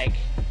just like,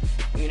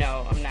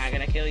 I'm not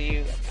gonna kill you.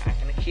 I'm not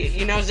gonna kill you.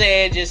 You know what I'm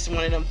saying? Just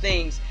one of them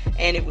things.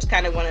 And it was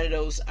kind of one of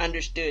those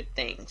understood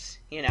things,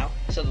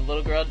 So the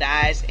little girl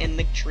dies in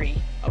the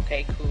tree.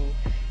 Okay, cool.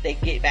 They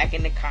get back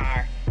in the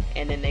car,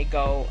 and then they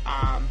go,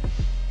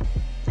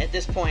 at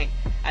this point,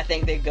 I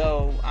think they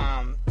go,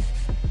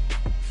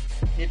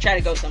 they try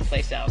to go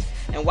someplace else.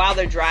 And while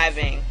they're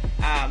driving,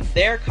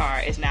 their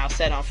car is now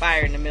set on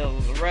fire in the middle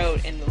of the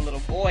road, and the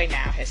little boy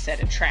now has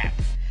set a trap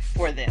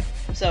for them.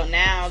 So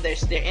now they're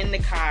in the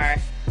car.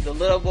 The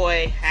little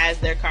boy has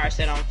their car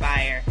set on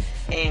fire,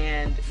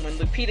 and when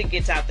Lupita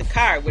gets out the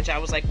car, which I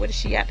was like, what is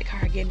she out the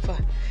car again for?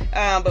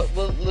 But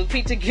when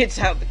Lupita gets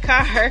out the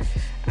car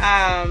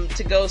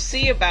to go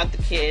see about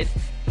the kid,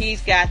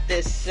 he's got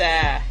this,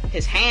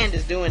 his hand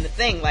is doing the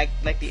thing like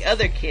the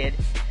other kid.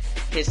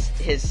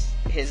 His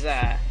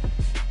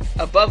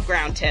above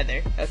ground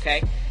tether,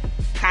 okay,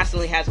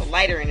 constantly has a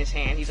lighter in his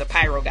hand. He's a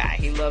pyro guy.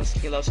 He loves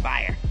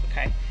fire,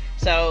 okay.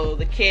 So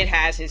the kid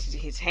has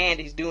his hand,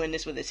 he's doing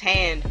this with his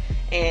hand,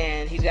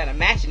 and he's got a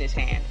match in his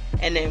hand.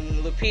 And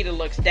then Lupita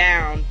looks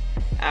down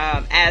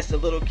as the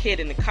little kid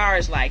in the car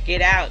is like,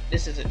 "Get out,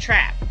 this is a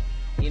trap."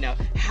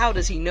 How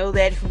does he know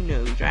that? Who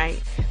knows,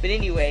 right? But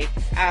anyway,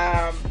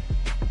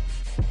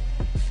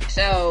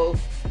 so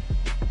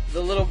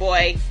the little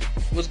boy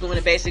was going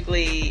to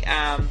basically,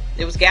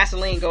 it was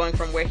gasoline going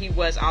from where he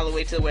was all the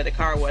way to where the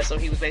car was, so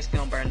he was basically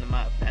going to burn them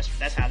up.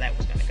 That's how that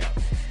was going to go.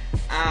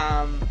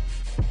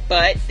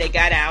 But they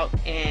got out,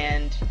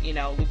 and,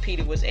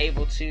 Lupita was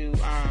able to,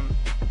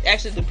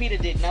 actually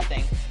Lupita did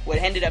nothing. What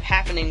ended up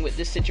happening with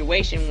this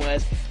situation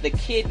was the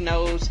kid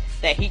knows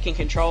that he can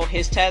control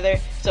his tether,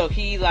 so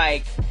he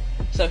backed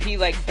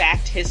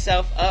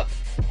himself up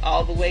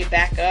all the way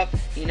back up,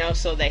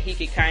 so that he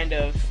could kind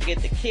of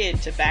get the kid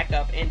to back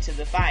up into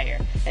the fire.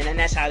 And then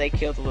that's how they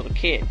killed the little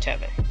kid,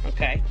 tether,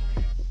 okay?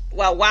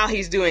 Well, while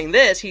he's doing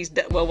this,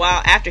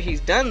 after he's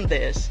done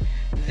this,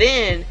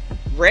 then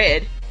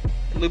Red,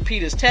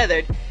 Lupita's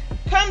tethered,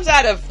 comes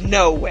out of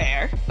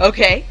nowhere,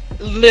 okay,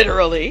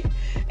 literally,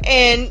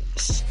 and,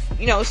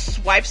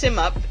 swipes him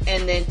up,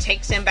 and then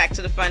takes him back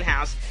to the fun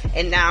house,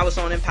 and now it's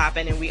on and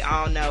popping, and we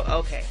all know,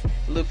 okay,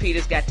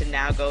 Lupita's got to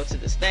now go to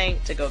this thing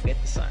to go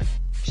get the son.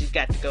 She's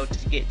got to go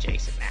to get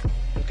Jason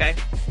now, okay?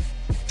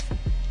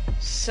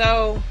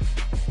 So,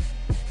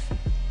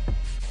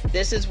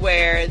 this is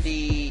where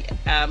the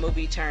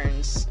movie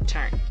turns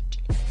turned.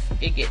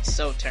 It gets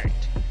so turned.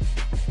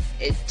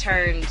 It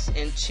turns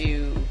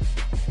into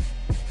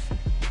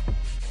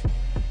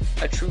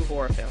a true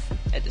horror film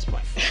at this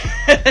point.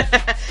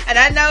 And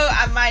I know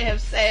I might have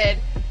said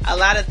a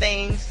lot of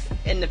things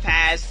in the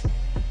past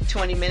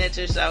 20 minutes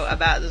or so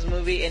about this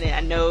movie, and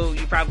I know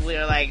you probably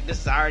are like,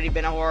 this has already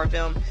been a horror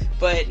film,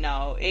 but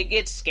no, it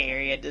gets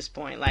scary at this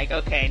point. Like,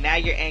 okay, now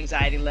your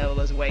anxiety level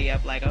is way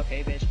up. Like,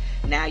 okay, bitch,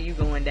 now you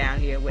going down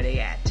here where they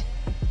at.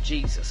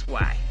 Jesus,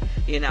 why?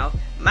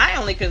 My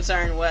only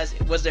concern was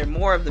there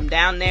more of them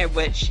down there,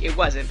 which it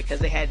wasn't, because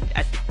they had,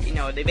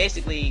 they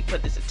basically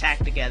put this attack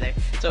together,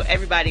 so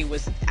everybody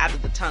was out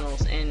of the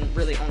tunnels, and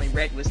really only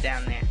Red was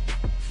down there,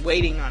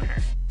 waiting on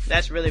her.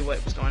 That's really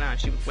what was going on.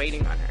 She was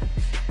waiting on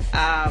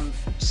her.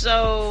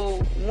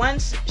 So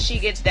once she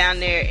gets down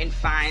there and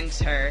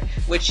finds her,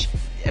 which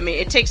I mean,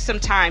 it takes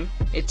some time.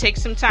 It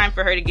takes some time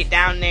for her to get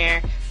down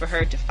there, for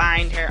her to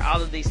find her,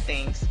 all of these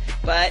things.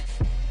 But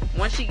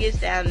once she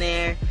gets down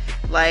there,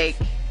 like,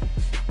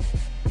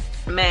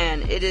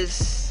 man, it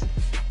is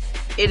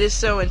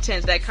so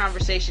intense. That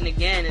conversation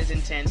again is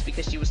intense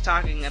because she was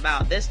talking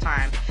about this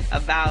time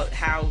about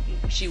how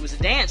she was a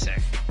dancer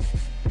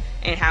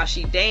and how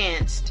she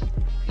danced,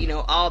 you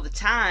know, all the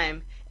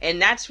time.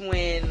 And that's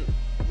when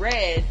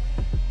Red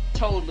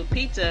told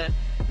Lupita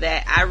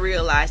that I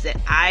realized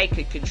that I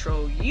could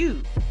control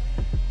you.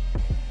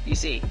 You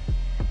see?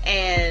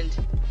 And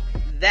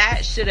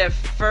that should have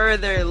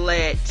further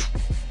let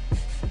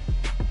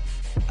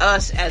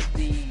us as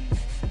the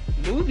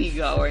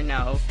moviegoer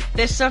know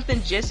that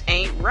something just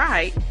ain't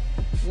right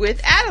with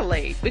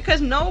Adelaide,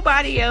 because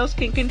nobody else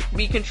can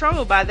be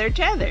controlled by their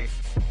tether.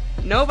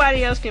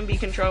 Nobody else can be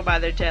controlled by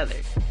their tether.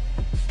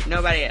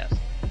 Nobody else.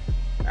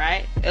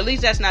 Right? At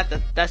least that's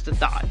the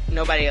thought.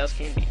 Nobody else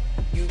can be.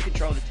 You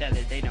control the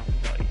tether, they don't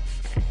control you.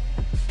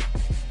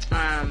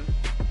 Right?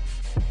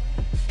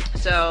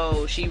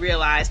 So she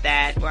realized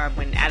that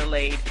when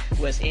Adelaide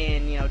was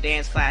in, you know,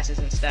 dance classes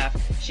and stuff,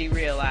 she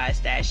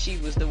realized that she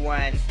was the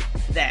one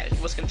that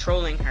was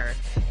controlling her.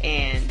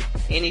 And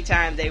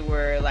anytime they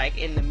were like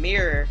in the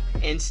mirror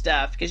and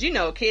stuff, because you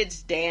know,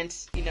 kids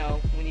dance, you know,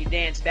 when you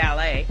dance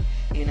ballet,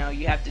 you know,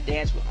 you have to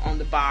dance on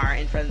the bar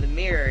in front of the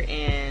mirror,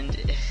 and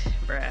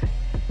bruh,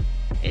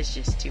 it's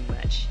just too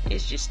much.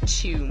 It's just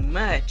too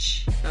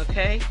much.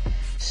 Okay?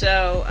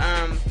 So,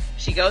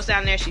 she goes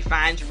down there, she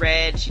finds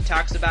Red, she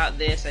talks about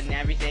this and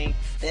everything,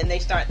 then they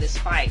start this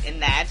fight, and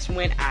that's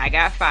when I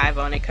Got Five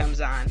on It comes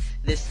on.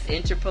 This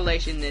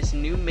interpolation, this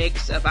new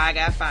mix of I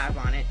Got Five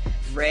on It.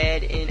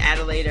 Red and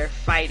Adelaide are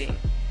fighting,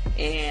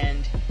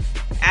 and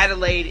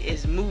Adelaide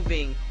is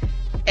moving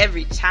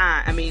every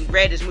time. I mean,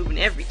 Red is moving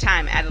every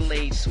time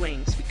Adelaide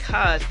swings,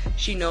 because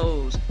she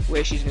knows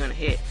where she's gonna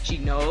hit. She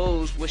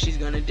knows what she's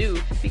gonna do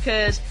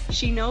because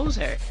she knows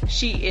her.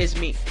 She is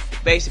me,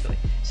 basically.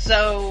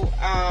 So,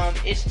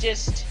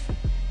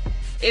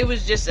 it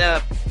was just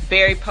a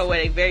very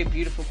poetic, very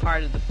beautiful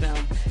part of the film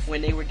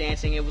when they were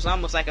dancing. It was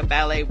almost like a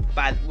ballet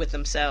with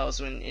themselves,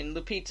 and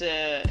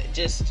Lupita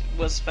just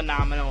was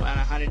phenomenal on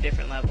 100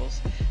 different levels.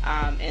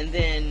 And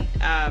then,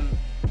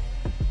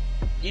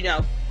 you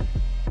know,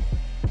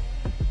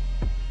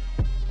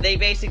 they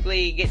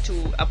basically get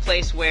to a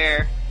place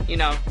where, you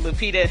know,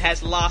 Lupita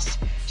has lost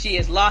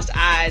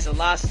eyes, or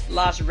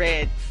lost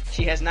Red.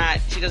 She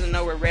doesn't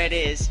know where Red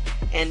is.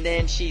 And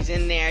then she's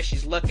in there,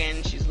 she's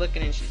looking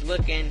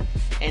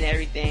and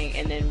everything.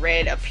 And then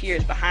Red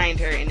appears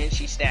behind her, and then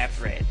she stabs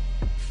Red.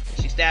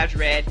 She stabs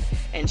Red,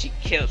 and she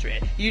kills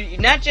Red. You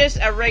not just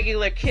a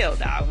regular kill,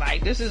 dog.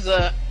 Like, this is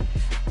a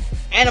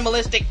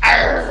animalistic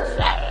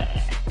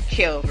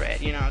kill Red,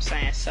 you know what I'm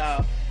saying?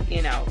 So,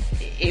 you know,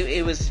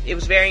 it was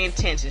very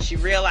intense, and she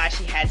realized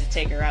she had to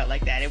take her out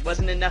like that. It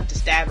wasn't enough to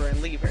stab her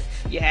and leave her.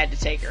 You had to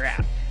take her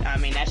out. I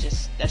mean, that's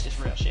just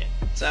real shit.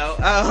 So,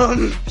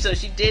 so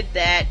she did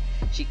that.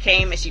 She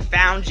came and she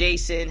found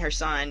Jason, her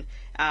son,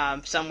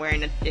 somewhere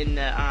in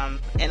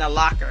a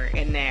locker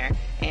in there,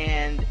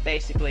 and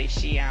basically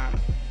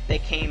they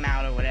came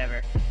out or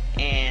whatever,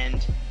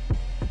 and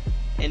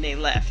they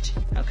left.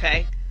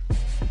 Okay.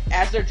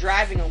 As they're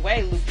driving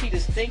away,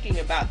 Lupita's thinking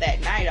about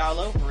that night all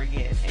over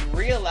again, and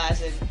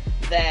realizing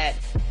that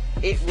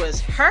it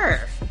was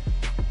her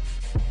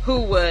who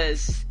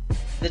was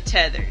the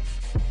tethered.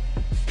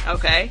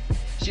 Okay?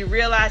 She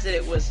realized that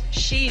it was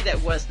she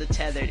that was the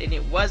tethered, and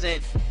it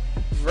wasn't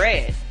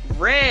Red.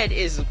 Red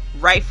is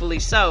rightfully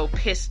so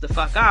pissed the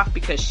fuck off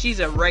because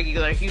she's a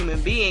regular human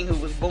being who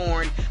was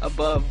born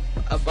above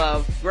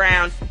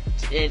ground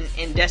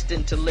and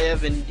destined to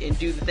live and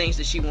do the things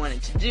that she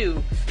wanted to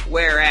do.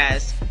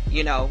 Whereas,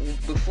 you know,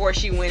 before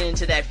she went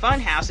into that fun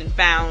house and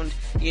found,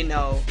 you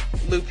know,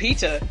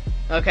 Lupita,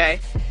 okay,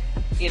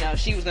 you know,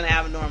 she was going to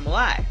have a normal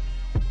life.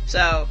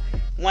 So,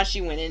 once she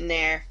went in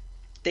there,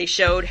 they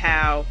showed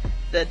how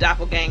the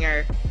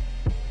doppelganger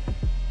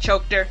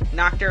choked her,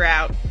 knocked her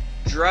out,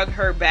 drug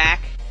her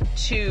back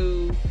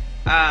to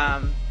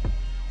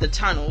the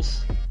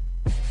tunnels.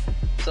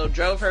 So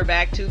drove her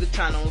back to the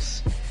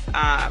tunnels,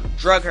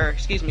 drug her,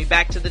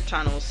 back to the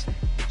tunnels,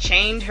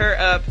 chained her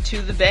up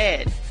to the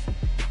bed.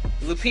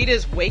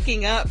 Lupita's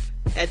waking up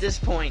at this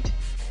point.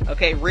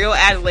 Okay, real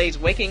Adelaide's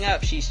waking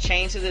up. She's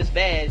chained to this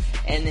bed,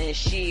 and then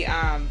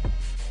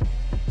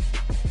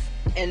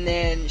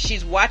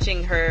she's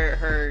watching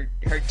her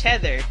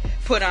tether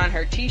put on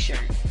her t-shirt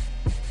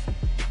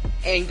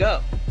and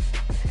go.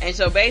 And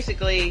so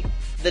basically,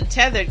 the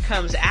tethered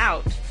comes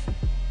out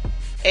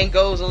and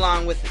goes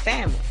along with the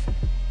family.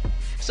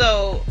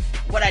 So,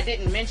 what I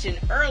didn't mention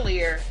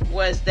earlier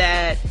was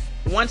that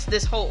once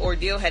this whole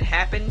ordeal had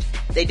happened,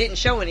 they didn't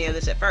show any of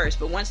this at first,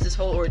 but once this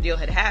whole ordeal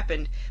had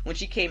happened, when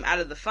she came out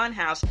of the fun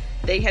house,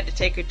 they had to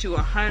take her to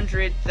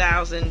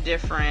 100,000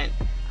 different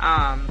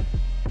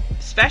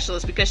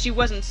specialists because she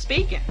wasn't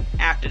speaking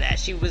after that.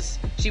 She was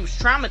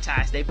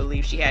traumatized. They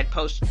believed she had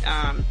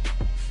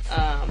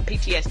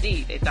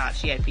PTSD. They thought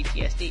she had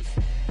PTSD.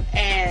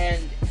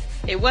 And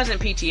it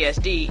wasn't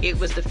PTSD. It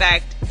was the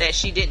fact that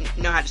she didn't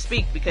know how to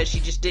speak, because she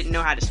just didn't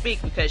know how to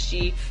speak, because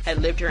she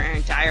had lived her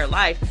entire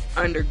life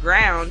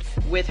underground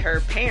with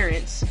her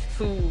parents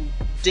who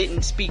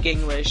didn't speak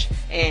English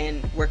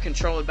and were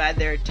controlled by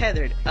their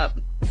tethered up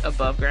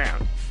above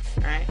ground.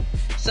 Right?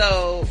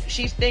 So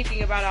she's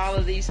thinking about all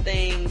of these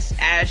things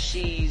as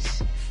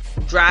she's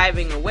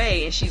driving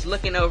away, and she's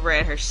looking over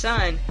at her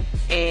son,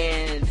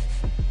 and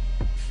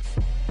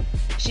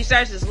she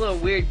starts this little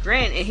weird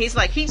grin, and he's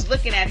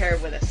looking at her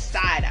with a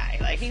side eye.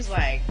 Like, he's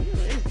like, who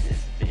is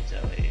this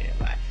bitch over here?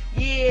 Like,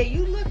 yeah,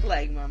 you look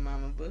like my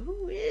mama, but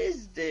who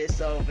is this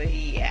over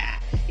here?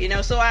 You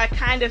know, so I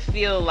kind of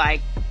feel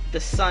like the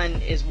son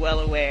is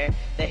well aware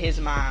that his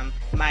mom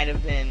might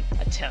have been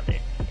a tethered.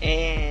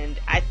 And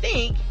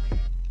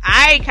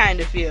I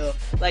kind of feel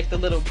like the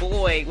little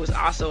boy was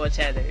also a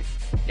tethered.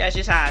 That's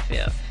just how I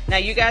feel. Now,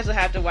 you guys will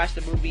have to watch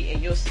the movie,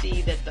 and you'll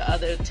see that the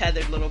other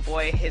tethered little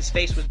boy, his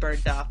face was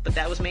burned off, but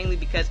that was mainly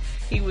because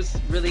he was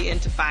really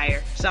into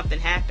fire. Something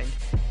happened.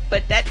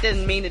 But that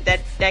doesn't mean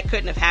that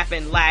couldn't have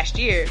happened last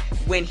year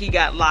when he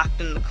got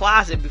locked in the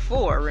closet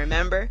before,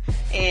 remember?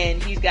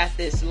 And he's got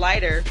this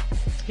lighter,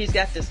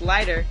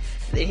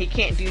 and he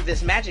can't do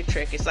this magic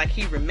trick. It's like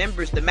he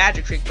remembers the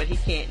magic trick, but he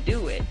can't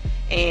do it.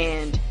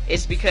 And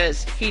it's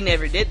because he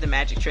never did the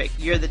magic trick.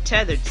 You're the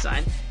tethered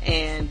son,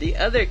 and the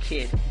other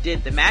kid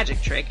did the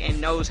magic trick and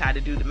knows how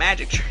to do the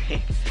magic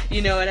trick.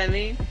 You know what I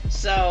mean?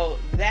 So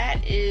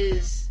that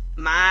is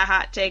my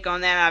hot take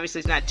on that. Obviously,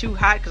 it's not too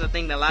hot because I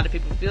think that a lot of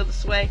people feel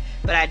this way,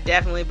 but I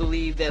definitely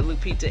believe that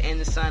Lupita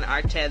and the son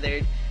are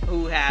tethered,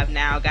 who have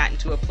now gotten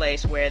to a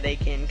place where they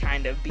can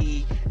kind of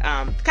be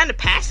kind of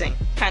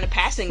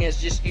passing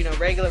as just, you know,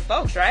 regular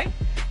folks, right?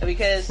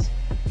 Because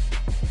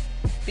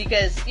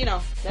you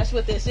know, that's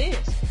what this is.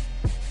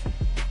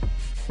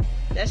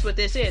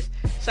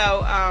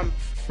 So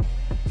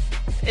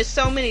it's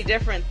so many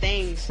different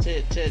things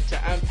to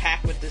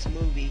unpack with this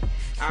movie.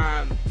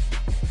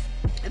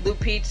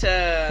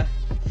 Lupita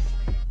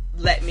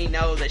let me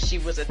know that she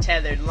was a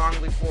tethered long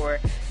before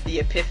the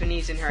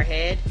epiphanies in her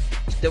head.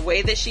 The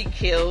way that she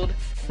killed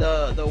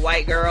the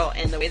white girl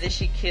and the way that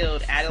she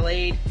killed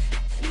Adelaide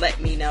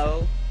let me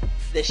know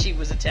that she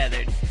was a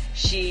tethered.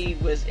 She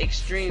was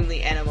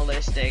extremely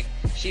animalistic.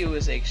 She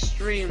was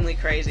extremely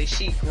crazy.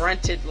 She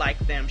grunted like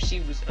them. She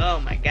was,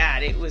 oh my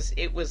god, it was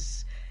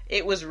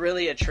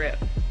really a trip.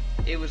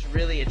 It was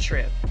really a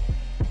trip.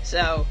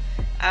 So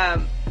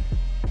I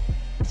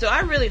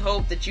really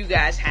hope that you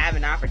guys have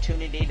an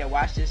opportunity to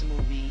watch this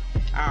movie.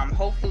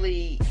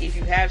 Hopefully, if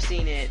you have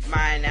seen it,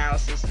 my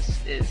analysis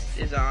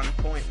is on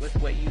point with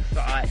what you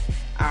thought.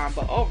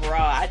 But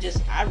overall, I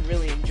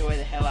really enjoy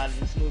the hell out of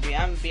this movie.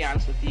 I'm gonna be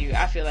honest with you.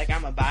 I feel like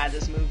I'm gonna buy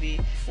this movie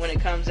when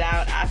it comes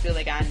out. I feel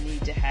like I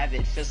need to have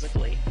it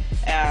physically,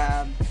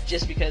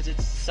 just because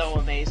it's so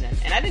amazing.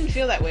 And I didn't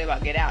feel that way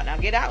about Get Out. Now,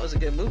 Get Out was a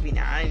good movie.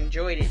 Now, I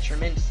enjoyed it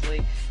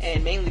tremendously,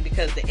 and mainly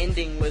because the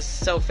ending was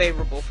so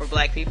favorable for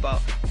black people.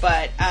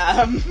 But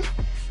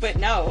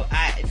no,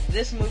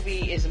 this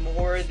movie is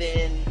more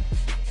than,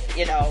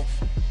 you know,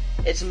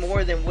 it's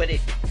more than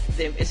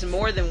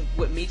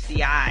what meets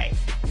the eye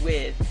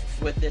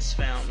with this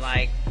film.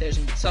 Like, there's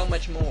so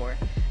much more.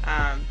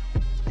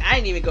 I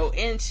didn't even go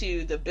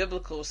into the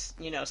biblical,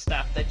 you know,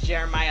 stuff, that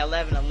Jeremiah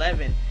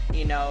 11:11,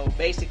 you know,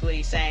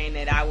 basically saying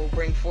that I will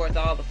bring forth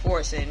all the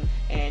force,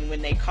 and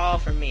when they call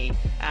for me,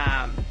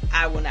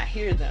 I will not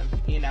hear them,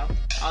 you know,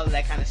 all of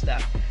that kind of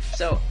stuff.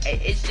 So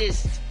it's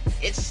just,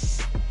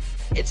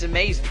 it's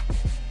amazing.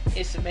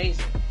 It's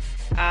amazing.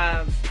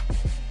 I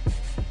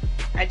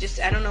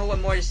don't know what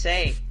more to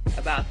say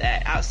about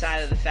that outside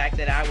of the fact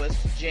that I was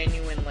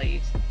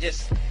genuinely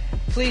just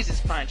pleased as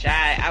punch.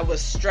 I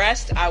was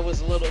stressed. I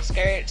was a little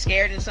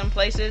scared in some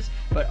places,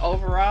 but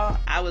overall,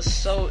 I was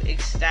so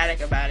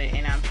ecstatic about it,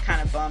 and I'm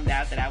kind of bummed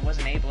out that I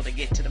wasn't able to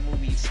get to the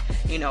movies,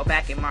 you know,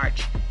 back in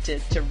March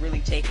to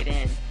really take it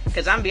in.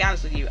 Because I'm gonna be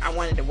honest with you, I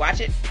wanted to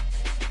watch it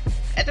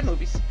at the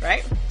movies,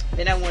 right?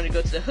 Then I wanted to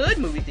go to the hood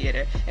movie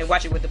theater and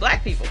watch it with the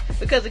black people.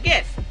 Because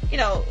again, you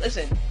know,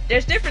 listen,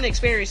 there's different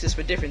experiences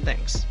for different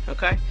things,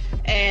 okay?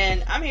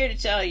 And I'm here to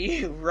tell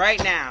you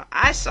right now,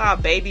 I saw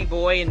Baby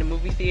Boy in the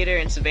movie theater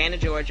in Savannah,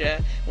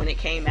 Georgia when it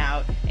came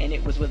out, and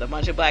it was with a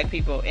bunch of black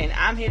people. And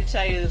I'm here to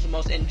tell you this is the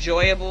most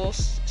enjoyable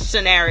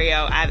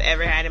scenario I've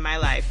ever had in my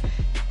life.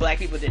 Black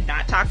people did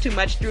not talk too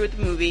much through the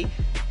movie.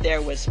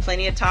 There was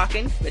plenty of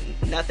talking, but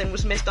nothing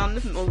was missed on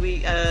the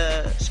movie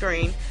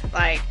screen.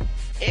 Like,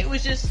 it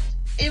was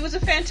a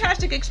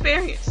fantastic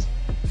experience.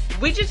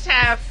 We just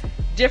have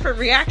different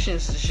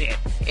reactions to shit,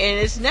 and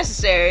it's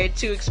necessary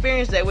to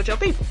experience that with your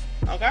people,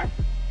 okay?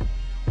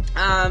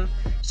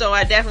 So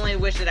I definitely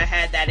wish that I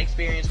had that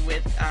experience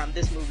with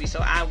this movie, so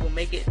I will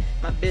make it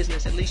my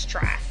business at least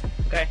try,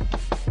 okay?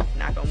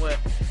 Knock on wood.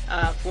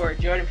 For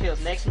Jordan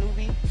Peele's next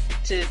movie,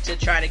 to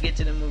try to get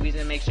to the movies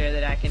and make sure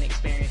that I can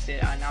experience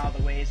it in all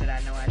the ways that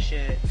I know I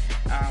should.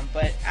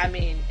 But I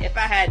mean, if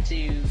I had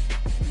to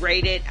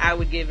rate it, I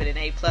would give it an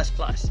A++.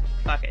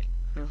 Fuck it.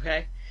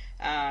 Okay?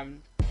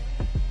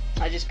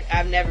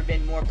 I've never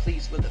been more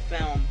pleased with a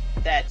film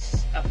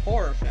that's a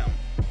horror film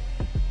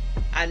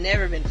I've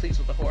never been pleased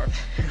with a horror.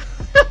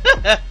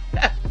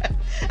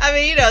 I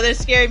mean, there's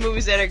scary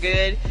movies that are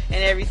good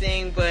and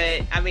everything,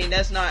 but I mean,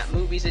 that's not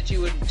movies that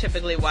you would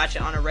typically watch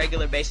on a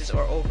regular basis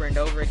or over and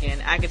over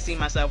again. I could see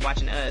myself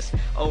watching Us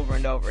over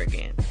and over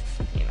again,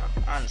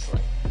 honestly.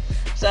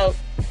 So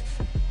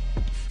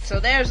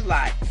there's a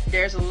lot.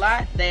 There's a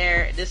lot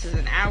there. This is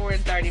an hour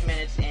and 30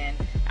 minutes in.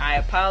 I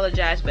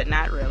apologize, but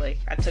not really.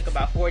 I took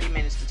about 40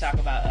 minutes to talk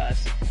about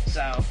Us.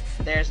 So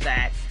there's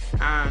that.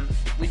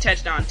 We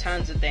touched on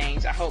tons of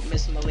things. I hope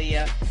Miss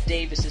Malia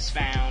Davis is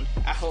found.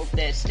 I hope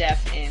that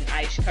Steph and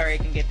Aisha Curry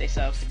can get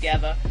themselves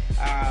together,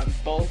 on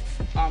both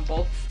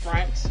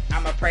fronts.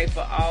 I'm gonna pray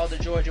for all the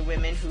Georgia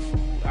women who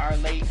are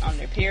late on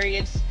their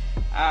periods.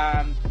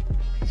 I'm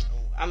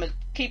gonna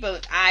keep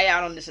an eye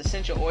out on this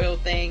essential oil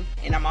thing,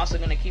 and I'm also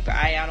gonna keep an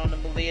eye out on the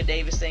Malia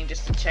Davis thing,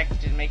 just to check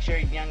to make sure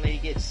the young lady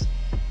gets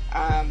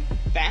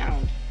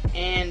found.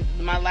 And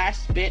my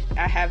last bit,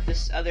 I have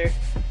this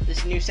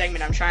new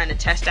segment I'm trying to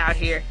test out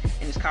here,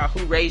 and it's called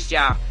Who Raised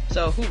Y'all?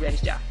 So, who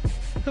raised y'all?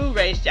 Who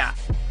raised y'all?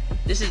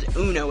 This is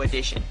Uno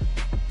edition.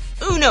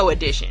 Uno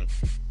edition.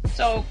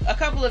 So, a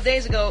couple of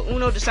days ago,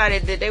 Uno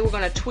decided that they were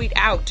going to tweet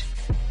out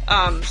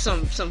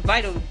some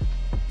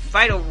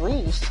vital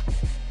rules,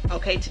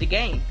 okay, to the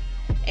game.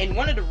 And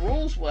one of the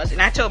rules was,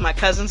 and I told my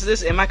cousins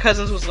this, and my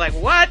cousins was like,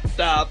 what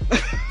the?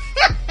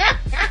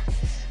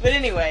 But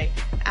anyway,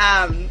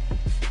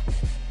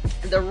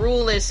 the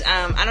rule is,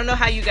 I don't know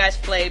how you guys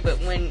play, but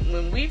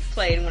when we've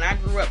played, when I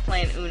grew up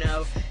playing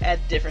Uno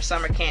at different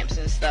summer camps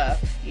and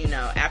stuff,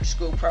 after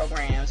school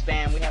programs,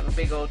 bam, we have a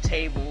big old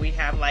table. We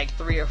have like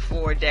 3 or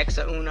 4 decks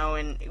of Uno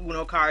and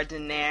Uno cards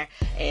in there,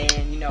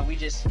 and, we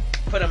just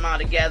put them all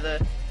together,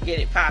 get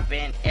it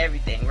popping,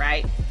 everything,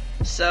 right?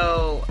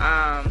 So,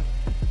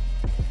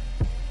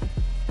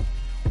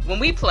 when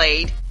we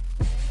played,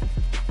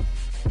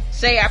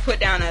 say I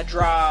put down a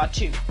draw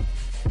 2,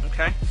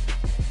 okay?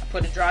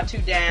 Put a draw 2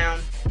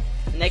 down.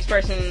 The next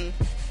person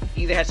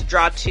either has to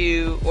draw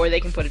 2, or they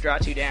can put a draw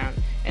 2 down,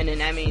 and then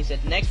that means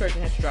that the next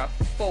person has to draw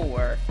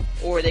 4,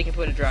 or they can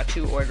put a draw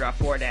 2 or a draw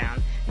 4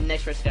 down. The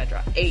next person got to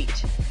draw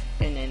 8,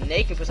 and then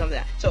they can put something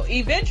down.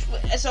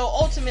 So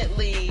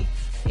ultimately,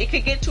 it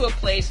could get to a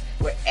place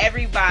where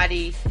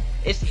everybody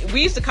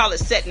we used to call it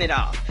setting it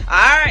off.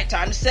 All right,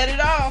 time to set it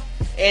off,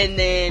 and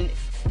then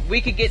we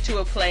could get to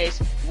a place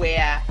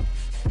where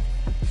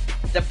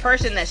the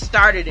person that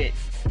started it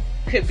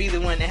could be the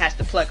one that has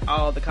to pluck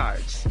all the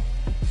cards.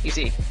 You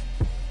see?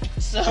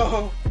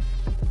 So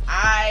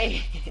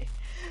I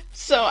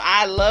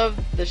love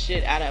the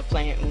shit out of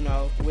playing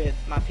Uno with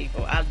my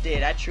people. I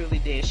truly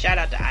did. Shout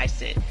out to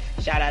ISIT.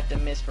 Shout out to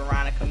Miss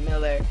Veronica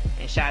Miller.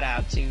 And shout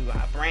out to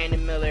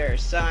Brandon Miller, her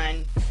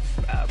son,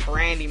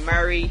 Brandy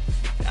Murray,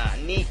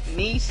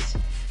 niece,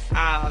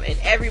 and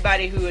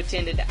everybody who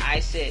attended the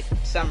ISIT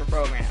summer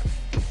program.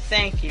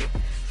 Thank you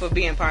for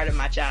being part of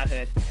my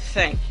childhood.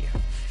 Thank you.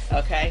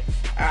 Okay?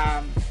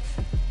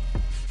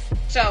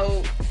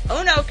 So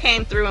Uno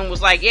came through and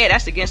was like, yeah,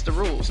 that's against the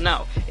rules.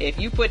 No. If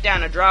you put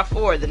down a draw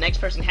 4, the next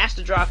person has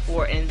to draw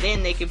 4, and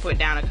then they can put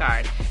down a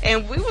card.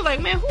 And we were like,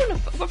 man,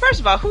 well,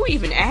 first of all, who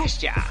even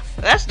asked y'all?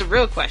 That's the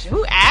real question.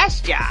 Who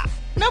asked y'all?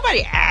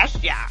 Nobody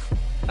asked y'all.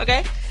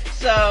 Okay?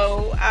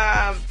 So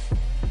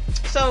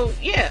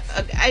yeah,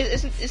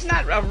 it's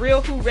not a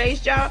real who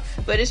raised y'all,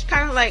 but it's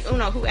kind of like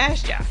Uno, who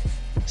asked y'all?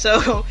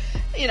 So,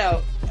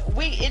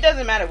 it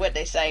doesn't matter what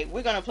they say.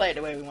 We're going to play it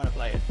the way we want to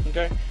play it.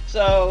 Okay?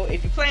 So,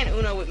 if you're playing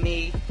Uno with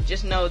me,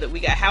 just know that we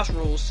got house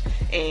rules.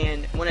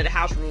 And one of the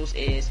house rules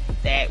is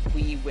that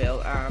we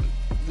will,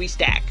 we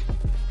stack.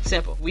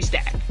 Simple. We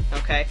stack.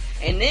 Okay?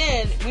 And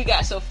then we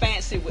got so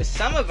fancy with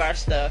some of our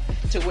stuff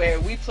to where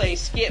we play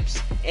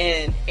skips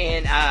and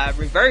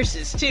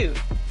reverses too.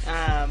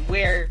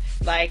 Where,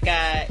 like,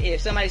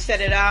 if somebody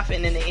set it off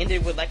and then they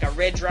ended with like a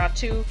red draw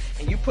 2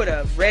 and you put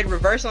a red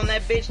reverse on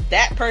that bitch,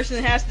 that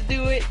person has to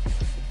do it.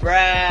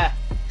 Bruh,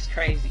 it's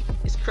crazy.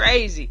 It's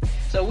crazy.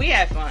 So we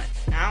had fun.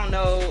 I don't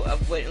know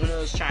of what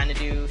Uno's trying to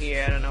do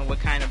here. I don't know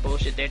what kind of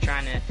bullshit they're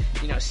trying to,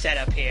 set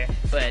up here,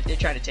 but they're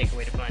trying to take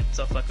away the fun.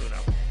 So fuck Uno.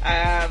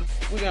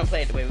 We're gonna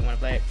play it the way we want to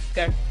play it.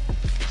 Okay.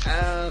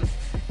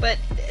 But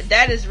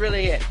that is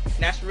really it.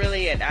 That's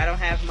really it. I don't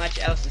have much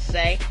else to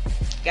say.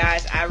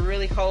 Guys, I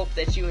really hope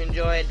that you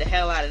enjoyed the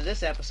hell out of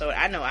this episode.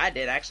 I know I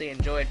did. I actually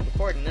enjoyed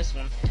recording this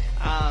one.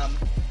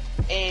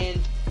 And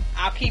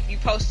I'll keep you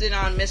posted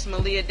on Miss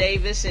Malia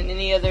Davis and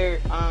any other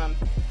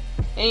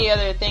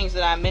things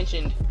that I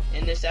mentioned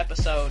in this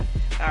episode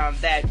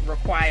that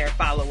require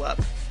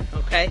follow-up.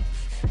 Okay?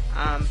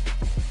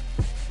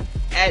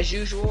 As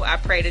usual, I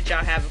pray that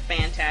y'all have a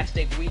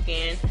fantastic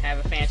weekend.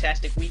 Have a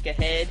fantastic week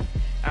ahead.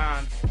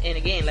 And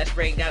again, let's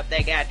bring up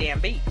that goddamn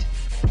beat.